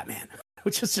vigilantes, Batman,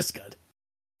 which is just good.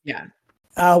 Yeah.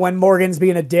 When Morgan's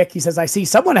being a dick, he says, "I see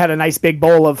someone had a nice big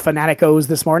bowl of Fanaticos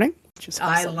this morning." Which is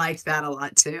awesome. I liked that a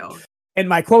lot too. And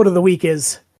my quote of the week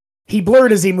is, "He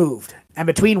blurred as he moved, and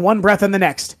between one breath and the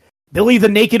next, Billy the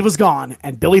Naked was gone,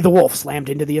 and Billy the Wolf slammed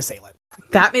into the assailant."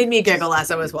 That made me giggle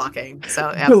as I was walking.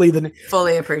 So yeah,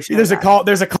 fully appreciate. There's a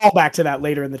callback to that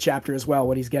later in the chapter as well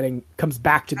when he's comes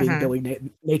back to being Billy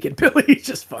Naked Billy. It's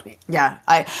just funny. Yeah,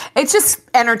 it's just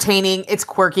entertaining. It's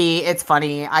quirky. It's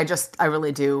funny. I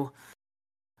really do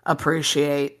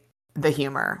appreciate the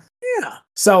humor. Yeah.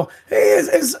 So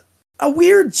it's a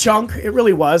weird chunk. It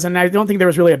really was, and I don't think there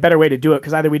was really a better way to do it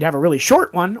because either we'd have a really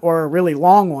short one or a really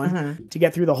long one to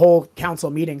get through the whole council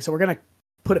meeting. So we're gonna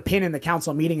put a pin in the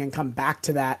council meeting and come back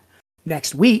to that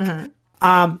next week.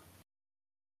 But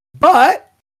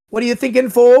what are you thinking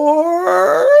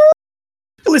for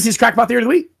Ulysses Crackpot Theory of the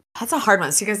Week? That's a hard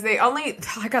one because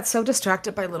I got so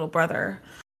distracted by Little Brother.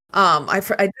 I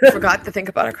forgot to think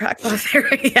about a crackpot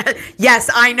theory.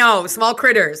 Yes, I know. Small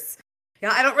critters.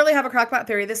 Yeah, I don't really have a crackpot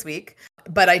theory this week,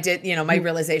 but I did, my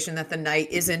realization that the knight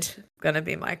isn't going to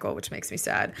be Michael, which makes me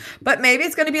sad. But maybe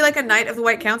it's going to be like a Knight of the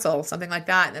White Council, something like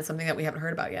that. And that's something that we haven't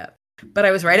heard about yet. But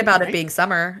I was right about it being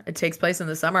summer. It takes place in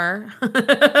the summer.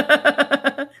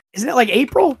 Isn't it like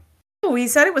April? Oh, he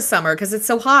said it was summer because it's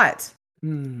so hot.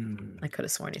 I could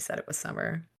have sworn he said it was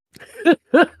summer.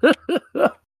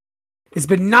 It's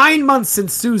been 9 months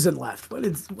since Susan left.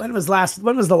 When was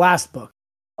the last book?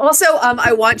 Also,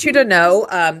 I want you to know,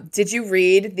 did you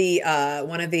read the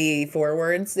one of the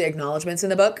forewords, the acknowledgments in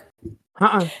the book?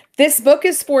 This book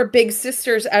is for big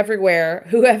sisters everywhere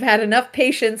who have had enough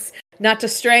patience not to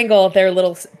strangle their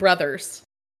little brothers.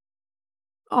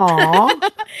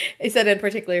 Aww. He said, in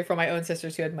particular for my own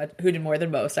sisters who did more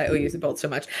than most. I owe you both so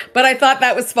much. But I thought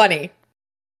that was funny.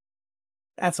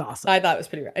 That's awesome. I thought it was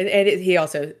pretty right. And he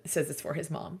also says it's for his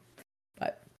mom.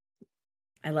 But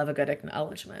I love a good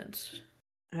acknowledgement.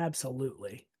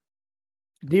 Absolutely.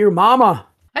 Dear Mama.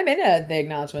 I made the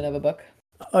acknowledgement of a book.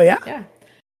 Oh, yeah? Yeah.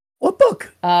 What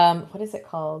book? What is it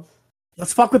called?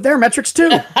 Let's fuck with their metrics, too.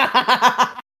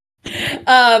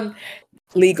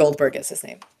 Lee Goldberg is his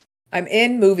name. I'm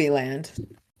in Movie Land.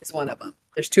 Is one of them.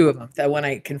 There's two of them. That one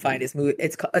I can find is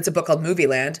it's a book called Movie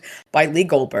Land by Lee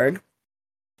Goldberg.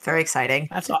 Very exciting.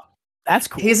 That's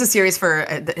cool. He has a series for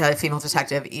a female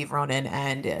detective, Eve Ronan,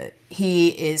 and he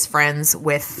is friends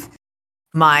with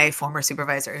my former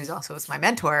supervisor, who's also was my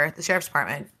mentor at the sheriff's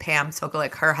department, Pam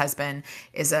Sokolik. Her husband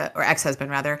ex-husband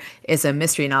rather, is a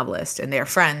mystery novelist, and they're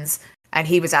friends. and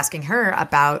he was asking her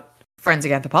about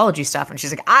forensic anthropology stuff, and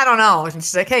she's like, I don't know. And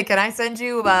she's like, hey, can I send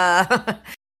you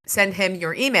send him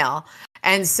your email?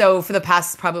 And so for the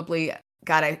past probably,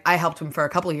 God, I helped him for a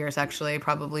couple of years actually.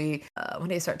 Probably when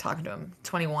did I start talking to him?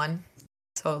 21.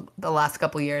 So the last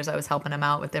couple of years I was helping him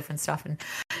out with different stuff and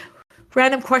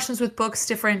random questions with books,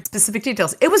 different specific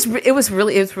details. It was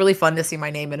really fun to see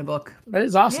my name in a book. That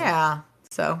is awesome. Yeah.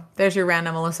 So there's your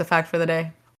random Melissa fact for the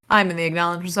day. I'm in the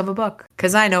acknowledgments of a book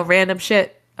because I know random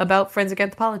shit about forensic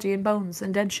anthropology and bones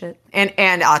and dead shit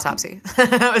and autopsy.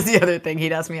 That was the other thing.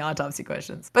 He'd ask me autopsy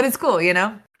questions, but it's cool, you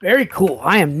know? Very cool.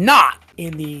 I am not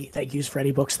in the Thank Yous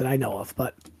Freddy books that I know of,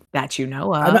 but that you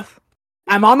know of.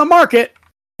 I'm on the market,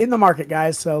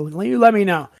 guys. So you let me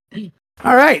know.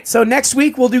 All right. So next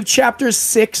week we'll do chapters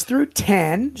 6 through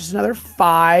 10, just another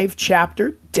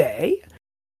 5-chapter day.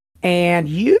 And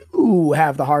you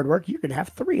have the hard work. You're going to have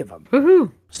 3 of them.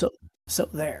 Woohoo. So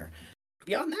there.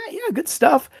 Beyond that, yeah, good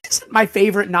stuff. It's my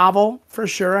favorite novel for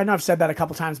sure. I know I've said that a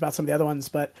couple times about some of the other ones,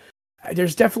 but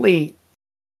there's definitely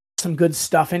some good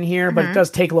stuff in here, but it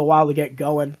does take a little while to get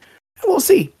going. And we'll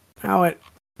see how it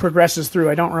progresses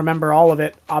through. I don't remember all of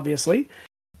it, obviously,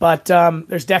 but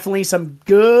there's definitely some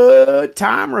good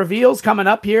time reveals coming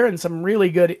up here and some really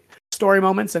good story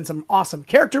moments and some awesome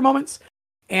character moments.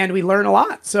 And we learn a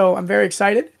lot. So I'm very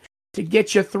excited to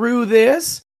get you through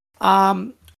this.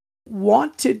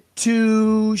 Wanted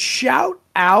to shout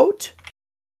out,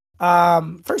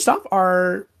 first off,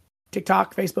 our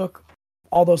TikTok, Facebook,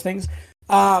 all those things.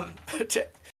 The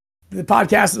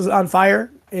podcast is on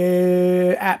fire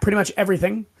at pretty much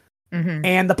everything.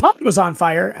 And the pod was on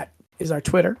fire is our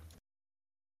Twitter.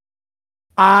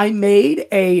 I made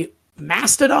a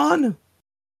Mastodon,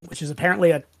 which is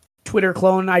apparently a Twitter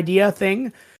clone idea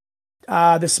thing,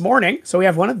 this morning. So we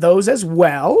have one of those as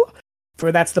well.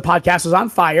 That's the podcast was on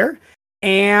fire.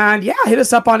 And yeah, hit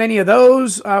us up on any of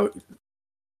those.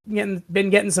 Been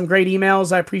getting some great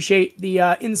emails. I appreciate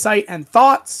the insight and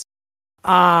thoughts.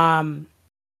 We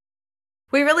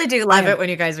really do love it when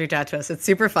you guys reach out to us. It's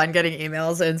super fun getting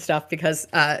emails and stuff because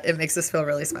it makes us feel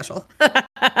really special.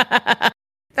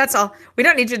 That's all. We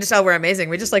don't need you to tell we're amazing.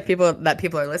 We just like people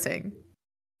are listening.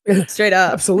 Straight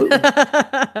up. Absolutely.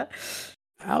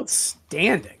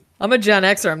 Outstanding. I'm a Gen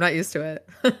Xer. I'm not used to it.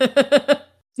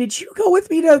 Did you go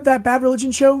with me to that Bad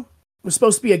Religion show? It was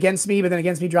supposed to be Against Me, but then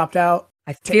Against Me dropped out.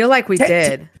 I feel like we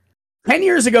did. 10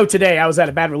 years ago today, I was at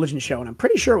a Bad Religion show, and I'm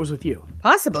pretty sure it was with you.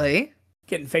 Possibly.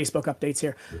 Getting Facebook updates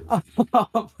here. I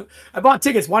bought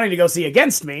tickets wanting to go see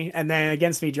Against Me, and then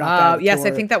Against Me dropped out. Yes,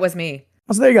 I think that was me.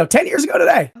 So there you go. 10 years ago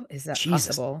today. Oh, is that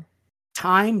possible?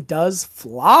 Time does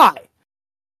fly.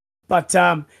 But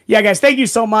yeah, guys, thank you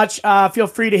so much. Feel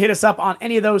free to hit us up on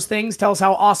any of those things. Tell us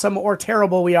how awesome or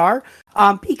terrible we are.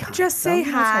 Be kind. Just say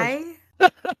hi.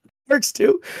 Works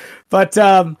too. But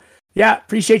yeah,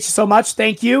 appreciate you so much.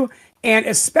 Thank you. And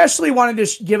especially wanted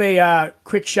to give a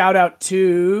quick shout out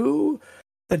to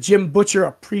the Jim Butcher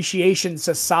Appreciation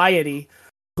Society,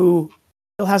 who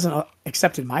still hasn't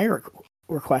accepted my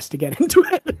request to get into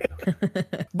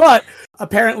it. But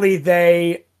apparently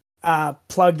they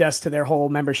plugged us to their whole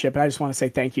membership. And I just want to say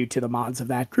thank you to the mods of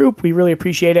that group. We really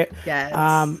appreciate it. Yes.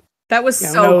 That was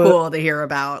so cool to hear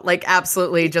about. Like,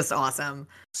 absolutely just awesome.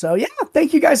 So yeah,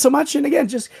 thank you guys so much. And again,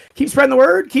 just keep spreading the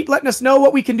word. Keep letting us know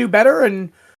what we can do better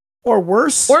or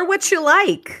worse. Or what you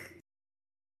like.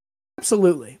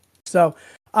 Absolutely. So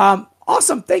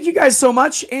awesome. Thank you guys so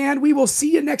much. And we will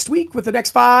see you next week with the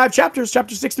next 5 chapters,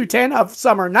 chapter 6 through 10 of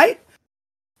Summer Night.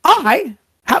 I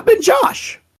have been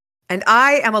Josh. And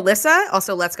I am Alyssa.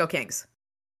 Also, let's go Kings.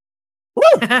 Woo!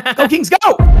 Go Kings,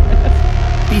 go!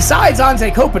 Besides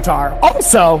Anze Kopitar,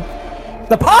 also,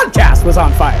 the podcast was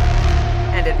on fire.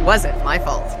 And it wasn't my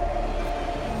fault.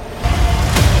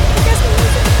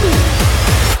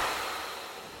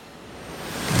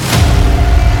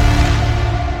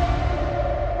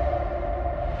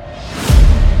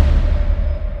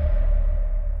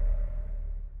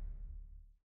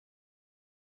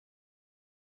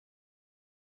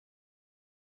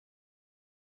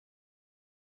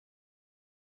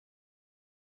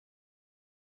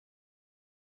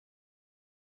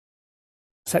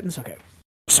 Sentence? Okay.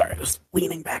 Sorry, I was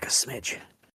leaning back a smidge.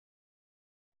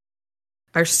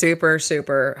 Our super,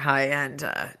 super high-end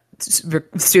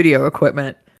studio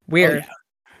equipment. Weird. Oh,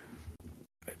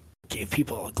 yeah. Gave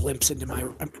people a glimpse into my...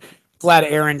 I'm glad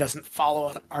Erin doesn't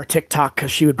follow our TikTok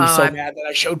because she would be so mad that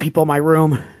I showed people my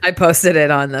room. I posted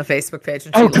it on the Facebook page.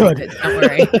 And she good. It. Don't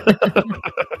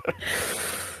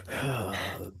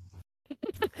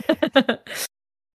worry.